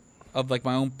of, like,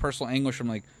 my own personal anguish from,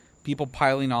 like, people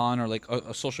piling on, or like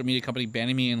a social media company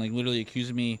banning me and like literally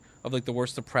accusing me of like the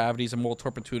worst depravities and moral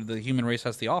turpitude the human race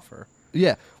has to offer.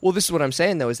 Yeah. Well, this is what I'm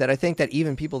saying, though, is that I think that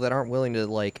even people that aren't willing to,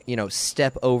 like,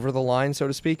 step over the line, so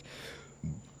to speak,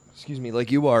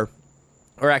 like you are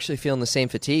actually feeling the same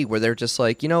fatigue where they're just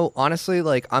like, honestly,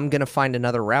 like, I'm going to find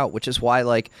another route, which is why,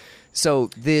 like,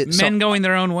 men going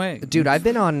their own way. Dude, I've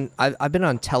been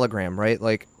on Telegram, right?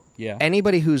 Like, yeah.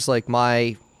 Anybody who's like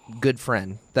my good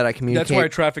friend that I communicate... That's why I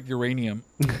traffic uranium.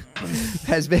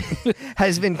 has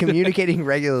been communicating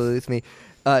regularly with me,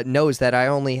 knows that I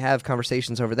only have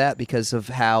conversations over that because of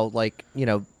how, like,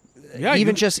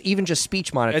 even just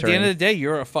speech monitoring. At the end of the day,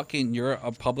 you're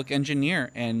a public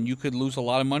engineer, and you could lose a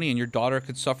lot of money, and your daughter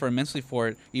could suffer immensely for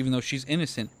it, even though she's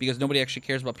innocent, because nobody actually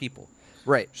cares about people.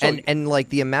 Right. So, and like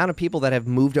the amount of people that have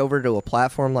moved over to a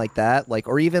platform like that, like,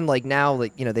 or even like now,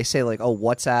 like, they say like, oh,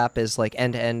 WhatsApp is like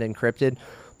end-to-end encrypted.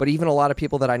 But even a lot of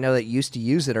people that I know that used to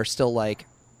use it are still like,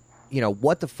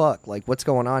 what the fuck? Like, what's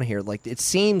going on here? Like, it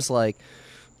seems like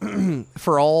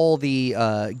for all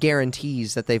the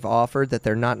guarantees that they've offered that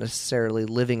they're not necessarily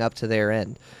living up to their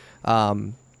end.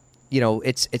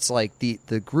 It's like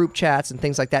the group chats and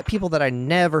things like that. People that I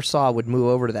never saw would move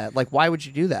over to that. Like, why would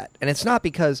you do that? And it's not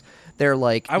because they're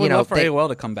like, I would love for AOL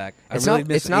to come back. It's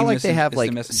not like they have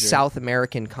like South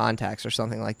American contacts or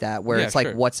something like that, where it's like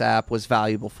WhatsApp was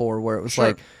valuable for, where it was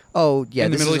like, oh yeah,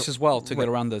 in the Middle East as well to get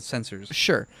around the censors.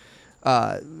 Sure.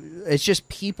 It's just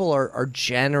people are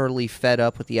generally fed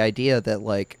up with the idea that,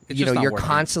 like, you're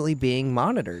constantly being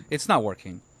monitored. It's not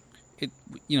working.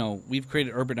 We've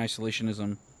created urban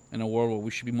isolationism in a world where we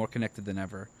should be more connected than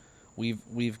ever.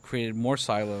 We've created more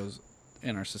silos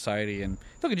in our society, and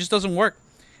look, it just doesn't work.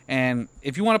 And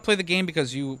if you want to play the game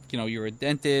because you're a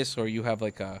dentist, or you have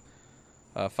like a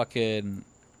fucking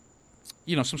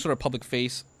some sort of public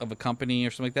face of a company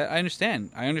or something like that. I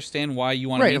understand why you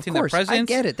want to maintain that presence. I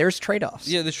get it. There's trade-offs.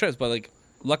 Yeah, there's trade-offs, but like,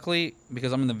 luckily,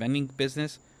 because I'm in the vending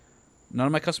business, none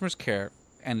of my customers care,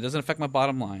 and it doesn't affect my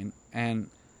bottom line. And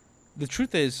the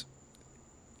truth is,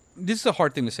 this is a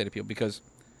hard thing to say to people because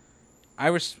I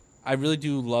really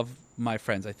do love my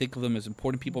friends. I think of them as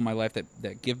important people in my life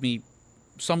that give me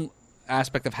some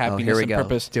aspect of happiness and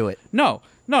purpose. Do it. No.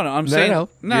 I'm saying no.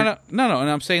 And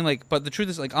I'm saying like, but the truth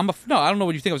is like, I don't know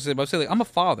what you think I was saying, but I'm saying like, I'm a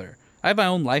father. I have my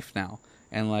own life now,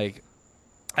 and like,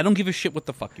 I don't give a shit what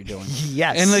the fuck you're doing.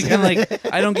 Yes.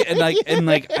 I don't get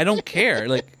I don't care.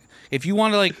 Like, if you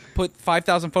want to like put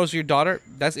 5,000 photos of your daughter,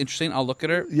 that's interesting. I'll look at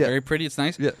her. Yeah. Very pretty. It's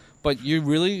nice. Yeah. But you're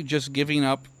really just giving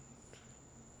up.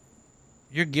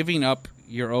 You're giving up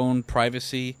your own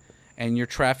privacy, and you're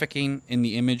trafficking in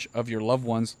the image of your loved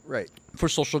ones, right, for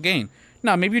social gain.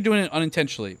 Now, maybe you're doing it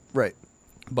unintentionally, right?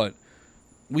 But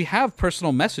we have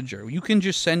personal messenger. You can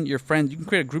just send your friends. You can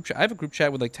create a group chat. I have a group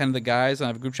chat with like 10 of the guys, and I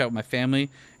have a group chat with my family,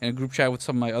 and a group chat with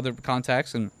some of my other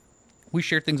contacts, and we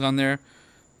share things on there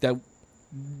that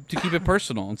to keep it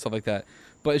personal and stuff like that.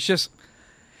 But it's just,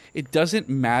 it doesn't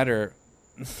matter.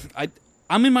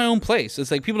 I'm in my own place.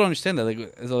 It's like people don't understand that.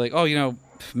 Like, they're like, oh,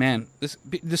 man,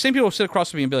 the same people will sit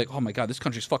across from me and be like, oh my God, this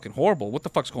country's fucking horrible. What the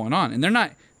fuck's going on? And they're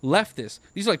not leftists.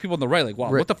 These are like people on the right. Like,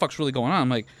 wow, right. What the fuck's really going on? I'm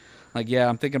like, yeah,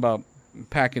 I'm thinking about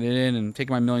packing it in and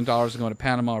taking my $1 million and going to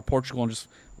Panama or Portugal and just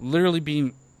literally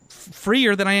being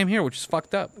freer than I am here, which is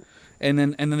fucked up. And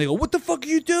then they go, what the fuck are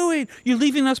you doing? You're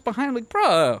leaving us behind. I'm like,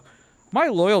 bro, my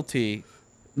loyalty,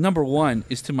 number one,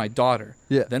 is to my daughter.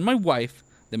 Yeah. Then my wife.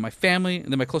 Then my family,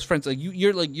 and then my close friends. Like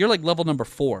you're like level number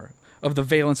 4 of the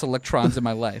valence electrons in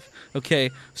my life. Okay,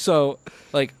 so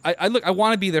like I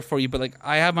want to be there for you, but like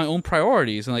I have my own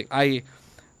priorities, and like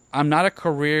I'm not a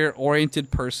career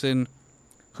oriented person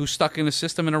who's stuck in a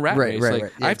system in a rat race. Like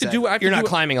right. Yeah, I have to do. You're not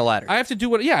climbing a ladder. I have to do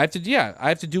what. Yeah, I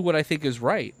have to do what I think is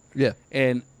right. Yeah.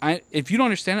 And if you don't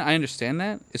understand it, I understand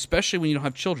that, especially when you don't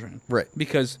have children. Right.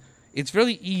 Because it's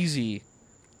really easy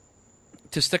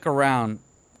to stick around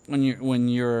when you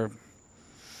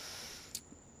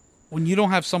don't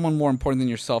have someone more important than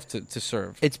yourself to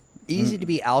serve. It's easy to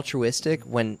be altruistic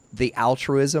when the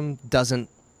altruism doesn't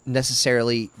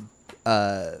necessarily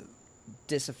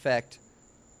disaffect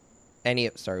any.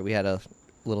 Sorry, we had a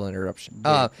little interruption.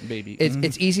 Baby,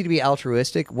 it's easy to be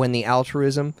altruistic when the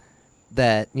altruism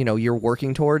that you're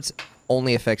working towards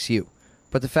only affects you.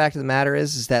 But the fact of the matter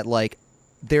is that like,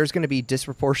 there's going to be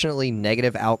disproportionately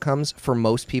negative outcomes for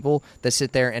most people that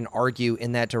sit there and argue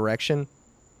in that direction.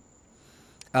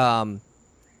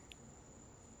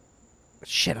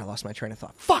 Shit, I lost my train of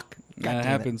thought. Fuck! God damn it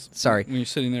happens. Sorry. When you're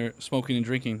sitting there smoking and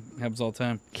drinking. It happens all the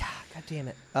time. God damn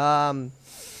it. I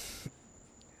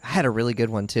had a really good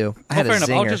one, too. Fair enough.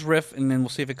 I'll just riff, and then we'll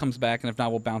see if it comes back, and if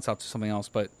not, we'll bounce out to something else.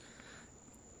 But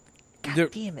God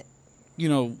damn it.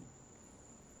 The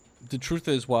truth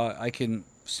is, while I can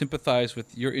sympathize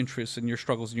with your interests and your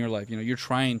struggles in your life. You're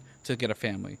trying to get a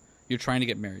family. You're trying to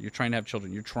get married. You're trying to have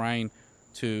children. You're trying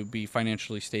to be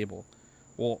financially stable.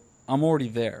 Well, I'm already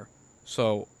there.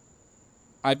 So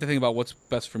I have to think about what's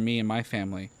best for me and my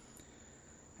family.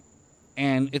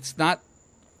 And it's not...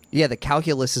 Yeah, the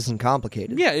calculus isn't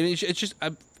complicated. Yeah, it's just...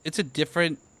 It's a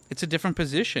different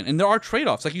position. And there are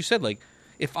trade-offs. Like you said, like,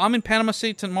 if I'm in Panama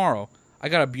City tomorrow... I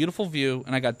got a beautiful view,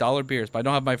 and I got dollar beers, but I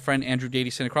don't have my friend Andrew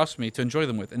Dady sitting across from me to enjoy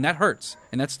them with, and that hurts,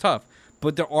 and that's tough.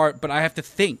 But I have to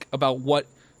think about what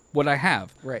I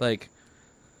have, right? Like,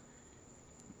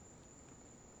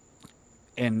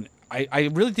 and I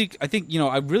really think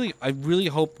I really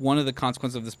hope one of the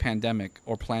consequences of this pandemic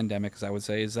or plandemic, as I would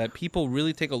say, is that people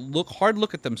really take a hard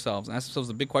look at themselves and ask themselves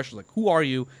the big questions like, who are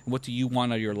you and what do you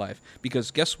want out of your life?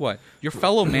 Because guess what, your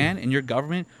fellow man and your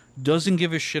government doesn't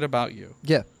give a shit about you.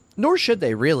 Yeah. Nor should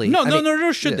they really.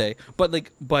 Nor should they. But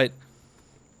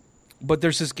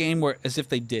there's this game where as if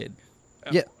they did.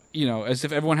 Yeah. As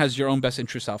if everyone has your own best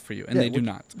interests out for you, and they do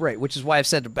not. Right, which is why I've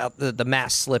said about the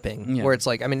mass slipping, where it's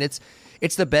like, I mean, it's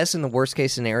the best and the worst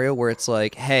case scenario where it's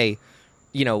like, hey,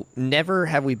 never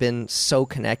have we been so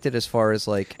connected as far as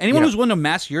like... Anyone who's willing to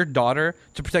mask your daughter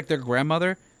to protect their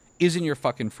grandmother isn't your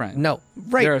fucking friend. No,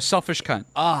 right. They're a selfish cunt.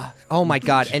 Oh my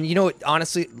God. And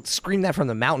honestly, scream that from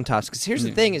the mountaintops. Because here's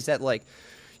the thing is that like,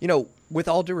 with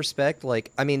all due respect,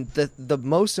 like, I mean, the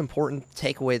most important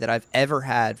takeaway that I've ever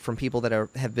had from people that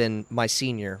have been my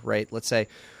senior, right, let's say,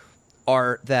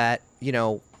 are that,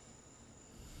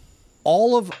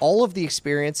 all of the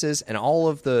experiences and all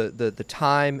of the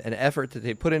time and effort that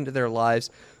they put into their lives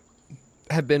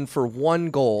have been for one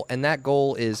goal. And that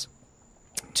goal is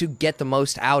to get the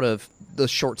most out of the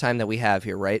short time that we have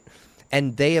here, right?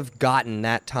 And they have gotten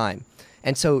that time.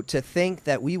 And so to think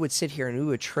that we would sit here and we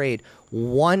would trade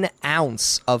 1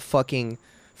 ounce of fucking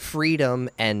freedom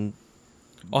and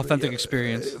authentic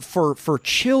experience for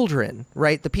children,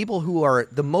 right? The people who are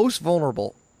the most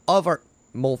vulnerable of our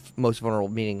most vulnerable,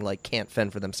 meaning like can't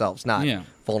fend for themselves, not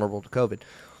vulnerable to COVID.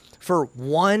 For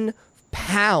 1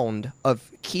 pound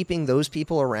of keeping those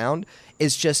people around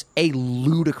is just a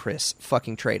ludicrous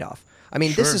fucking trade-off. I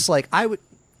mean, this is like I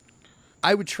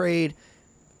would trade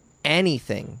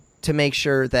anything to make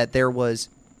sure that there was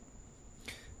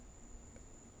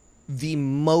the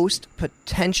most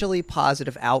potentially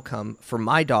positive outcome for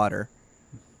my daughter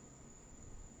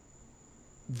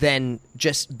than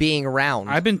just being around.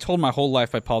 I've been told my whole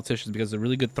life by politicians, because it's a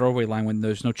really good throwaway line when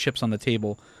there's no chips on the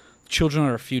table. Children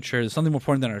are our future. There's something more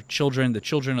important than our children. The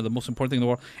children are the most important thing in the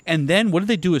world. And then what did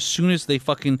they do as soon as they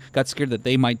fucking got scared that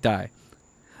they might die?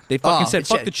 They fucking said,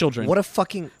 fuck the children. What a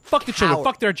fucking fuck the children.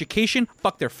 Fuck their education.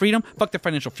 Fuck their freedom. Fuck their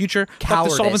financial future. Fuck the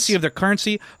solvency of their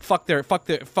currency. Fuck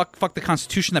the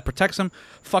Constitution that protects them.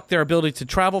 Fuck their ability to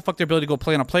travel. Fuck their ability to go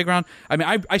play on a playground. I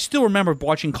mean, I still remember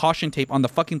watching caution tape on the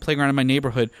fucking playground in my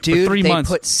neighborhood for 3 months. Dude, they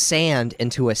put sand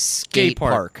into a skate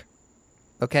park.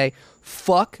 Okay?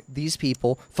 Fuck these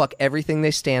people. Fuck everything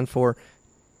they stand for.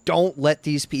 Don't let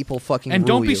these people fucking and rule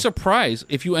don't be you. surprised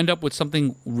if you end up with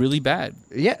something really bad.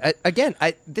 Yeah, again,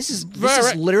 this is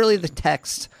literally the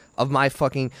text of my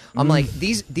fucking. I'm like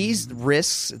these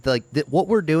risks, like what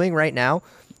we're doing right now,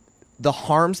 the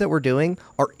harms that we're doing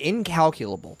are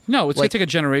incalculable. No, it's gonna take a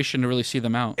generation to really see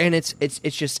them out, and it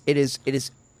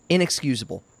is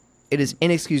inexcusable. It is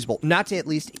inexcusable not to at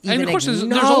least even and of course,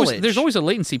 there's always a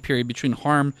latency period between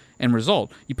harm and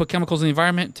result. You put chemicals in the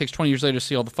environment, it takes 20 years later to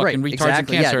see all the fucking retards and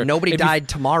cancer. Yeah, nobody died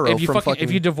tomorrow if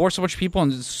you divorce a bunch of people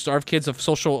and starve kids of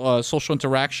social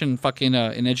interaction, fucking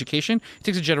in education, it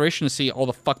takes a generation to see all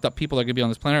the fucked up people that are gonna be on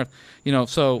this planet Earth. You know,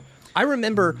 so. I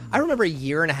remember a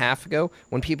year and a half ago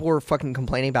when people were fucking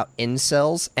complaining about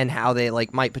incels and how they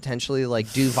like might potentially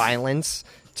like do violence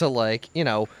to like, you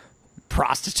know,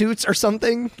 prostitutes or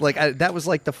something. Like that was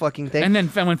like the fucking thing. And then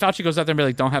when Fauci goes out there and be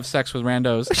like, don't have sex with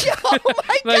randos. Oh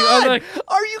my God.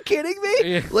 Are you kidding me?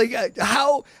 Yeah. Like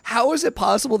how is it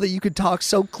possible that you could talk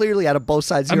so clearly out of both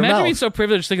sides of your mouth? Imagine being so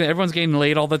privileged thinking that everyone's getting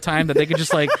laid all the time that they could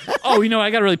just like, oh, you know, I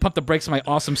got to really pump the brakes on my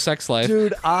awesome sex life.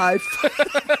 Dude,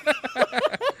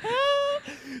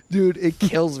 Dude, it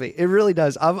kills me. It really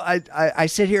does. I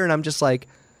sit here and I'm just like,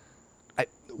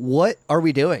 what are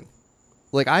we doing?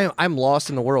 Like I'm lost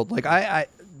in the world. Like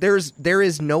there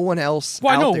is no one else.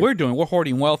 Well, I know what we're doing. We're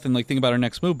hoarding wealth and like thinking about our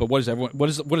next move. But what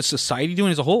is society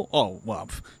doing as a whole? Oh, well,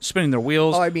 spinning their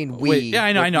wheels. Oh, I mean we. Wait, yeah,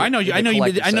 I know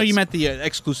you meant the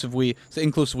exclusive we, the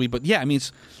inclusive we. But yeah, I mean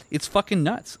it's fucking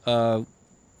nuts.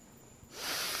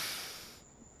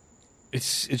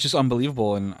 It's just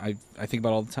unbelievable, and I think about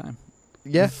it all the time.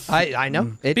 Yeah, I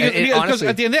know. Because honestly,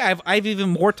 at the end of the day, I have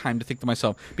even more time to think to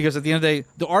myself. Because at the end of the day,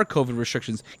 there are COVID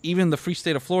restrictions. Even in the free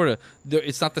state of Florida,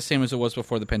 it's not the same as it was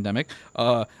before the pandemic.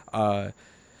 There are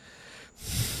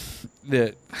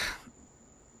these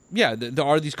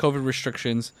COVID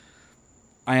restrictions.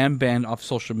 I am banned off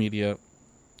social media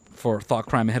for thought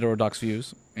crime and heterodox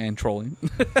views and trolling.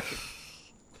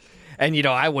 And you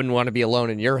know, I wouldn't want to be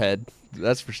alone in your head.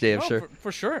 That's for damn sure.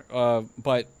 For sure.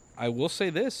 But I will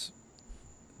say this.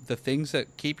 The things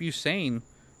that keep you sane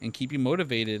and keep you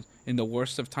motivated in the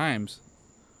worst of times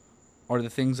are the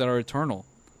things that are eternal.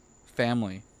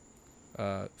 Family,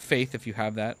 faith, if you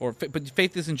have that. But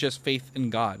faith isn't just faith in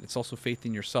God. It's also faith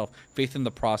in yourself, faith in the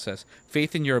process,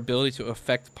 faith in your ability to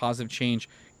affect positive change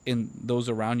in those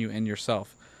around you and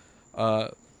yourself.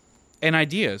 And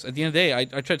ideas. At the end of the day, I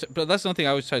try to, but that's the one thing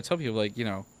I always try to tell people, like, you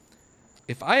know,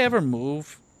 if I ever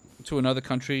move to another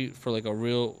country for like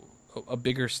a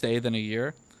bigger stay than a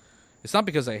year, it's not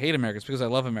because I hate America, it's because I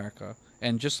love America.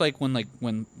 And just like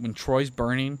when Troy's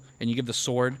burning and you give the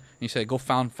sword and you say, go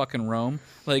found fucking Rome,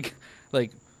 like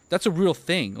that's a real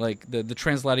thing. Like the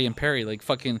Translatio Imperii, like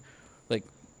fucking, like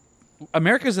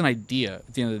America's an idea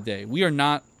at the end of the day. We are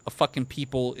not a fucking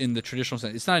people in the traditional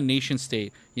sense. It's not a nation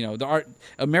state. You know,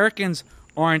 Americans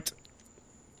aren't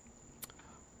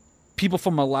people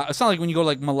from Malawi. It's not like when you go to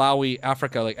like Malawi,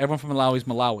 Africa, like everyone from Malawi is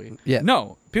Malawi. Yeah.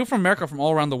 No, people from America from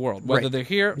all around the world, whether they're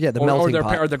here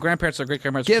or their grandparents or great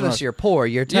grandparents. Give us, you're poor,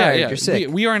 you're tired, you're sick.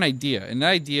 We are an idea, and that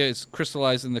idea is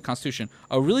crystallized in the Constitution.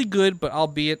 A really good, but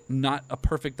albeit not a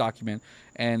perfect document.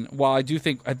 And while I do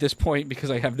think at this point,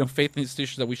 because I have no faith in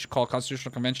institutions, that we should call a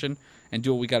constitutional convention and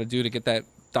do what we got to do to get that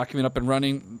document up and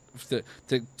running to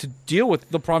deal with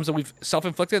the problems that we've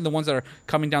self-inflicted and the ones that are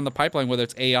coming down the pipeline, whether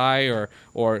it's AI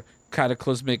or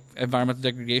cataclysmic environmental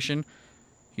degradation.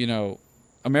 You know,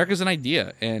 America's an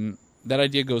idea, and that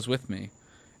idea goes with me.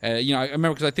 You know, I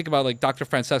remember because I think about like Dr.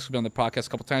 Francesco on the podcast a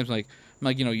couple times. I'm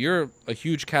like, you know, you're a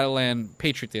huge Catalan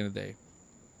patriot at the end of the day,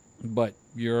 but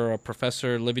you're a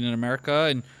professor living in America,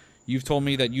 and you've told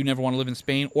me that you never want to live in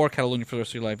Spain or Catalonia for the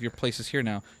rest of your life. Your place is here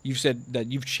now. You've said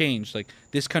that you've changed, like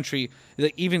this country,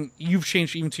 like even you've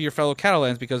changed even to your fellow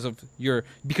Catalans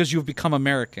because you've become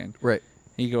American. Right.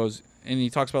 And he goes and he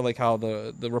talks about like how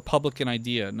the Republican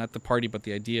idea, not the party, but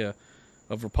the idea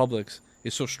of republics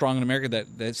is so strong in America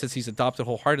that since he's adopted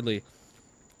wholeheartedly,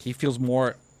 he feels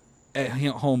more at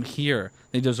home here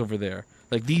than he does over there.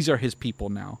 Like these are his people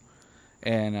now,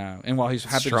 and while he's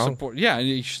happy to support,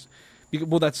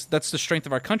 well, that's the strength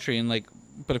of our country, and like,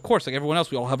 but of course, like everyone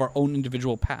else, we all have our own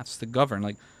individual paths to govern.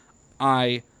 Like,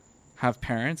 I have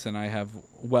parents, and I have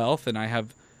wealth, and I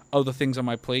have other things on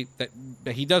my plate that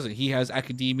he doesn't. He has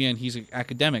academia, and he's an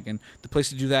academic, and the place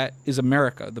to do that is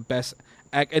America. The best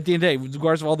at the end of the day,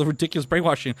 regardless of all the ridiculous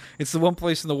brainwashing, it's the one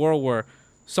place in the world where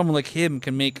someone like him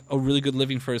can make a really good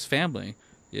living for his family,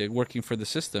 working for the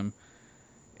system.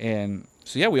 And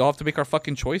so, yeah, we all have to make our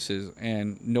fucking choices,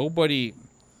 and nobody.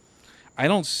 I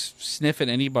don't sniff at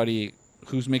anybody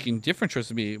who's making different choices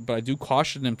to me, but I do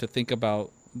caution them to think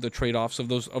about the trade-offs of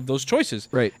those choices.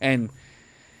 Right. And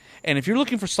if you're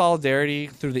looking for solidarity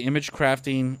through the image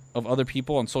crafting of other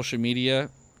people on social media,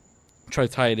 try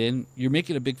to tie it in, you're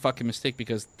making a big fucking mistake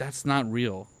because that's not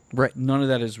real. Right. None of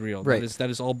that is real. Right. That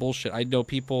is all bullshit. I know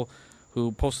people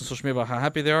who post on social media about how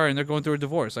happy they are and they're going through a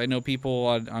divorce. I know people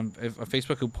on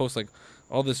Facebook who post like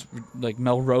all this like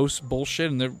Melrose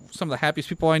bullshit, and they're some of the happiest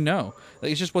people I know.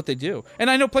 Like, it's just what they do. And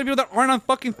I know plenty of people that aren't on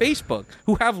fucking Facebook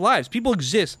who have lives. People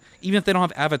exist even if they don't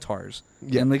have avatars.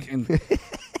 Yeah. And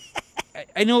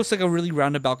I know it's like a really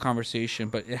roundabout conversation,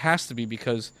 but it has to be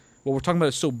because what we're talking about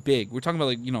is so big. We're talking about,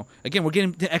 like, you know, again, we're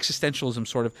getting to existentialism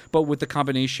sort of, but with the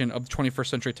combination of 21st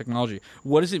century technology.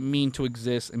 What does it mean to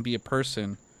exist and be a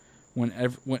person when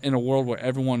in a world where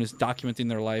everyone is documenting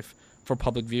their life for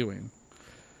public viewing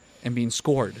and being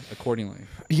scored accordingly?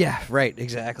 Yeah, right,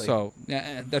 exactly. So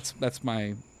yeah, that's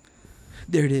my.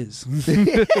 There it is.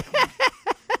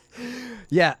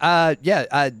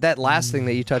 That last thing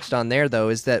that you touched on there, though,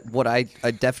 is that what I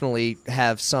definitely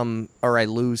have I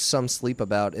lose some sleep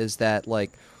about is that,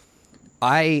 like,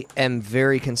 I am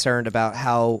very concerned about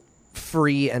how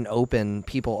free and open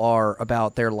people are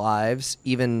about their lives,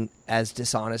 even as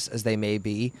dishonest as they may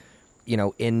be, you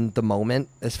know, in the moment,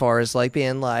 as far as, like,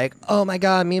 being like, oh my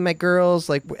God, me and my girls,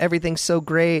 like, everything's so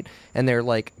great, and they're,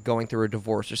 like, going through a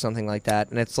divorce or something like that,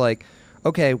 and it's like,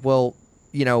 okay, well,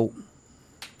 you know,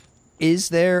 is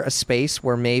there a space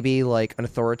where maybe like an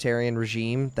authoritarian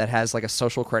regime that has like a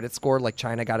social credit score, like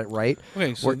China got it right?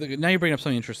 Okay, so now you're bringing up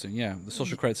something interesting. Yeah, the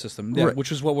social credit system, yeah, right,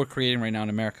 which is what we're creating right now in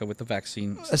America with the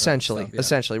vaccine. Essentially, stuff, yeah.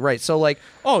 Essentially, right. So like,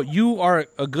 oh, you are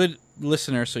a good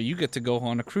listener, so you get to go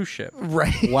on a cruise ship.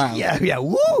 Right. Wow. Yeah.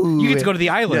 Woo. You get to go to the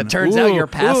island. Yeah, turns out your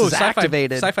pass is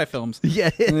activated. Sci-fi films.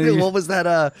 Yeah. What was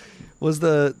that? Was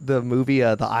the movie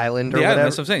The Island or whatever?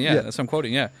 That's what I'm saying. Yeah, that's what I'm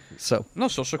quoting. Yeah. So no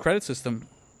social credit system.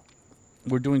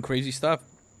 We're doing crazy stuff.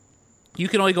 You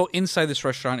can only go inside this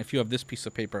restaurant if you have this piece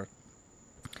of paper.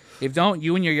 If don't,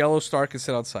 you and your yellow star can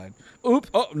sit outside. Oops!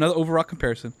 Oh, another overwrought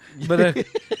comparison. But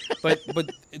but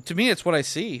to me, it's what I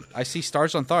see. I see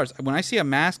stars on stars. When I see a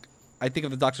mask, I think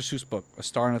of the Dr. Seuss book, A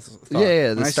Star on a Star.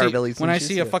 Yeah, the Star Billy. When I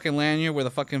see a fucking lanyard with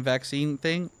a fucking vaccine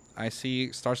thing, I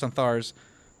see stars on stars.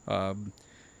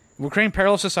 We're creating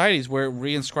parallel societies. We're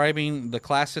reinscribing the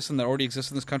class system that already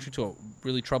exists in this country to a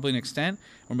really troubling extent.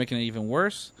 We're making it even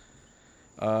worse.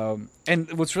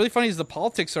 And what's really funny is the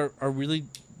politics are really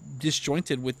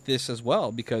disjointed with this as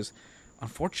well, because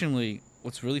unfortunately,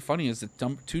 what's really funny is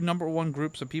the two number one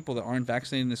groups of people that aren't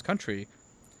vaccinated in this country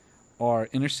are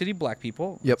inner city black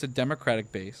people. Yep. It's a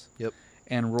Democratic base. Yep.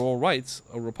 And rural whites,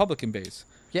 a Republican base.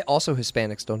 Yeah, also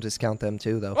Hispanics, don't discount them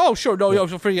too, though. Oh, sure. No,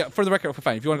 for the record,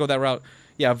 fine. If you want to go that route,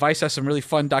 yeah, Vice has some really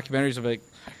fun documentaries of it.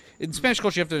 In Spanish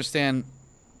culture, you have to understand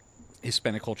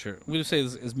Hispanic culture. I'm going to say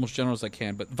this as most general as I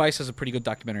can, but Vice has a pretty good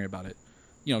documentary about it.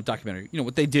 You know,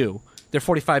 what they do. They're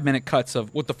 45-minute cuts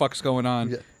of what the fuck's going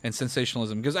on and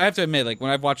sensationalism. Because I have to admit, like,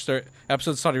 when I've watched their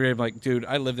episodes of Saudi Arabia, I'm like, dude,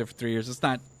 I lived there for 3 years.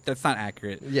 That's not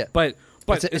accurate. Yeah. But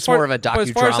it's more of a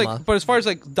docudrama. But as far as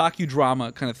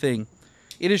docudrama kind of thing,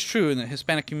 it is true in the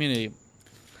Hispanic community.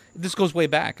 This goes way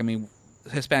back. I mean,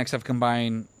 Hispanics have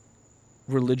combined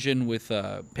religion with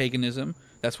paganism.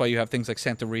 That's why you have things like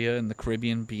Santeria in the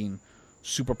Caribbean being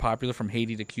super popular, from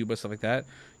Haiti to Cuba, stuff like that.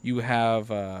 You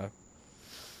have a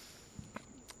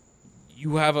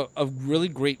really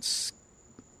great,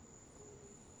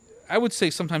 I would say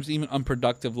sometimes even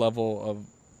unproductive level of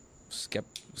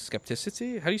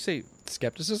skepticity. How do you say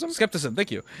skepticism? Skepticism. Thank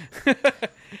you.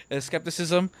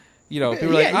 skepticism. People are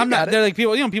like, I'm not. They're like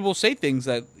people. People say things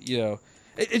that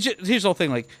Here's the whole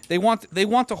thing. Like they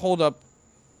want to hold up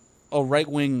a right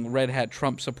wing red hat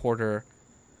Trump supporter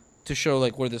to show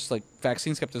like where this like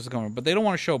vaccine skepticism is going, but they don't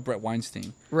want to show Brett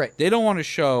Weinstein. Right. They don't want to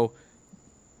show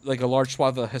like a large swath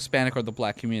of the Hispanic or the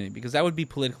black community because that would be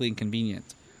politically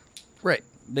inconvenient. Right.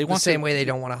 They want the same way they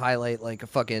don't want to highlight like a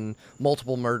fucking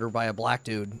multiple murder by a black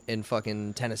dude in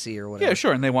fucking Tennessee or whatever. Yeah,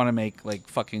 sure. And they want to make like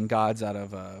fucking gods out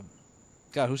of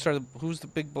God, who's the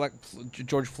big black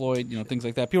George Floyd, things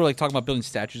like that. People are like talking about building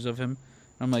statues of him. And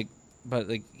I'm like, but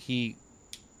like he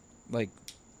like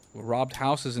robbed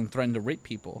houses and threatened to rape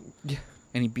people. Yeah.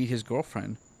 And he beat his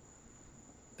girlfriend.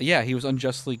 Yeah, he was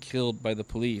unjustly killed by the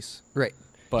police. Right.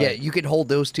 But yeah, you could hold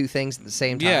those two things at the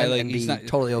same time and be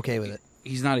totally okay with it.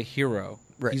 He's not a hero.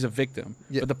 Right. He's a victim.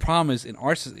 Yeah. But the problem is, in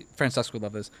our Francesca would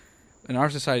love this. In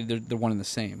our society, they're one and the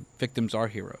same. Victims are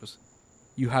heroes.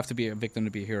 You have to be a victim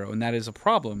to be a hero, and that is a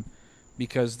problem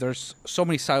because there's so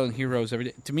many silent heroes every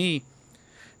day. To me,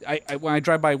 when I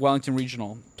drive by Wellington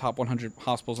Regional, top 100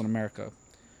 hospitals in America,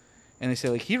 and they say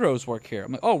like heroes work here,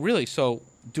 I'm like, oh really? So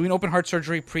doing open heart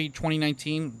surgery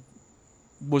pre-2019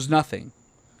 was nothing.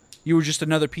 You were just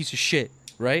another piece of shit.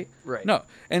 Right? Right. No.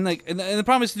 And the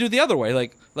problem is to do it the other way.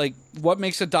 Like what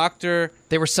makes a doctor...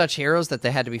 They were such heroes that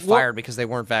they had to be fired because they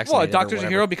weren't vaccinated. Well, a doctor's a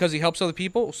hero because he helps other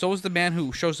people. So is the man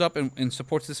who shows up and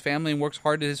supports his family and works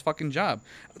hard at his fucking job.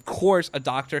 Of course, a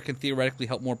doctor can theoretically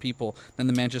help more people than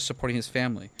the man just supporting his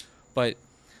family. But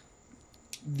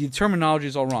the terminology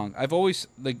is all wrong. I've always...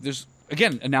 there's,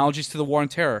 again, analogies to the war on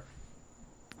terror.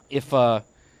 If...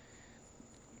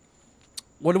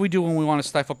 What do we do when we want to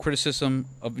stifle criticism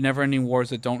of never-ending wars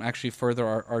that don't actually further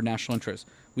our national interests?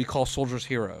 We call soldiers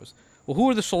heroes. Well, who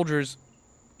are the soldiers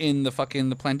in the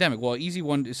pandemic? Well, an easy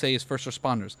one to say is first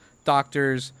responders.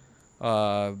 Doctors,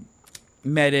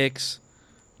 medics,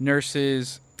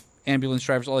 nurses, ambulance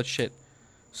drivers, all that shit.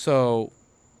 So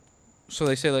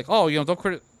they say like, oh, don't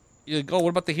credit. Like, oh, what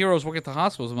about the heroes working at the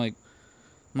hospitals? I'm like,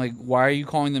 why are you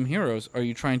calling them heroes? Are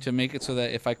you trying to make it so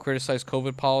that if I criticize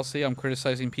COVID policy, I'm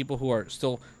criticizing people who are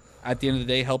still, at the end of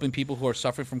the day, helping people who are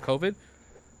suffering from COVID?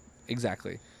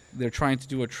 Exactly. They're trying to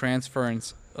do a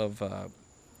transference of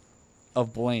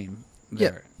blame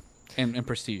there and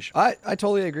prestige. I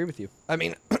totally agree with you. I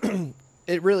mean,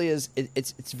 it really is.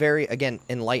 It's very, again,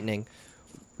 enlightening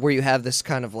where you have this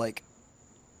kind of like,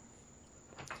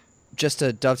 just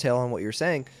to dovetail on what you're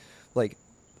saying, like,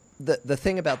 the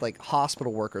thing about like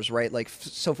hospital workers, right? Like,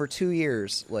 so for 2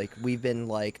 years, like we've been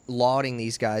like lauding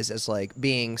these guys as like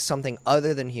being something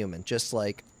other than human, just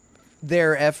like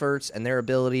their efforts and their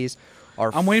abilities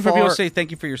are. I'm waiting for people to say thank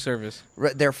you for your service.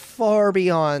 They're far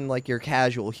beyond like your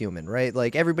casual human, right?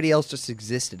 Like everybody else just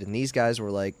existed, and these guys were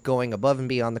like going above and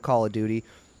beyond the call of duty,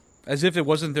 as if it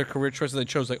wasn't their career choice that they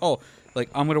chose. Like, oh,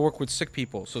 like I'm going to work with sick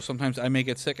people, so sometimes I may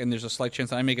get sick, and there's a slight chance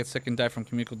that I may get sick and die from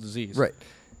communicable disease. Right.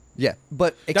 Yeah,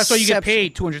 but that's why you get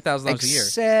paid $200,000 a year.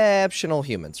 Exceptional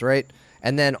humans, right?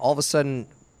 And then all of a sudden,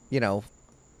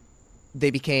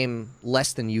 they became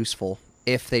less than useful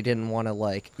if they didn't want to,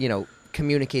 like,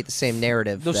 communicate the same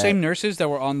narrative. Those same nurses that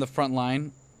were on the front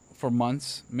line for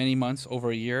months, many months,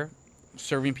 over a year,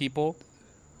 serving people,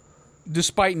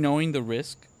 despite knowing the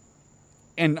risk,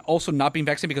 and also not being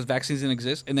vaccinated because vaccines didn't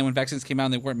exist, and then when vaccines came out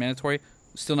and they weren't mandatory,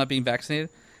 still not being vaccinated.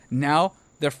 Now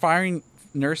they're firing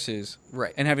nurses,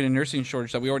 right, and having a nursing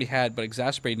shortage that we already had, but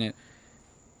exacerbating it.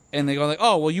 And they go like,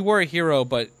 "Oh, well, you were a hero,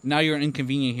 but now you're an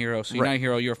inconvenient hero. So you're not a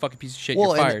hero. You're a fucking piece of shit.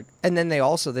 You're fired." And then they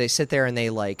sit there and they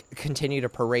like continue to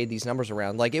parade these numbers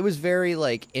around. Like, it was very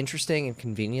like interesting and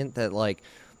convenient that like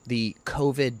the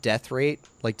COVID death rate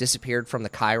like disappeared from the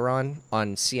chyron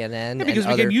on CNN. Yeah, because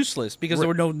it became useless because there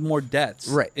were no more deaths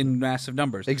in massive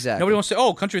numbers. Exactly. Nobody wants to say,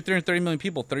 "Oh, country of 330 million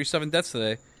people, 37 deaths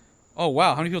today. Oh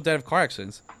wow, how many people died of car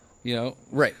accidents?"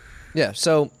 Right. Yeah.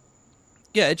 So,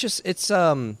 yeah, it's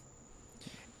a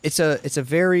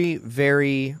very,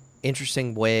 very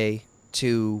interesting way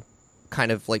to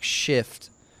kind of like shift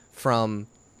from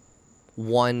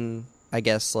one, I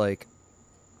guess, like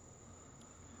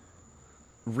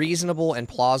reasonable and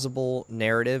plausible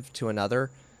narrative to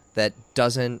another that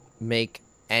doesn't make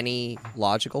any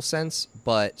logical sense,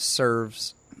 but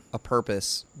serves a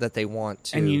purpose that they want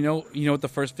to. And you know what the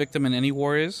first victim in any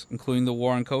war is, including the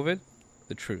war on COVID?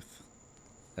 The truth.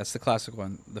 That's the classic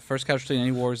one. The first casualty in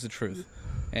any war is the truth.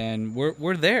 And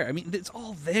we're there. I mean, it's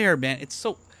all there, man. It's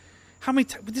so... How many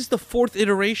times... This is the fourth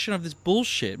iteration of this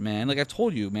bullshit, man. Like I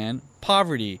told you, man.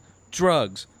 Poverty,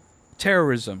 drugs,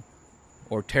 terrorism,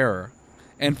 or terror,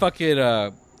 and fucking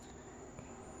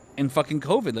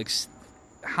COVID. Like,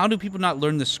 how do people not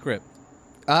learn the script?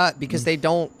 Because they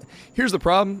don't... Here's the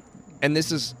problem. and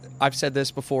this is, I've said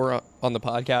this before on the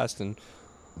podcast and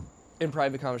in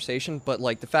private conversation, but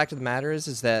like the fact of the matter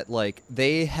is that like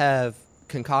they have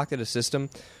concocted a system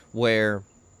where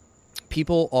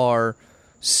people are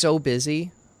so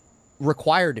busy,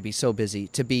 required to be so busy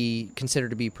to be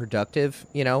considered to be productive,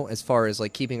 you know, as far as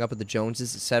like keeping up with the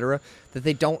Joneses, etc., that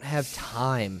they don't have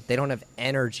time, they don't have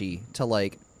energy to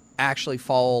like actually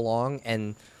follow along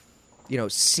and, you know,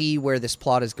 see where this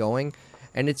plot is going.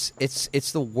 And it's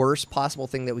the worst possible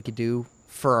thing that we could do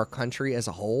for our country as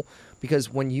a whole,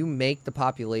 because when you make the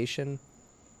population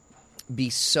be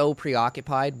so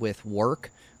preoccupied with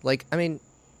work, like, I mean,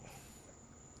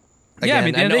 again, I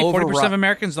mean, at the end of the day, 40% of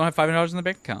Americans don't have $500 in the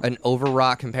bank account. An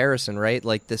overwrought comparison, right?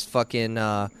 Like this fucking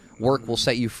work will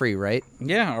set you free, right?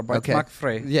 Yeah, or mark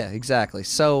free. Yeah, exactly.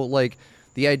 So, like,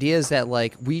 the idea is that,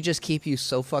 like, we just keep you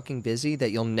so fucking busy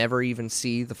that you'll never even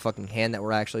see the fucking hand that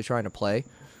we're actually trying to play.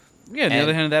 Yeah, the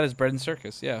other hand of that is bread and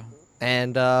circus, yeah.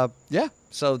 And, yeah,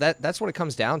 so that's what it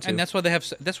comes down to. And that's why they have,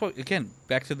 that's what, again,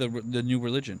 back to the new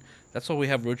religion. That's why we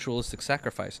have ritualistic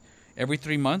sacrifice. Every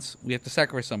 3 months, we have to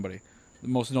sacrifice somebody. The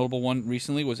most notable one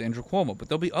recently was Andrew Cuomo, but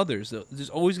there'll be others. There's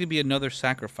always going to be another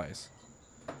sacrifice.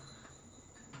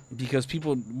 Because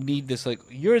people need this, like,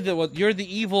 you're the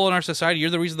evil in our society. You're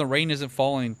the reason the rain isn't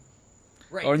falling.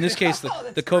 Right. Or in this case, the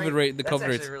COVID rate. The COVID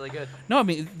rate's actually really good. No, I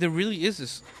mean, there really is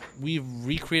this. We've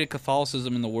recreated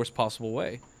Catholicism in the worst possible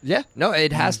way. Yeah, no,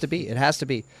 it has to be. It has to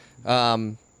be.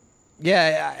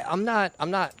 Yeah, I'm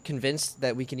not convinced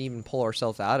that we can even pull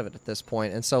ourselves out of it at this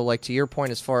point. And so, like, to your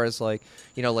point, as far as like,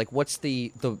 you know, like, what's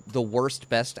the worst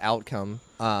best outcome?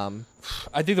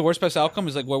 I think the worst best outcome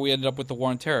is like where we ended up with the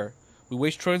war on terror. We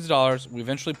waste trillions of dollars. We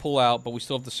eventually pull out, but we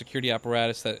still have the security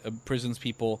apparatus that imprisons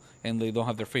people, and they don't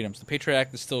have their freedoms. The Patriot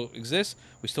Act still exists.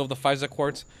 We still have the FISA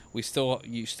courts. You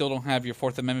still don't have your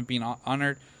Fourth Amendment being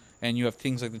honored, and you have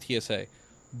things like the TSA.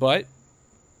 But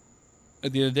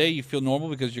at the end of the day, you feel normal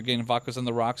because you're getting vodkas on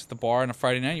the rocks at the bar on a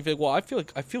Friday night. You feel like, well,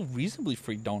 I feel reasonably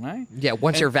free, don't I? Yeah,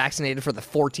 once you're vaccinated for the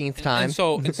 14th time. And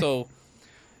so,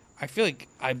 I feel like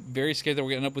I'm very scared that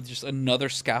we're going to end up with just another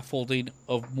scaffolding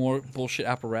of more bullshit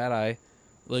apparatus,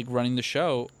 like running the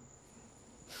show,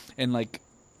 and like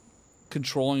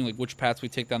controlling like which paths we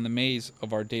take down the maze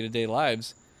of our day-to-day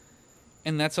lives.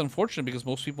 And that's unfortunate because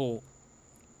most people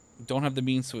don't have the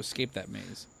means to escape that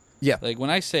maze. Yeah. Like when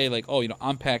I say like, oh, you know,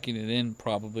 I'm packing it in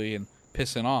probably and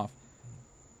pissing off,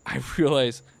 I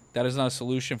realize that is not a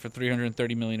solution for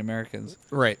 330 million Americans.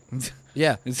 Right.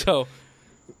 Yeah. And so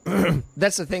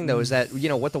that's the thing, though, is that, you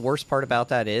know, what the worst part about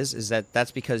that is that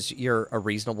that's because you're a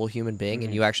reasonable human being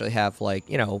and you actually have, like,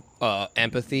 you know,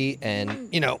 empathy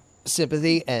and, you know,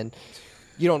 sympathy, and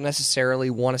you don't necessarily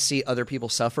want to see other people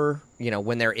suffer, you know,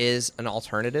 when there is an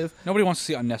alternative. Nobody wants to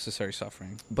see unnecessary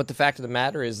suffering. But the fact of the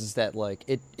matter is that, like,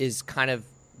 it is kind of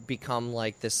become,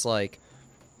 like, this, like,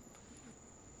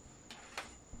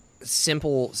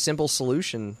 simple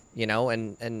solution, you know,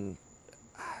 and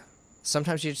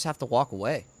sometimes you just have to walk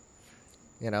away,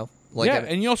 you know? Like, yeah,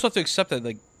 and you also have to accept that,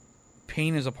 like,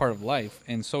 pain is a part of life,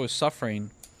 and so is suffering.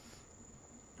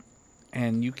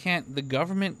 And you can't, the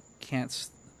government can't,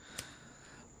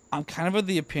 I'm kind of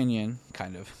the opinion,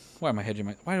 why am I hedging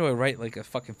my, why do I write like a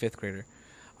fucking fifth grader?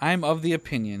 I'm of the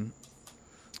opinion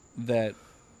that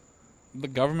the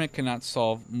government cannot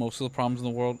solve most of the problems in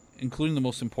the world, including the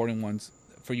most important ones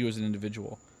for you as an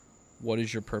individual. What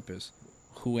is your purpose?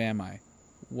 Who am I?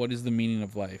 What is the meaning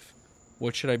of life?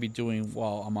 What should I be doing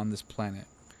while I'm on this planet?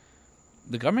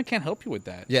 The government can't help you with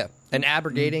that. Yeah. And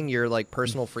abrogating your, like,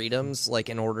 personal freedoms, like,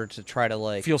 in order to try to,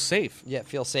 like, feel safe. Yeah,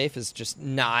 feel safe is just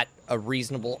not a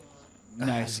reasonable,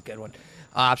 that's a good one,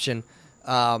 option.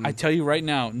 I tell you right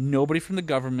now, nobody from the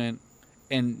government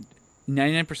and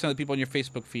 99% of the people on your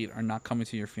Facebook feed are not coming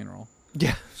to your funeral.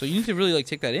 Yeah. So you need to really, like,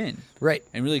 take that in. Right.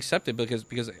 And really accept it because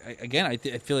again, I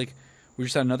feel like we're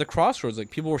just at another crossroads. Like,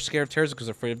 people were scared of terrorism because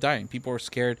they're afraid of dying. People were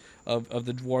scared of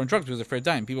the war on drugs because they're afraid of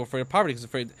dying. People are afraid of poverty because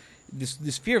they're afraid.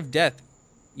 This fear of death,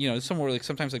 you know, somewhere like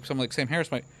sometimes like someone like Sam Harris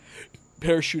might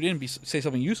parachute in and say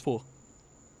something useful.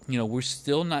 You know, we're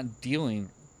still not dealing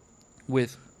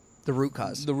with the root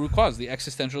cause, the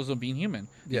existentialism of being human,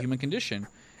 the human condition,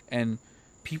 and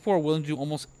people are willing to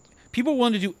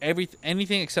do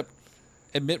anything except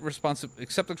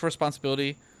accept the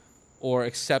responsibility or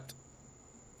accept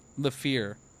the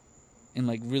fear and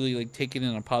like really like take it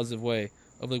in a positive way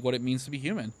of like what it means to be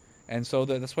human. And so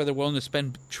that's why they're willing to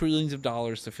spend trillions of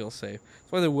dollars to feel safe.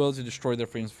 That's why they're willing to destroy their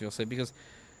freedoms to feel safe, because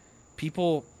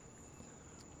people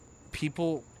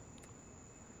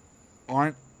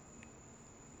aren't,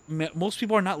 most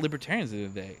people are not libertarians at the end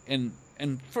of the day.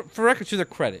 And for record, to their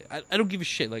credit, I don't give a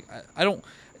shit. Like,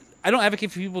 I don't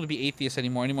advocate for people to be atheists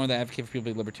anymore than I advocate for people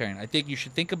to be libertarian. I think you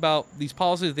should think about these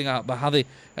policies, think about how they,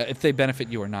 if they benefit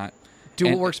you or not. Do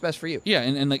what works best for you. Yeah,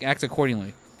 and like act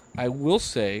accordingly. I will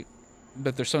say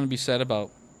that there's something to be said about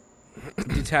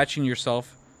detaching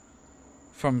yourself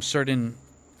from certain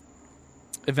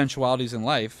eventualities in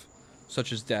life,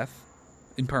 such as death,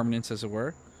 impermanence, as it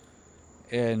were,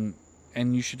 and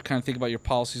you should kind of think about your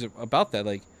policies about that.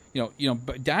 Like,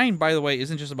 but dying, by the way,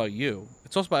 isn't just about you.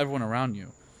 It's also about everyone around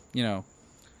you.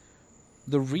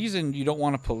 The reason you don't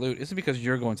want to pollute isn't because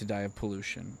you're going to die of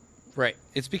pollution. Right.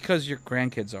 It's because your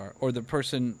grandkids are, or the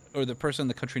person in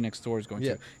the country next door is going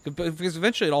to. Because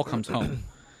eventually it all comes home.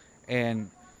 And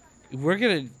we're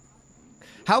going to...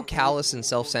 How callous and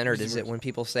self-centered is it when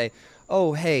people say,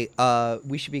 oh, hey,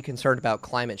 we should be concerned about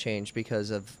climate change because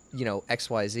of, X,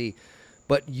 Y, Z.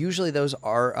 But usually those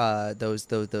are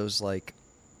those like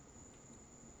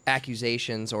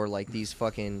accusations or like these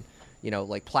fucking,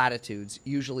 like platitudes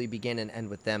usually begin and end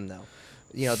with them, though.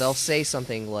 They'll say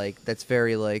something like that's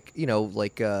very like,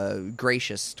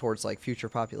 gracious towards like future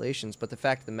populations. But the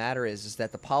fact of the matter is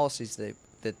that the policies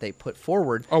that they put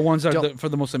forward are ones that are for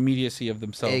the most immediacy of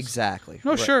themselves. Exactly.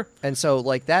 No, right. Sure. And so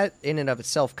like that in and of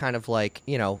itself kind of like,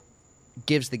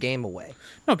 gives the game away.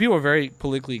 No, people are very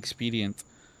politically expedient.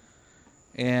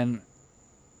 And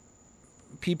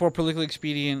people are politically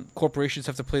expedient. Corporations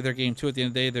have to play their game too. At the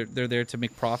end of the day, they're there to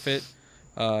make profit.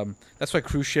 That's why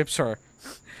cruise ships are...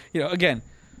 again,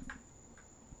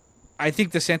 I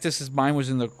think DeSantis' mind was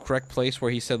in the correct place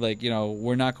where he said, like,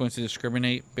 we're not going to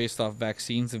discriminate based off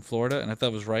vaccines in Florida, and I thought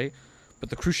it was right. But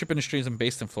the cruise ship industry isn't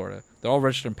based in Florida. They're all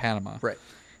registered in Panama. Right.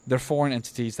 They're foreign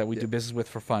entities that we do business with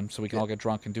for fun, so we can all get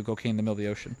drunk and do cocaine in the middle of the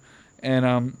ocean.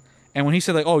 And when he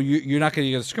said, like, oh, you're not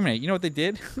going to discriminate, you know what they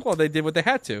did? Well, they did what they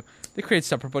had to. They created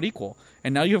separate but equal.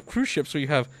 And now you have cruise ships where you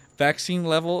have vaccine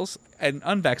levels and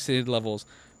unvaccinated levels.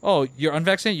 Oh, you're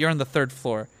unvaccinated? You're on the 3rd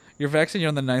floor. You're vaccinated, you're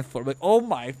on the 9th floor. Like, oh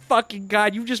my fucking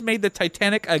God, you just made the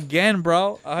Titanic again,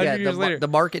 bro. 100 years later. The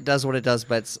market does what it does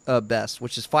best,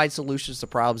 which is find solutions to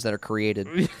problems that are created.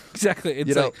 Exactly.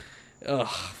 It's like, ugh,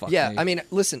 fuck me. I mean,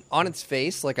 listen, on its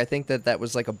face, like, I think that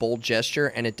was like a bold gesture,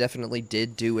 and it definitely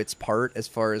did do its part as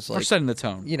far as like... For setting the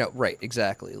tone. Right,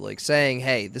 exactly. Like saying,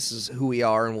 hey, this is who we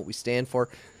are and what we stand for.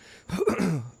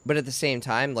 But at the same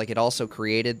time, like, it also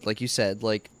created, like you said,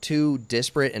 like, two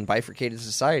disparate and bifurcated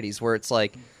societies where it's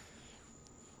like...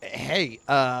 Hey,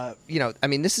 I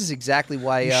mean, this is exactly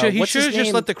why... he should have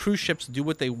just let the cruise ships do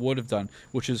what they would have done,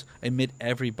 which is admit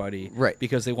everybody. Right.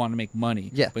 Because they want to make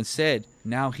money. Yeah. But instead,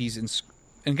 now he's in...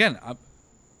 And again,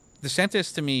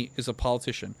 DeSantis, to me, is a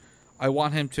politician. I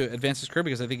want him to advance his career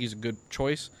because I think he's a good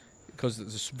choice because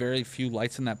there's very few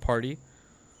lights in that party.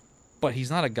 But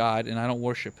he's not a god, and I don't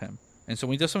worship him. And so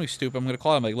when he does something stupid, I'm going to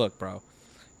call him like, look, bro,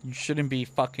 you shouldn't be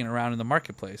fucking around in the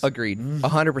marketplace. Agreed.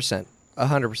 100%.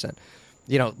 100%.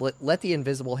 Let the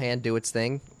invisible hand do its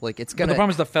thing. Like, it's gonna. But the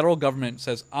problem is the federal government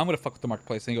says, "I'm gonna fuck with the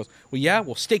marketplace," and he goes,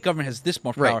 "Well, state government has this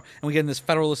much power," right. And we get in this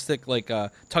federalistic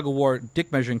tug of war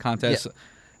dick measuring contest. Yeah.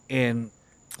 And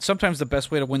sometimes the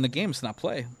best way to win the game is to not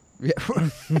play. Yeah.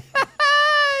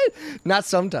 Not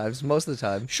sometimes, most of the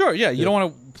time. Sure, yeah. You don't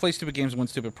want to play stupid games and win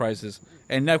stupid prizes.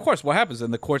 And now, of course, what happens?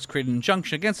 Then the courts create an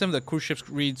injunction against them. The cruise ships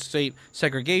read state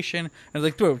segregation, and they're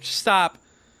like, dude, just stop.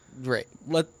 Right.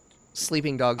 Let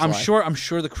sleeping dogs. I'm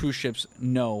sure the cruise ships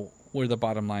know where the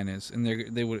bottom line is, and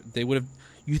they would have.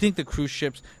 You think the cruise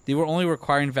ships they were only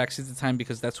requiring vaccines at the time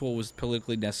because that's what was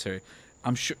politically necessary?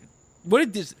 I'm sure.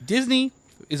 What did Disney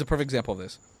is a perfect example of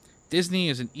this. Disney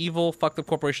is an evil, fucked up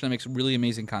corporation that makes really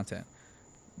amazing content,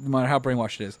 no matter how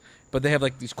brainwashed it is. But they have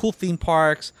like these cool theme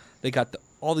parks. They got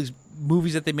all these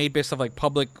movies that they made based off like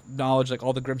public knowledge, like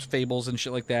all the Grimm's fables and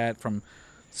shit like that, from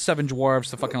Seven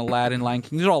Dwarfs to fucking Aladdin, Lion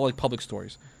King. These are all like public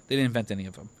stories. They didn't invent any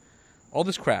of them. All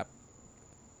this crap.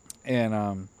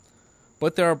 And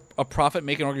but they're a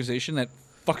profit-making organization that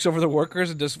fucks over the workers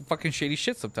and does fucking shady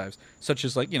shit sometimes, such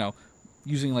as like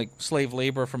using like slave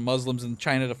labor from Muslims in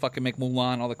China to fucking make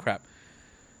Mulan, all the crap.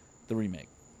 The remake.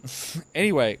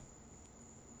 Anyway,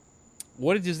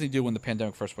 what did Disney do when the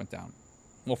pandemic first went down?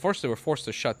 Well, first they were forced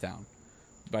to shut down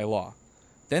by law.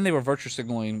 Then they were virtue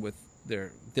signaling with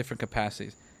their different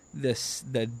capacities.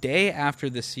 The day after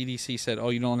the CDC said, "Oh,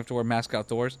 you no longer have to wear a mask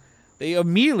outdoors," they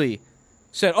immediately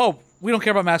said, "Oh, we don't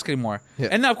care about masks anymore." Yeah.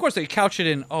 And now, of course, they couch it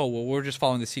in, "Oh, well, we're just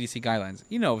following the CDC guidelines."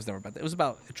 It was never about that. It was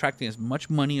about attracting as much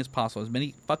money as possible, as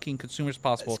many fucking consumers as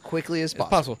possible, as quickly as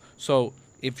possible. So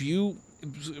if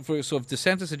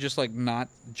DeSantis had just like not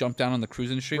jumped down on the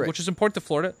cruise industry, right. which is important to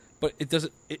Florida, but it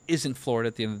isn't Florida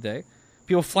at the end of the day.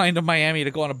 People flying to Miami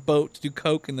to go on a boat to do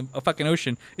coke in the fucking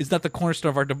ocean is not the cornerstone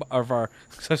of our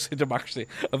democracy,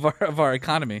 of our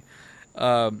economy.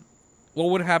 What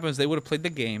would have happened is they would have played the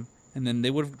game, and then they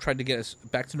would have tried to get us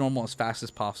back to normal as fast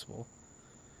as possible.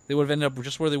 They would have ended up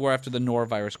just where they were after the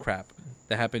norovirus crap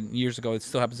that happened years ago. It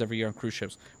still happens every year on cruise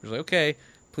ships. It was like, okay,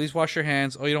 please wash your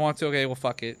hands. Oh, you don't want to? Okay, well,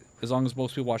 fuck it. As long as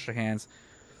most people wash their hands.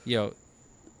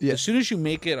 As soon as you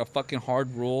make it a fucking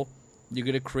hard rule, you're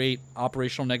going to create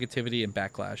operational negativity and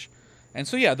backlash. And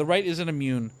so, the right isn't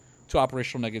immune to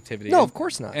operational negativity. No, of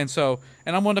course not. And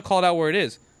I'm one to call it out where it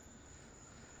is.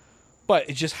 But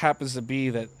it just happens to be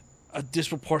that a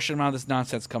disproportionate amount of this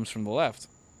nonsense comes from the left.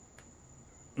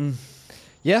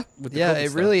 Yeah,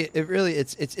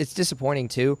 it's disappointing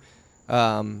too,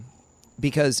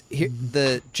 because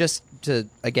just to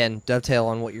again dovetail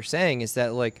on what you're saying is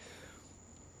that like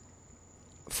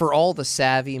for all the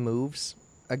savvy moves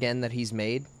again that he's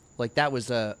made, like that was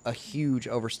a huge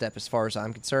overstep as far as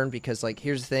I'm concerned, because like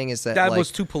here's the thing is that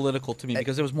was too political to me,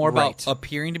 because it was more about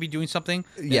appearing to be doing something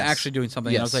than actually doing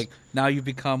something. And I was like, now you've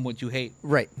become what you hate.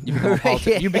 Right.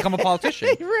 You become a politician.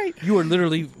 Right. You are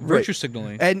literally virtue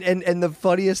signaling. And the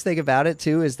funniest thing about it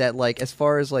too is that like as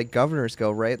far as like governors go,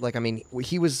 right? Like I mean,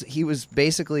 he was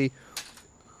basically,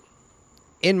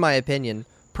 in my opinion,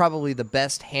 probably the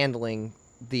best handling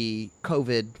the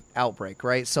COVID outbreak,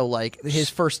 right? So like his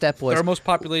first step was our most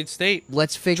populated state.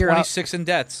 Let's figure 26 in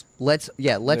deaths. Let's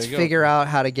figure out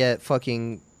how to get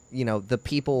fucking the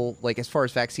people, like as far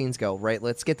as vaccines go, right?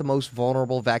 Let's get the most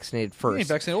vulnerable vaccinated first.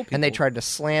 Vaccinate old people. And they tried to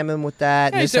slam him with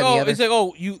that. It's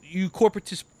like, you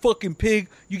corporatist fucking pig.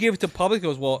 You gave it to public. He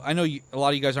goes, well, I know a lot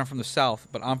of you guys aren't from the South,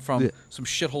 but I'm from some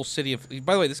shithole city.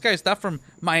 By the way, this guy's not from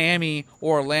Miami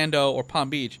or Orlando or Palm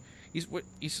Beach. He's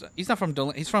not from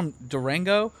he's from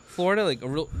Durango, Florida, like a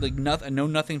real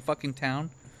nothing fucking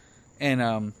town,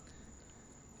 and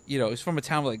he's from a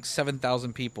town with like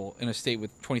 7,000 people in a state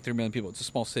with 23 million people. It's a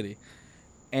small city,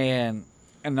 and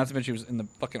not to mention he was in the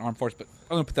fucking armed force. But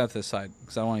I'm gonna put that to the side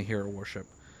because I don't want to hear or worship.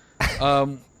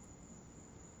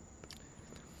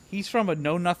 He's from a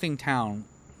know-nothing town,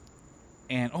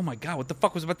 and oh my god, what the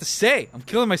fuck was I about to say? I'm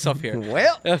killing myself here.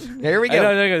 Well, there we go.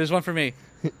 There you go. There's one for me.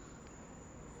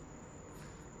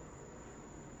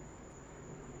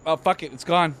 Oh, fuck it. It's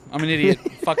gone. I'm an idiot.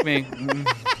 Fuck me.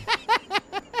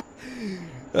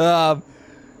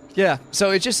 Yeah.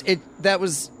 So that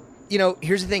was,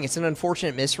 here's the thing. It's an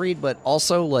unfortunate misread, but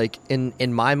also like in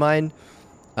my mind,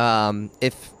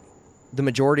 if the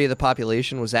majority of the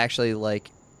population was actually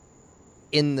like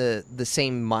in the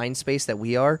same mind space that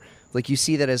we are, like you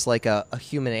see that as like a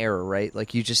human error, right?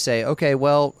 Like you just say, okay,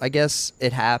 well, I guess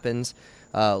it happens.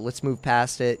 Let's move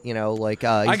past it.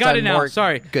 I got it now. More...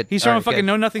 Sorry. Good. He's from a fucking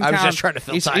know-nothing town. I was just trying to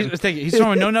fill time. He's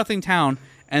from a know-nothing town,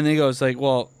 and then he goes like,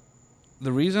 well,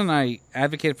 the reason I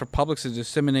advocated for Publix to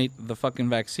disseminate the fucking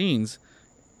vaccines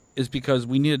is because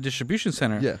we need a distribution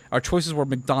center. Yeah. Our choices were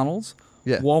McDonald's,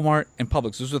 Walmart, and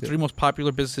Publix. Those are the three most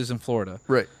popular businesses in Florida.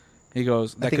 Right. He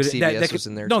goes, I think CVS was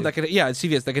in there, too.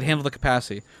 CVS, that could handle the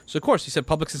capacity. So, of course, he said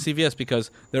Publix and CVS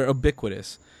because they're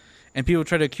ubiquitous. And people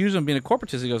try to accuse him of being a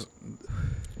corporatist. He goes,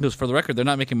 for the record, they're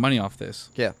not making money off this.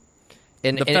 Yeah.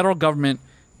 And the federal government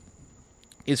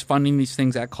is funding these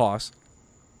things at cost,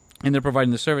 and they're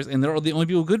providing the service, and they're the only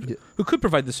people who could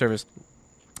provide the service.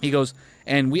 He goes,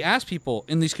 and we asked people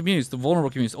in these communities, the vulnerable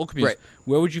communities, the old communities,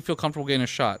 where would you feel comfortable getting a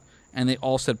shot? And they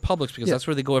all said Publix because that's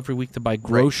where they go every week to buy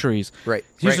groceries. Right.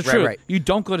 Here's the truth. You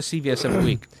don't go to CVS every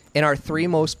week. In our three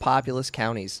most populous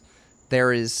counties,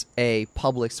 there is a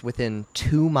Publix within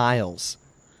 2 miles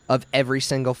of every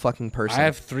single fucking person. I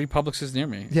have 3 Publixes near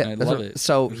me. Yeah, and I love it.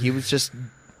 So he was just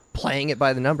playing it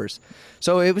by the numbers.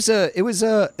 So it was a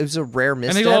rare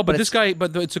misstep. And they go, but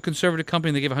it's a conservative company.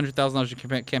 And they give $100,000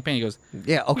 to campaign. He goes,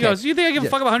 yeah, okay. He goes, you think I give a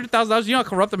fuck about $100,000? You know how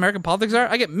corrupt American politics are?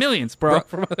 I get millions, bro.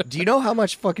 Do you know how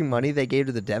much fucking money they gave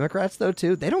to the Democrats though?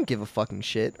 Too, they don't give a fucking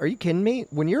shit. Are you kidding me?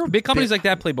 When you're big companies like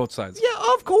that play both sides.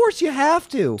 Yeah, of course you have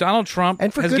to. Donald Trump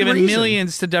has given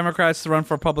millions to Democrats to run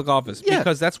for public office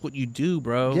because that's what you do,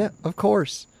 bro. Yeah, of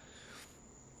course.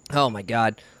 Oh my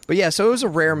god. But yeah, so it was a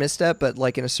rare misstep, but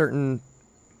like in a certain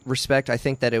respect, I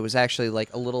think that it was actually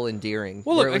like a little endearing.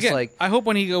 Well, look, again, I hope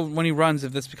when he runs,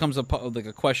 if this becomes a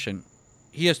question,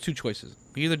 he has 2 choices.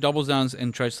 He either doubles down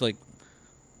and tries to like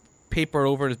paper it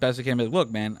over as best he can. Like, look,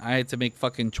 man, I had to make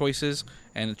fucking choices,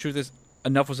 and the truth is,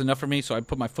 enough was enough for me. So I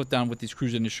put my foot down with these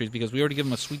cruise industries because we already give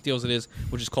them a sweet deal as it is,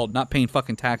 which is called not paying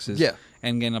fucking taxes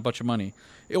and getting a bunch of money.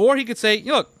 Or he could say,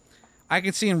 look, I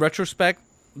can see in retrospect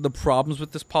the problems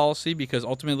with this policy because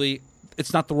ultimately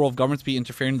it's not the role of government to be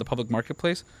interfering in the public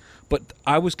marketplace. but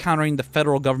I was countering the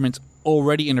federal government's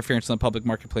already interference in the public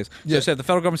marketplace. So I said the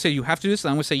federal government said you have to do this, and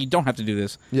I'm going to say you don't have to do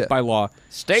this by law.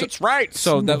 States' rights.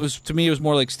 So that was, to me, it was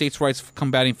more like states' rights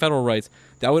combating federal rights.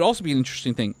 That would also be an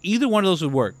interesting thing. Either one of those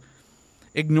would work.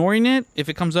 Ignoring it, if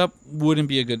it comes up, wouldn't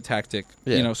be a good tactic.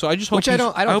 So I just hope I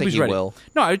don't think he's he ready. will.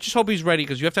 No, I just hope he's ready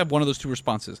because you have to have one of those two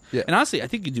responses. Yeah. And honestly, I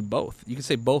think you do both. You can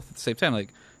say both at the same time.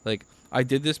 Like I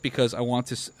did this because I want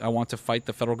to fight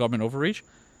the federal government overreach,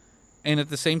 and at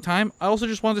the same time, I also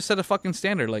just wanted to set a fucking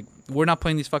standard. Like, we're not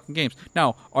playing these fucking games.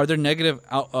 Now, are there negative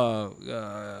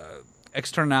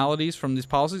externalities from these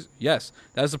policies? Yes,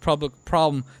 that is the public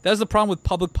problem. That is the problem with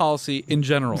public policy in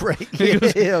general. Right?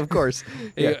 Yeah, of course.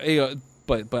 Yeah.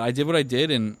 But I did what I did,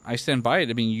 and I stand by it.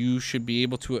 I mean, you should be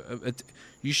able to.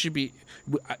 You should be.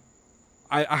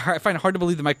 I find it hard to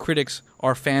believe that my critics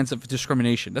are fans of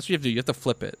discrimination. That's what you have to do. You have to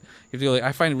flip it. You have to go like,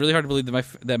 I find it really hard to believe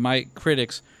that my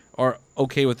critics are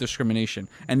okay with discrimination.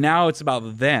 And now it's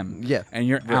about them. Yeah. And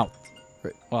you're out.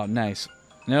 Right. Wow, nice.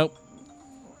 Nope.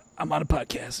 I'm on a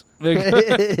podcast.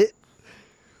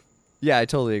 Yeah, I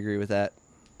totally agree with that.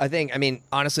 I mean,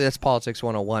 honestly, that's politics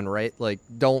 101, right? Like,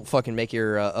 don't fucking make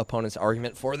your opponent's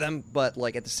argument for them. But,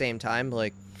 like, at the same time,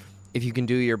 like, if you can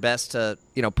do your best to,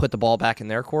 put the ball back in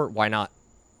their court, why not?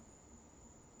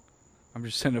 I'm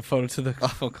just sending a photo to the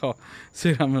phone call.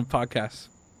 See, I'm on a podcast.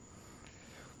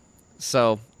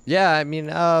 So, yeah, I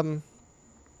mean, I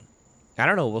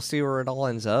don't know. We'll see where it all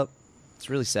ends up.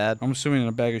 It's really sad. I'm assuming in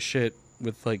a bag of shit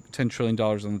with, like, $10 trillion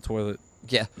on the toilet.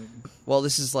 Yeah. Well,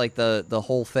 this is like the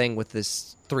whole thing with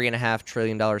this $3.5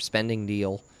 trillion spending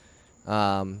deal.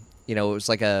 It was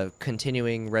like a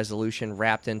continuing resolution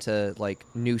wrapped into like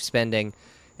new spending,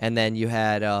 and then you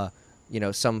had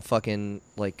some fucking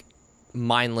like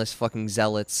mindless fucking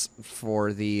zealots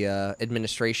for the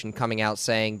administration coming out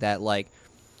saying that like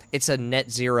it's a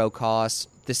net zero cost.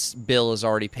 This bill is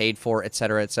already paid for, et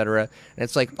cetera, et cetera. And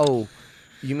it's like, oh,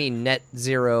 you mean net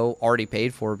zero already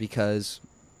paid for because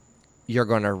you're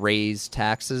going to raise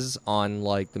taxes on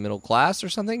like the middle class or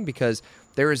something? Because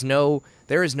there is no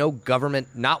government,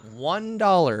 not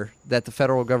 $1 that the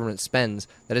federal government spends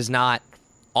that is not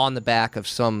on the back of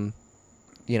some,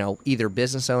 either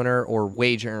business owner or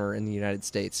wage earner in the United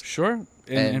States. Sure,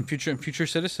 and future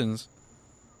citizens.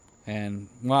 And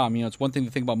wow, I mean, it's one thing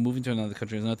to think about moving to another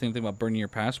country. It's another thing to think about burning your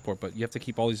passport. But you have to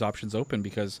keep all these options open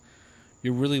because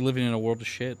you're really living in a world of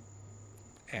shit.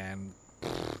 And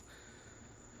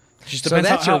just depends.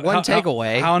 So that's your one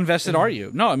takeaway. How invested are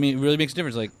you? No, I mean, it really makes a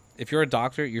difference. Like, if you're a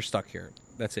doctor, you're stuck here.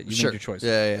 That's it. You made your choice.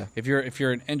 Yeah. If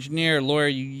you're an engineer, lawyer,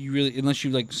 you really, unless you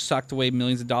like sucked away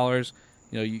millions of dollars,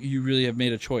 you really have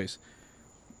made a choice.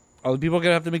 Other people are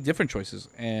gonna have to make different choices,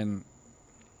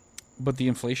 but the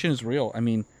inflation is real. I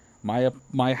mean,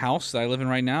 my house that I live in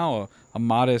right now, a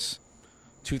modest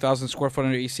 2,000 square foot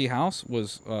under AC house,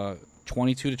 was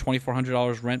 $2,200 to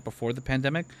 $2,400 rent before the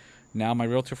pandemic. Now my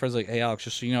realtor friend's like, hey Alex,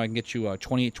 just so you know, I can get you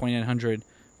 $2,900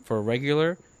 for a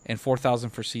regular and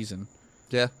 $4,000 for season.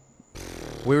 Yeah.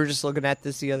 We were just looking at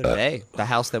this the other day. The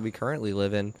house that we currently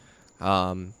live in,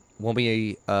 when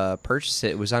we purchased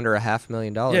it, it was under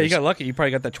 $500,000. Yeah, you got lucky. You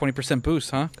probably got that 20%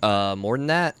 boost, huh? More than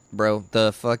that, bro.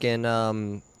 The fucking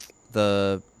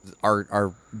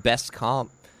our best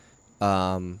comp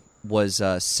was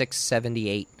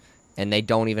 678, and they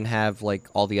don't even have like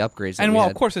all the upgrades. And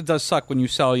of course, it does suck when you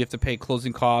sell. You have to pay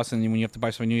closing costs, and then when you have to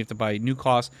buy something new, you have to buy new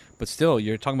costs. But still,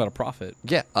 you're talking about a profit.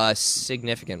 Yeah, a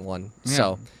significant one. Yeah.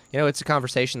 So it's a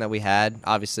conversation that we had.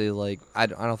 Obviously, like I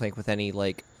don't think with any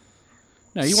like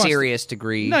serious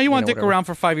degree. No, you want to dick around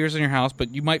for 5 years in your house,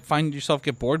 but you might find yourself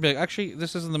get bored. Be like, actually,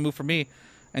 this isn't the move for me,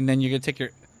 and then you're gonna take your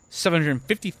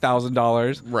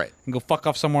 $750,000 right and go fuck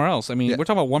off somewhere else. I mean, we're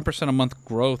talking about 1% a month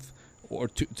growth, or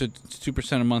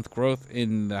 2% a month growth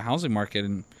in the housing market,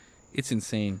 and it's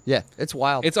insane. Yeah, it's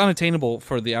wild. It's unattainable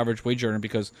for the average wage earner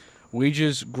because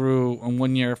wages grew in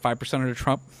 1 year 5% under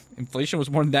Trump. Inflation was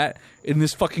more than that in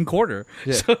this fucking quarter.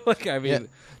 Yeah. So, like, I mean,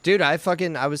 dude, I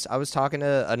was talking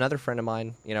to another friend of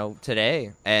mine,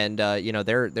 today, and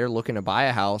they're looking to buy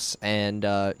a house, and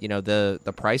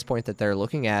the price point that they're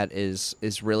looking at is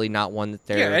really not one that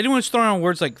they're. Yeah, anyone's throwing around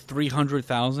words like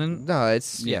 300,000. No,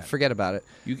 it's forget about it.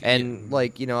 I mean, it's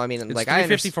like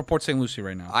 $350 for Port St. Lucie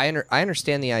right now. I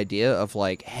understand the idea of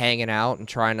like hanging out and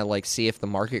trying to like see if the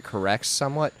market corrects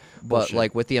somewhat. But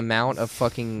like with the amount of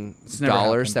fucking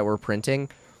dollars that we're printing,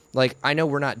 like I know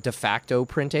we're not de facto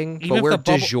printing, but we're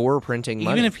de jure printing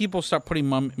money. Even if people start putting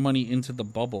money into the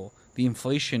bubble, the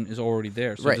inflation is already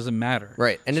there, so it doesn't matter.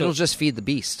 Right, and it'll just feed the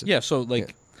beast. Yeah, so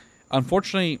like,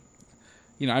 unfortunately,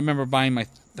 I remember buying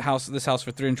this house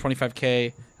for $325K,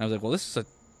 and I was like, well, this is a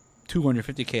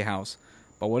 $250K house,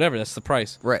 but whatever, that's the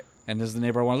price. Right. And this is the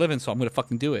neighborhood I want to live in, so I'm going to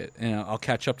fucking do it. And I'll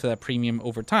catch up to that premium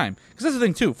over time. Because that's the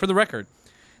thing, too. For the record,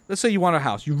 let's say you want a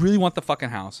house. You really want the fucking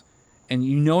house. And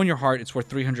you know in your heart it's worth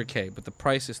 $300K, but the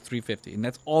price is $350. And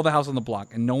that's all the house on the block.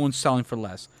 And no one's selling for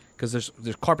less. Because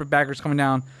there's carpetbaggers coming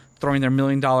down, throwing their $1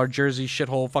 million Jersey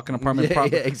shithole fucking apartment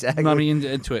exactly. money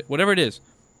into it. Whatever it is.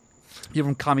 You're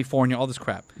from California, all this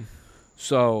crap.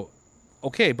 So,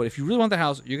 okay, but if you really want the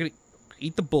house, you're going to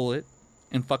eat the bullet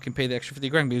and fucking pay the extra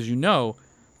 $50,000 because you know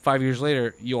 5 years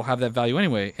later you'll have that value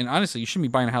anyway. And honestly, you shouldn't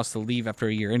be buying a house to leave after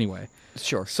a year anyway.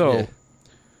 Sure. So,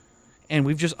 and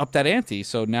we've just upped that ante.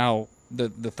 So now the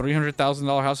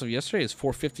 $300,000 house of yesterday is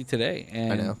 $450 today.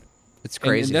 And I know. It's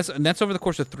crazy. And that's over the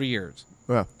course of 3 years.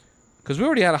 Yeah. Because we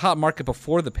already had a hot market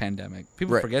before the pandemic.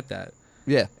 People forget that.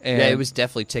 Yeah. And, it was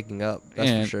definitely ticking up. That's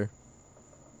for sure.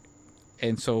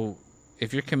 And so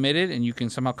if you're committed and you can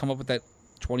somehow come up with that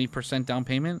 20% down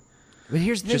payment. But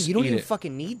here's the thing, you don't even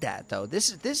fucking need that though.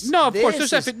 No, of course.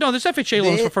 There's FHA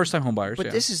loans for first-time home buyers.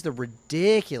 But this is the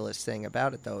ridiculous thing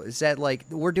about it though, is that like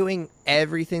we're doing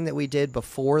everything that we did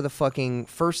before the fucking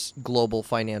first global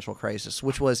financial crisis,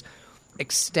 which was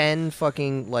extend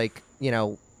fucking like,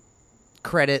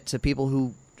 credit to people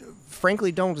who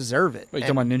frankly don't deserve it. Wait, you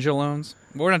talking about ninja loans?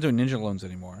 We're not doing ninja loans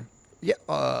anymore. Yeah.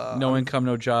 No income,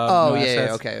 no job. Oh, no yeah, assets.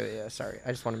 yeah. Okay. Yeah. Sorry.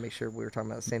 I just want to make sure we were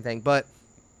talking about the same thing. But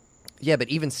yeah, but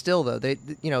even still, though,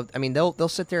 they'll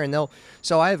sit there and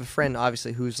So I have a friend,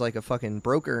 obviously, who's like a fucking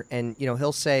broker, and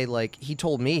he'll say like he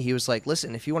told me he was like,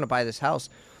 listen, if you want to buy this house,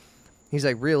 he's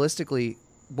like realistically,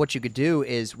 what you could do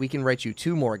is we can write you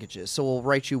 2 mortgages. So we'll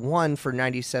write you one for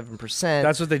 97%.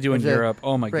 That's what they do in Europe.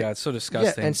 Oh my God, it's so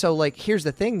disgusting. Yeah, and so like here's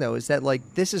the thing though, is that like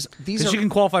these are you can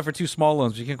qualify for 2 small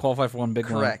loans, but you can qualify for 1 big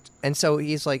loan. Correct. And so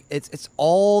he's like, it's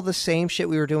all the same shit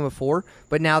we were doing before,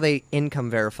 but now they income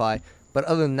verify. But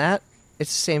other than that, it's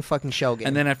the same fucking shell game.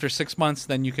 And then after 6 months,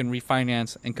 then you can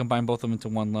refinance and combine both of them into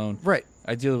one loan. Right.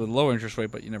 Ideally with a lower interest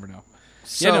rate, but you never know.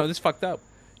 So, this fucked up.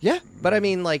 Yeah, but I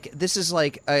mean, like, this is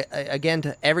like again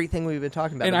to everything we've been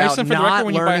talking about. In Iceland, for the record,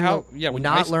 when you buy a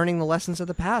house, learning the lessons of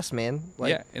the past, man.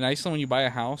 Like, in Iceland, when you buy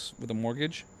a house with a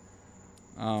mortgage,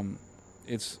 you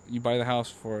buy the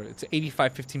house for it's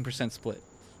 85-15% split.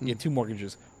 You get 2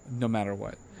 mortgages, no matter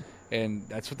what, and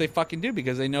that's what they fucking do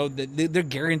because they know that they're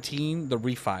guaranteeing the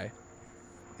refi.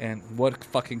 And what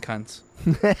fucking cunts!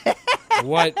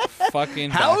 What fucking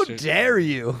how bastards. dare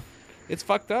you? It's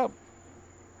fucked up.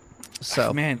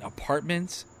 So man,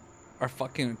 apartments are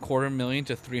fucking $250,000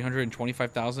 to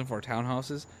 $325,000 for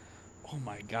townhouses. Oh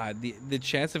my God, the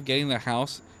chance of getting the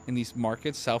house in these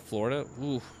markets, South Florida,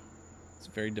 it's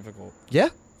very difficult. Yeah,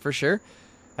 for sure.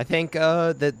 I think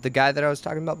the guy that I was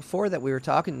talking about before that we were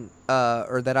talking,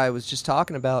 or that I was just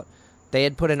talking about, they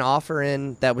had put an offer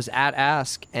in that was at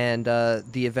ask, and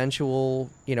the eventual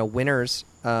winners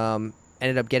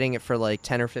ended up getting it for like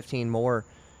 10 or 15 more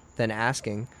than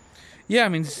asking. Yeah, I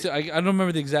mean, I don't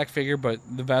remember the exact figure, but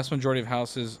the vast majority of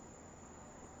houses,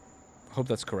 I hope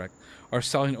that's correct, are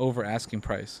selling over asking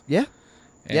price. Yeah.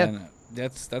 And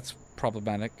that's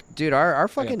problematic. Dude, our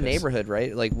fucking neighborhood,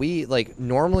 right? Like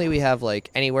normally we have like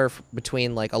anywhere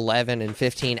between like 11 and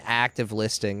 15 active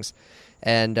listings.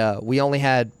 And we only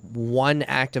had 1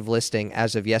 active listing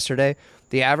as of yesterday.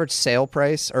 The average sale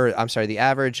price, the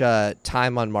average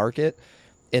time on market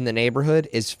in the neighborhood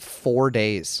is 4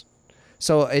 days.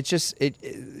 So it's just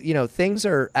things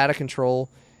are out of control,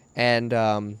 and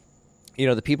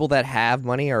the people that have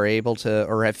money are able to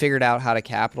or have figured out how to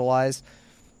capitalize,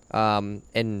 and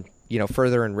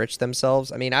further enrich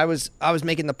themselves. I mean, I was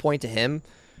making the point to him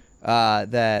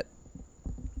that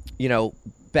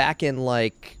back in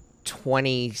like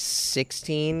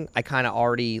 2016, I kind of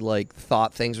already like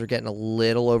thought things were getting a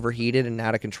little overheated and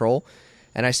out of control,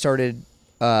 and I started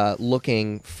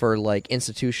looking for like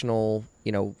institutional,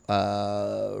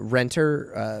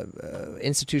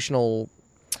 institutional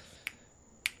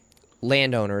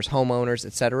landowners, homeowners,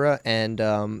 etc. And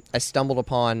I stumbled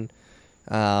upon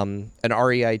an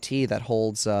REIT that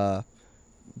holds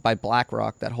by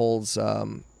BlackRock that holds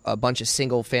a bunch of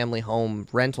single-family home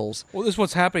rentals. Well, this is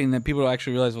what's happening, that people don't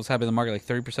actually realize what's happening in the market. Like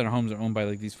 30% of homes are owned by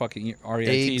like these fucking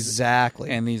REITs. Exactly.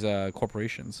 And these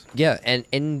corporations. Yeah, and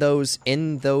in those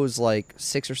like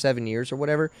 6 or 7 years or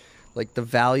whatever, like the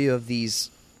value of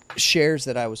these shares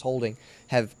that I was holding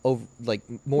have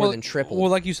more than tripled.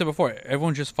 Well, like you said before,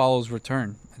 everyone just follows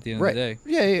return at the end of the day.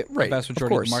 Yeah, right. The vast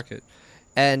majority of the market.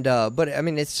 And but I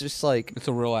mean, it's just like it's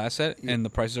a real asset, and the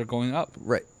prices are going up.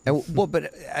 Right. And, well,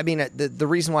 but I mean, the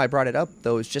reason why I brought it up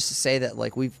though is just to say that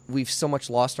like we've so much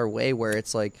lost our way, where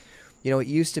it's like, it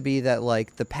used to be that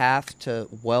like the path to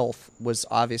wealth was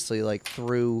obviously like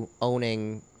through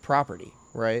owning property,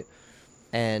 right?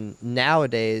 And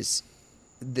nowadays,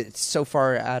 it's so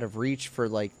far out of reach for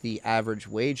like the average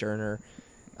wage earner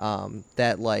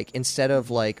that like instead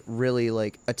of like really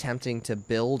like attempting to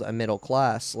build a middle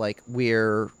class, like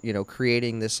we're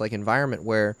creating this like environment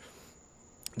where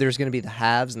there's going to be the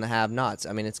haves and the have-nots.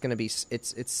 I mean, it's going to be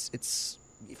it's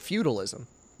feudalism,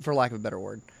 for lack of a better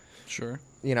word. Sure.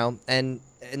 And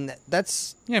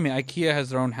that's I mean, IKEA has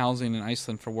their own housing in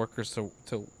Iceland for workers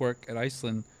to work at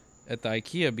Iceland. At the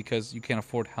IKEA because you can't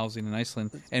afford housing in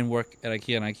Iceland and work at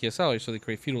IKEA and IKEA salary, so they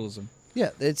create feudalism.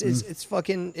 Yeah, it's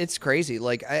fucking crazy.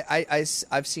 Like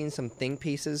I've seen some think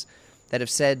pieces that have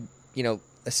said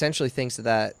essentially things to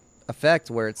that effect,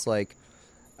 where it's like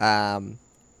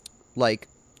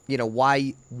why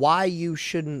you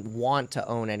shouldn't want to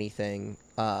own anything.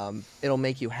 It'll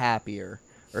make you happier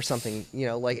or something. And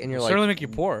you're like certainly make you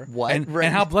poor. What? And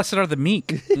how blessed are the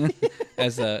meek,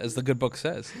 as the good book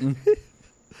says.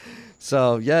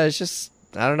 So, yeah, it's just,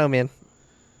 I don't know, man.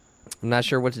 I'm not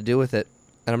sure what to do with it.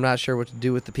 And I'm not sure what to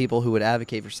do with the people who would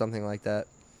advocate for something like that.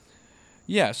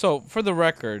 Yeah, so for the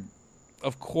record,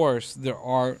 of course, there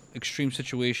are extreme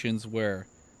situations where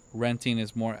renting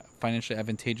is more financially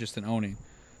advantageous than owning.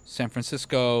 San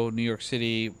Francisco, New York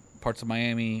City, parts of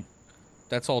Miami,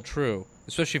 that's all true,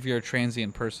 especially if you're a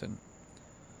transient person.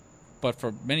 But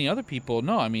for many other people,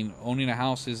 no. I mean, owning a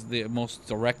house is the most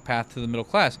direct path to the middle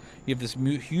class. You have this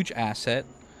huge asset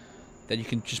that you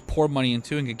can just pour money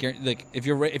into and get like if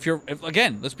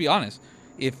again, let's be honest.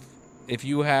 If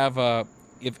you have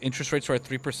if interest rates are at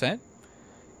 3%,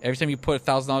 every time you put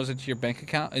 $1,000 into your bank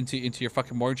account into your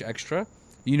fucking mortgage extra,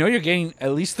 you're getting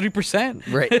at least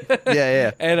 3%. Right.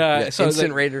 Yeah. And so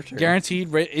instant rate of return,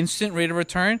 guaranteed instant rate of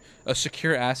return, a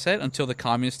secure asset until the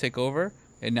communists take over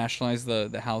and nationalize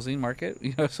the housing market,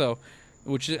 so,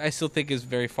 which I still think is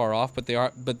very far off, but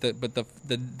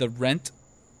the rent,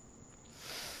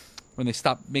 when they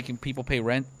stopped making people pay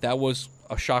rent, that was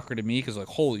a shocker to me, because like,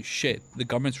 holy shit, the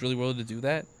government's really willing to do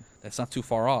that? That's not too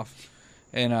far off.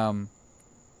 And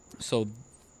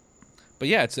but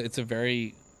yeah, it's a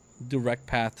very direct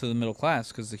path to the middle class,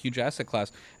 because it's a huge asset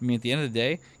class. I mean, at the end of the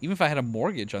day, even if I had a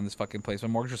mortgage on this fucking place, my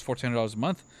mortgage was $1,400 a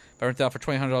month. If I rented out for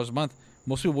 $2,800 a month,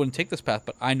 most people wouldn't take this path,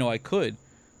 but I know I could.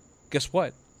 Guess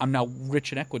what? I'm now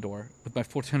rich in Ecuador with my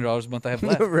 $1,400 a month I have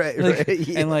left. right.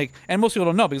 Yeah. And most people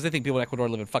don't know, because they think people in Ecuador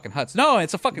live in fucking huts. No,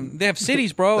 it's a fucking. They have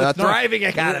cities, bro. A thriving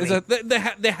economy.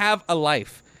 They have a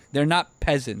life. They're not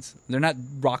peasants. They're not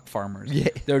rock farmers. Yeah.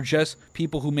 They're just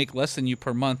people who make less than you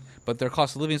per month, but their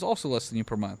cost of living is also less than you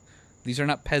per month. These are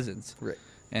not peasants. Right.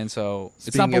 And so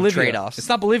it's not Bolivia. Trade-offs. It's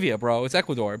not Bolivia, bro. It's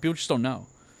Ecuador. People just don't know.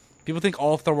 People think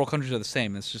all third world countries are the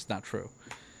same. It's just not true.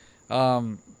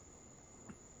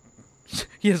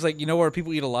 It's like, where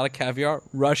people eat a lot of caviar?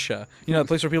 Russia. The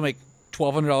place where people make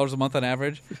 $1,200 a month on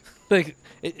average. Like,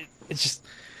 it's just,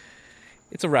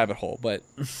 it's a rabbit hole. But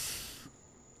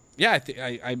yeah,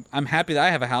 I'm happy that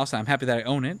I have a house, and I'm happy that I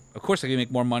own it. Of course, I can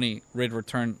make more money, rate of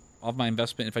return of my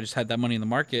investment, if I just had that money in the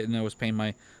market and I was paying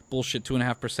my bullshit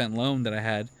 2.5% loan that I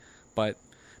had. But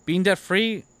being debt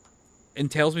free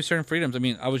entails me certain freedoms. I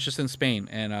mean, I was just in Spain,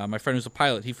 and my friend who's a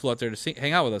pilot, he flew out there to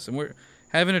hang out with us, and we're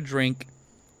having a drink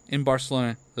in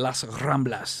Barcelona, Las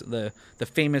Ramblas, the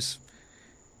famous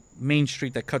main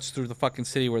street that cuts through the fucking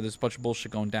city where there's a bunch of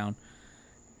bullshit going down.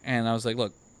 And I was like,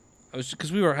 look,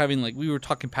 because we were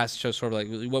talking past each other, sort of like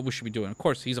what we should be doing. Of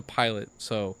course, he's a pilot,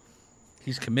 so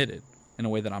he's committed in a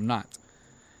way that I'm not.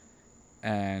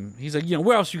 And he's like,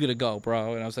 where else are you gonna go,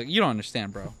 bro? And I was like, you don't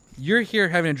understand, bro. You're here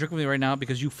having a drink with me right now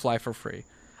because you fly for free.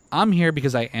 I'm here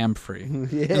because I am free. And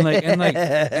these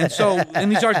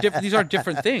are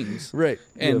different things, right?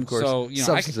 And of course.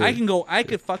 So I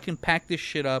could fucking pack this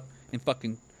shit up in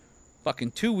fucking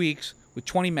 2 weeks with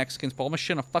 20 Mexicans, put all my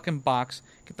shit in a fucking box,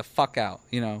 get the fuck out,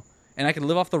 and I could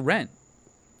live off the rent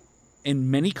in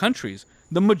many countries.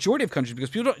 The majority of countries, because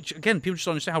people just don't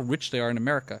understand how rich they are in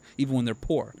America, even when they're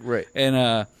poor. Right.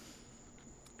 And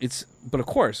but of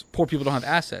course, poor people don't have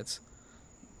assets,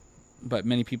 but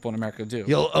many people in America do.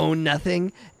 You'll own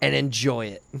nothing and enjoy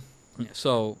it. Yeah,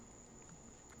 so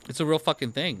it's a real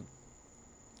fucking thing.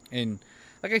 And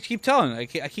like I keep telling, I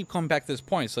keep coming back to this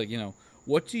point. It's like,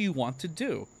 what do you want to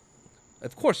do?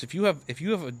 Of course, if you have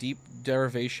a deep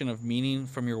derivation of meaning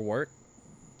from your work,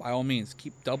 by all means,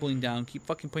 keep doubling down, keep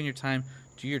fucking putting your time.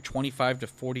 Do your 25 to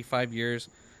 45 years.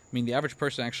 I mean, the average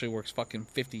person actually works fucking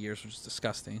 50 years, which is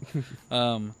disgusting.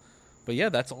 But yeah,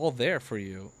 that's all there for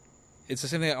you. It's the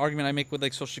same argument I make with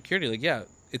like Social Security. Like, yeah,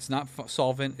 it's not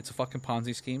solvent. It's a fucking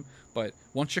Ponzi scheme. But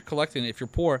once you're collecting it, if you're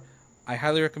poor, I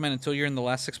highly recommend, until you're in the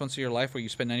last 6 months of your life where you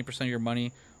spend 90% of your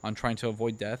money on trying to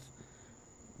avoid death,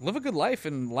 live a good life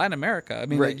in Latin America. I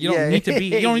mean, like, you don't need to be.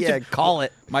 You don't need to call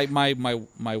it. My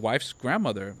wife's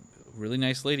grandmother, really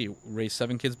nice lady, raised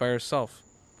 7 kids by herself,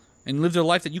 and lived a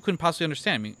life that you couldn't possibly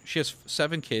understand. I mean, she has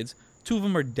 7 kids. 2 of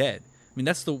them are dead. I mean,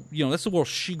 that's the world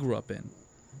she grew up in.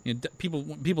 You know,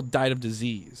 people died of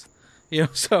disease. You know,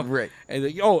 so right. And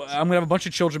I'm gonna have a bunch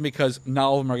of children because not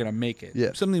all of them are gonna make it.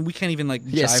 Yeah. Something we can't even like.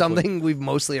 Something we've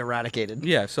mostly eradicated.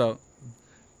 Yeah. So,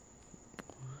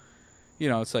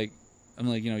 it's like I'm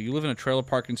like, you live in a trailer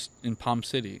park in Palm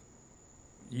City.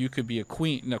 You could be a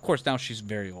queen. Now, of course, now she's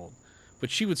very old, but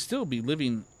she would still be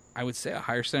living, I would say, a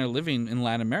higher standard of living in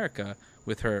Latin America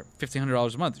with her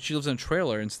 $1,500 a month. She lives in a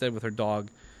trailer instead with her dog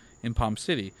in Palm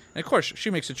City. And, of course,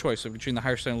 she makes a choice between the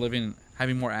higher standard of living and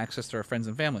having more access to her friends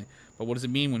and family. But what does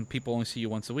it mean when people only see you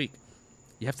once a week?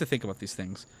 You have to think about these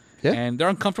things. Yeah. And they're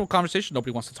uncomfortable conversations.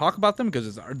 Nobody wants to talk about them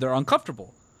because they're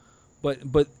uncomfortable.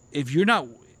 But if you're not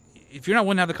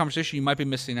willing to have the conversation, you might be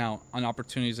missing out on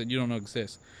opportunities that you don't know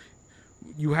exist.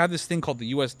 You have this thing called the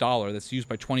U.S. dollar that's used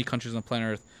by 20 countries on the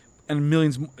planet Earth, and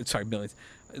millions,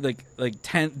 like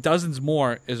dozens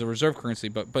more as a reserve currency.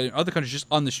 But in other countries, just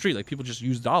on the street, like people just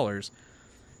use dollars.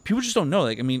 People just don't know.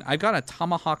 Like, I mean, I got a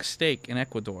tomahawk steak in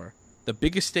Ecuador, the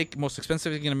biggest steak, most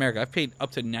expensive thing in America. I've paid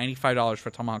up to $95 for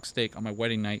a tomahawk steak on my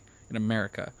wedding night in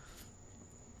America.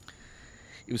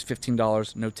 It was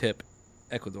 $15, no tip,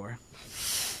 Ecuador.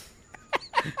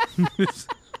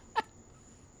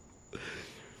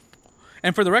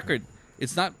 And for the record,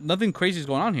 it's nothing crazy is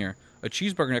going on here. A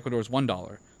cheeseburger in Ecuador is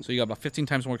 $1, so you got about 15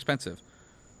 times more expensive.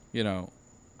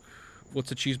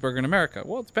 What's a cheeseburger in America?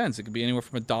 Well, it depends. It could be anywhere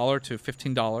from $1 to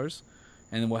 $15,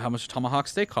 and then how much a tomahawk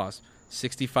steak costs?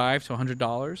 $65 to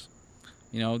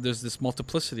 $100. There's this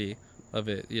multiplicity of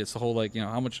it. It's the whole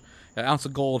how much an ounce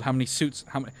of gold, how many suits,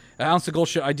 an ounce of gold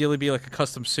should ideally be like a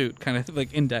custom suit kind of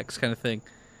like index kind of thing.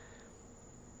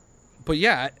 But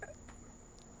yeah,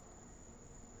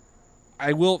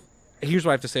 I will. Here's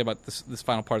what I have to say about this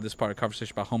final part of this part of the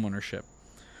conversation about homeownership.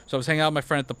 So I was hanging out with my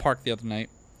friend at the park the other night.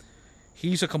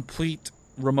 He's a complete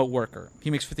remote worker.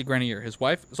 He makes $50,000 a year. His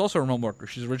wife is also a remote worker.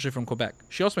 She's originally from Quebec.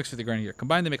 She also makes $50,000 a year.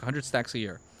 Combined, they make 100 stacks a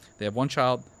year. They have 1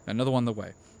 child, another one on the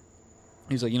way.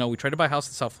 He's like, we tried to buy a house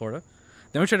in South Florida.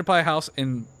 Then we tried to buy a house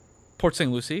in Port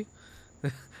St. Lucie.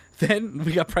 Then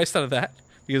we got priced out of that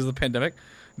because of the pandemic.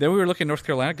 Then we were looking at North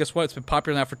Carolina. Guess what? It's been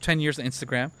popular now for 10 years on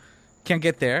Instagram. Can't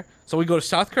get there. So we go to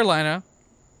South Carolina,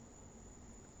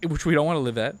 which we don't want to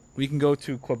live at. We can go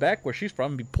to Quebec, where she's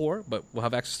from, and be poor, but we'll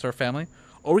have access to her family.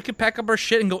 Or we can pack up our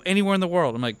shit and go anywhere in the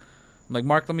world. I'm like,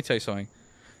 Mark, let me tell you something.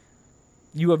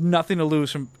 You have nothing to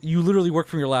lose from. You literally work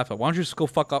from your laptop. Why don't you just go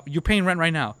fuck up? You're paying rent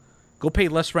right now. Go pay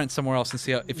less rent somewhere else and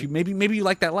see how. If you maybe you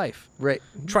like that life. Right.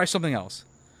 Try something else.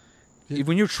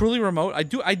 When you're truly remote, I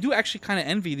do actually kind of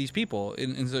envy these people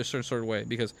in a certain sort of way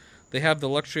because they have the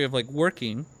luxury of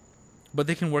working, but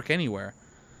they can work anywhere.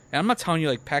 And I'm not telling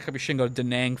you pack up your shit and go to Da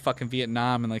Nang, fucking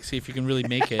Vietnam, and see if you can really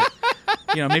make it.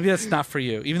 Maybe that's not for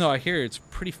you. Even though I hear it's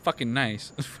pretty fucking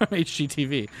nice from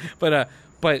HGTV. But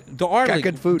there are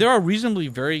good food. There are reasonably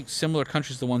very similar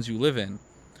countries to the ones you live in.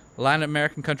 Latin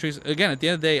American countries. Again, at the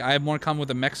end of the day, I have more in common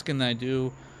with a Mexican than I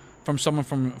do from someone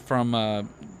from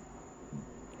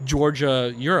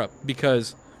Georgia, Europe,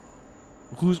 because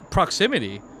who's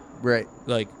proximity. Right.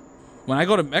 When I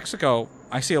go to Mexico,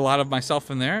 I see a lot of myself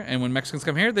in there, and when Mexicans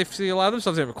come here, they see a lot of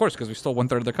themselves there, of course, because we stole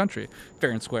 1/3 of their country, fair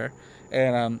and square.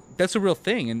 And that's a real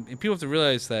thing, and people have to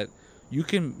realize that you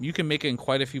can make it in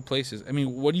quite a few places. I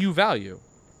mean, what do you value?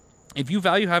 If you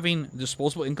value having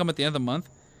disposable income at the end of the month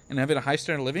and having a high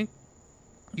standard of living,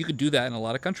 you could do that in a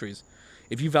lot of countries.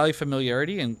 If you value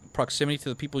familiarity and proximity to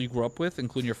the people you grew up with,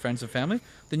 including your friends and family,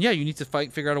 then yeah, you need to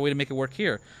figure out a way to make it work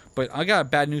here. But I got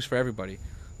bad news for everybody.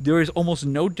 There is almost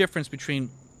no difference between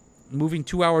moving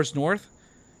 2 hours north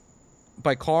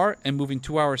by car and moving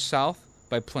 2 hours south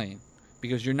by plane,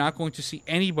 because you're not going to see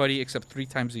anybody except 3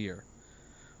 times a year.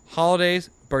 Holidays,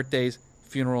 birthdays,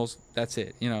 funerals, that's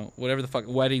it. Whatever the fuck,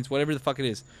 weddings, whatever the fuck it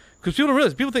is. Because people don't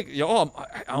realize. People think,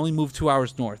 I only moved 2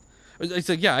 hours north. It's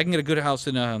like, yeah, I can get a good house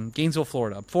in Gainesville,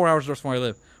 Florida, 4 hours north from where I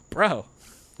live. Bro.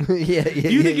 Yeah.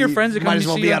 Do you think your friends are coming to see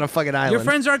you? Might as well be on a fucking island. Your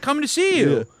friends aren't coming to see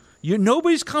you. Yeah.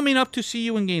 Nobody's coming up to see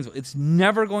you in Gainesville. It's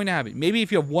never going to happen. Maybe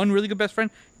if you have one really good best friend,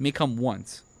 it may come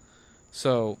once.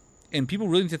 So, and people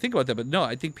really need to think about that. But no,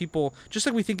 I think people, just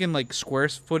like we think in square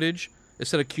footage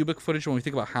instead of cubic footage when we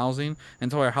think about housing,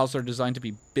 and how our houses are designed to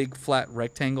be big, flat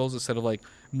rectangles instead of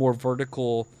more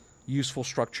vertical, useful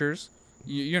structures.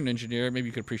 You're an engineer. Maybe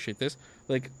you could appreciate this.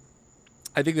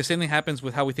 I think the same thing happens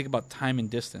with how we think about time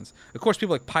and distance. Of course,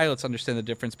 people like pilots understand the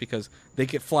difference because they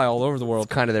can fly all over the world.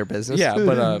 It's kind of their business.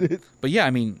 Yeah, but yeah,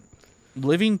 I mean,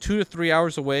 living 2 to 3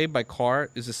 hours away by car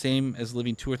is the same as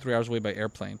living 2 or 3 hours away by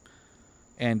airplane.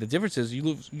 And the difference is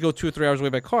you go 2 or 3 hours away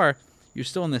by car, you're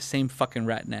still in the same fucking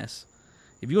rat nest.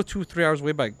 If you go 2 or 3 hours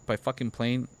away by fucking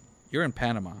plane, you're in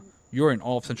Panama. You're in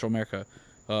all of Central America.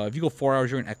 If you go 4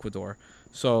 hours, you're in Ecuador.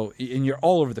 So, and you're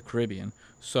all over the Caribbean.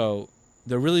 So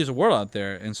there really is a world out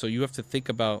there. And so you have to think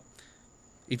about,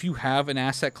 if you have an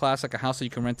asset class like a house that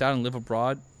you can rent out and live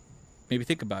abroad, maybe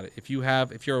think about it. If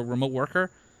you're a remote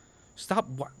worker, stop.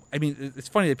 I mean, it's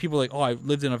funny that people are like, oh, I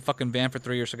lived in a fucking van for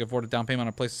 3 years so I could afford a down payment on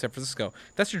a place in San Francisco.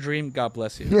 That's your dream. God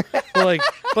bless you.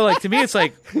 but to me, it's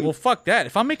like, well, fuck that.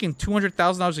 If I'm making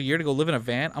 $200,000 a year to go live in a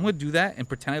van, I'm going to do that and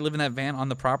pretend I live in that van on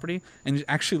the property and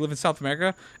actually live in South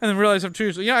America, and then realize after 2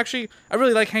 years, actually, I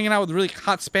really like hanging out with really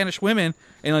hot Spanish women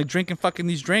and like drinking fucking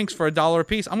these drinks for $1 a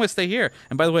piece. I'm going to stay here.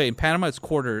 And by the way, in Panama, it's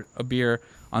quarter a beer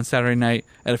on Saturday night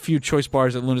at a few choice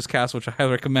bars at Luna's Castle, which I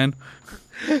highly recommend.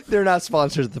 They're not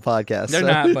sponsors of the podcast. They're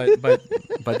not,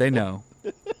 but they know.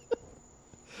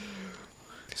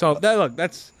 So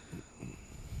that's.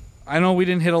 I know we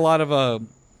didn't hit a lot of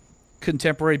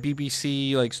contemporary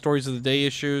BBC like stories of the day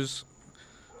issues.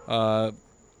 I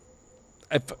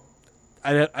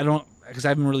don't, because I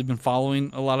haven't really been following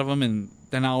a lot of them, and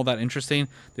they're not all that interesting.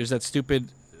 There's that stupid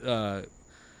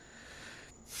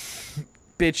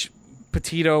bitch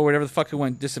Petito, whatever the fuck it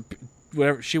went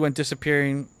whatever she went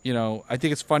disappearing. I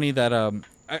think it's funny that I'm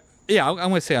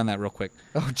gonna say on that real quick.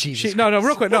 Oh Jesus! No,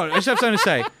 real quick. No, I just have something to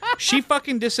say. She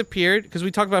fucking disappeared because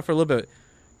we talked about it for a little bit.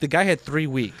 The guy had 3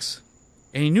 weeks,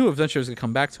 and he knew eventually it was gonna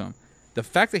come back to him. The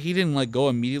fact that he didn't go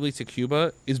immediately to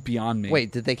Cuba is beyond me.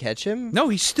 Wait, did they catch him? No,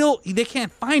 they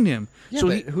can't find him. Yeah, so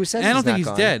but who says? I don't think he's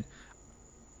gone? dead.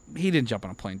 He didn't jump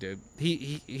on a plane, dude.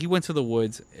 He went to the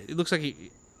woods. It looks like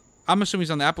I'm assuming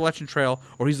he's on the Appalachian Trail,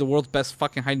 or he's the world's best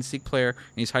fucking hide and seek player,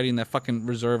 and he's hiding in that fucking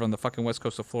reserve on the fucking west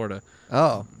coast of Florida.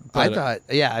 Oh, I thought.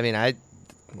 Yeah, I mean,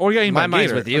 my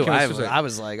mind's with you. Okay, I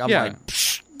was like, like.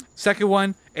 Psh. Second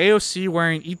one, AOC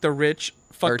wearing "Eat the Rich"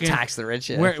 fucking or tax the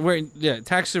rich. Yeah,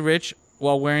 tax the rich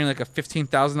while wearing like a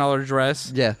 $15,000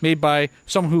 dress. Yeah, made by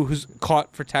someone who's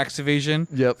caught for tax evasion.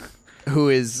 Yep, who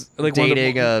is like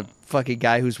dating a fucking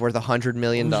guy who's worth $100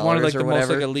 million one of the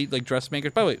whatever. Most elite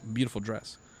dressmakers. By the way, beautiful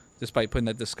dress. Despite putting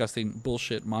that disgusting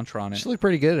bullshit mantra on it. She looked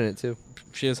pretty good in it, too.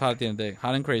 She is hot at the end of the day.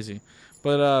 Hot and crazy.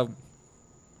 But,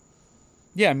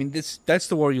 yeah, I mean, that's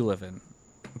the world you live in.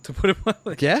 To put it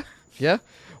mildly. Yeah.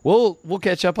 We'll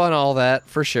catch up on all that,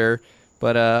 for sure.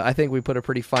 But I think we put a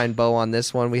pretty fine bow on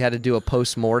this one. We had to do a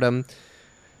post-mortem.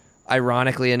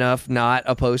 Ironically enough, not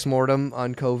a post-mortem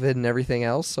on COVID and everything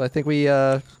else. So I think we...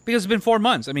 Because it's been 4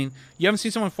 months. I mean, you haven't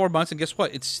seen someone in 4 months, and guess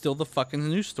what? It's still the fucking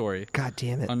news story. God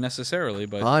damn it. Unnecessarily,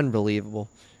 but... Unbelievable.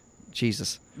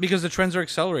 Jesus. Because the trends are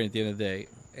accelerating at the end of the day.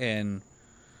 And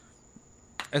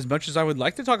as much as I would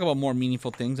like to talk about more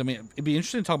meaningful things, I mean, it'd be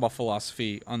interesting to talk about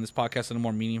philosophy on this podcast in a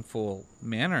more meaningful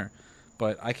manner.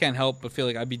 But I can't help but feel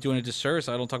like I'd be doing a disservice.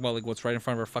 I don't talk about what's right in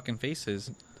front of our fucking faces.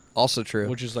 Also true.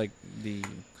 Which is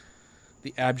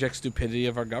the abject stupidity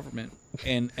of our government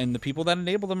and the people that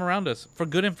enable them around us for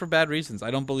good and for bad reasons.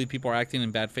 I don't believe people are acting in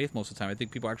bad faith most of the time. I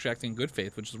think people are actually acting in good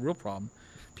faith, which is a real problem.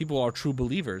 People are true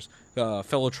believers,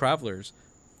 fellow travelers,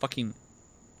 fucking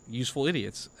useful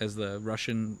idiots, as the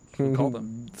Russian would call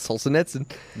them. Solzhenitsyn.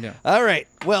 Yeah. All right.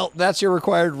 Well, that's your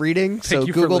required reading, so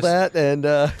Google that. And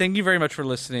thank you very much for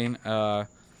listening. I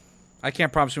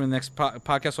can't promise you when the next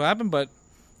podcast will happen, but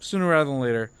sooner rather than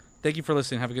later. Thank you for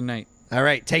listening. Have a good night. All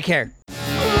right. Take care. Ooh,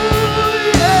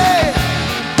 yeah.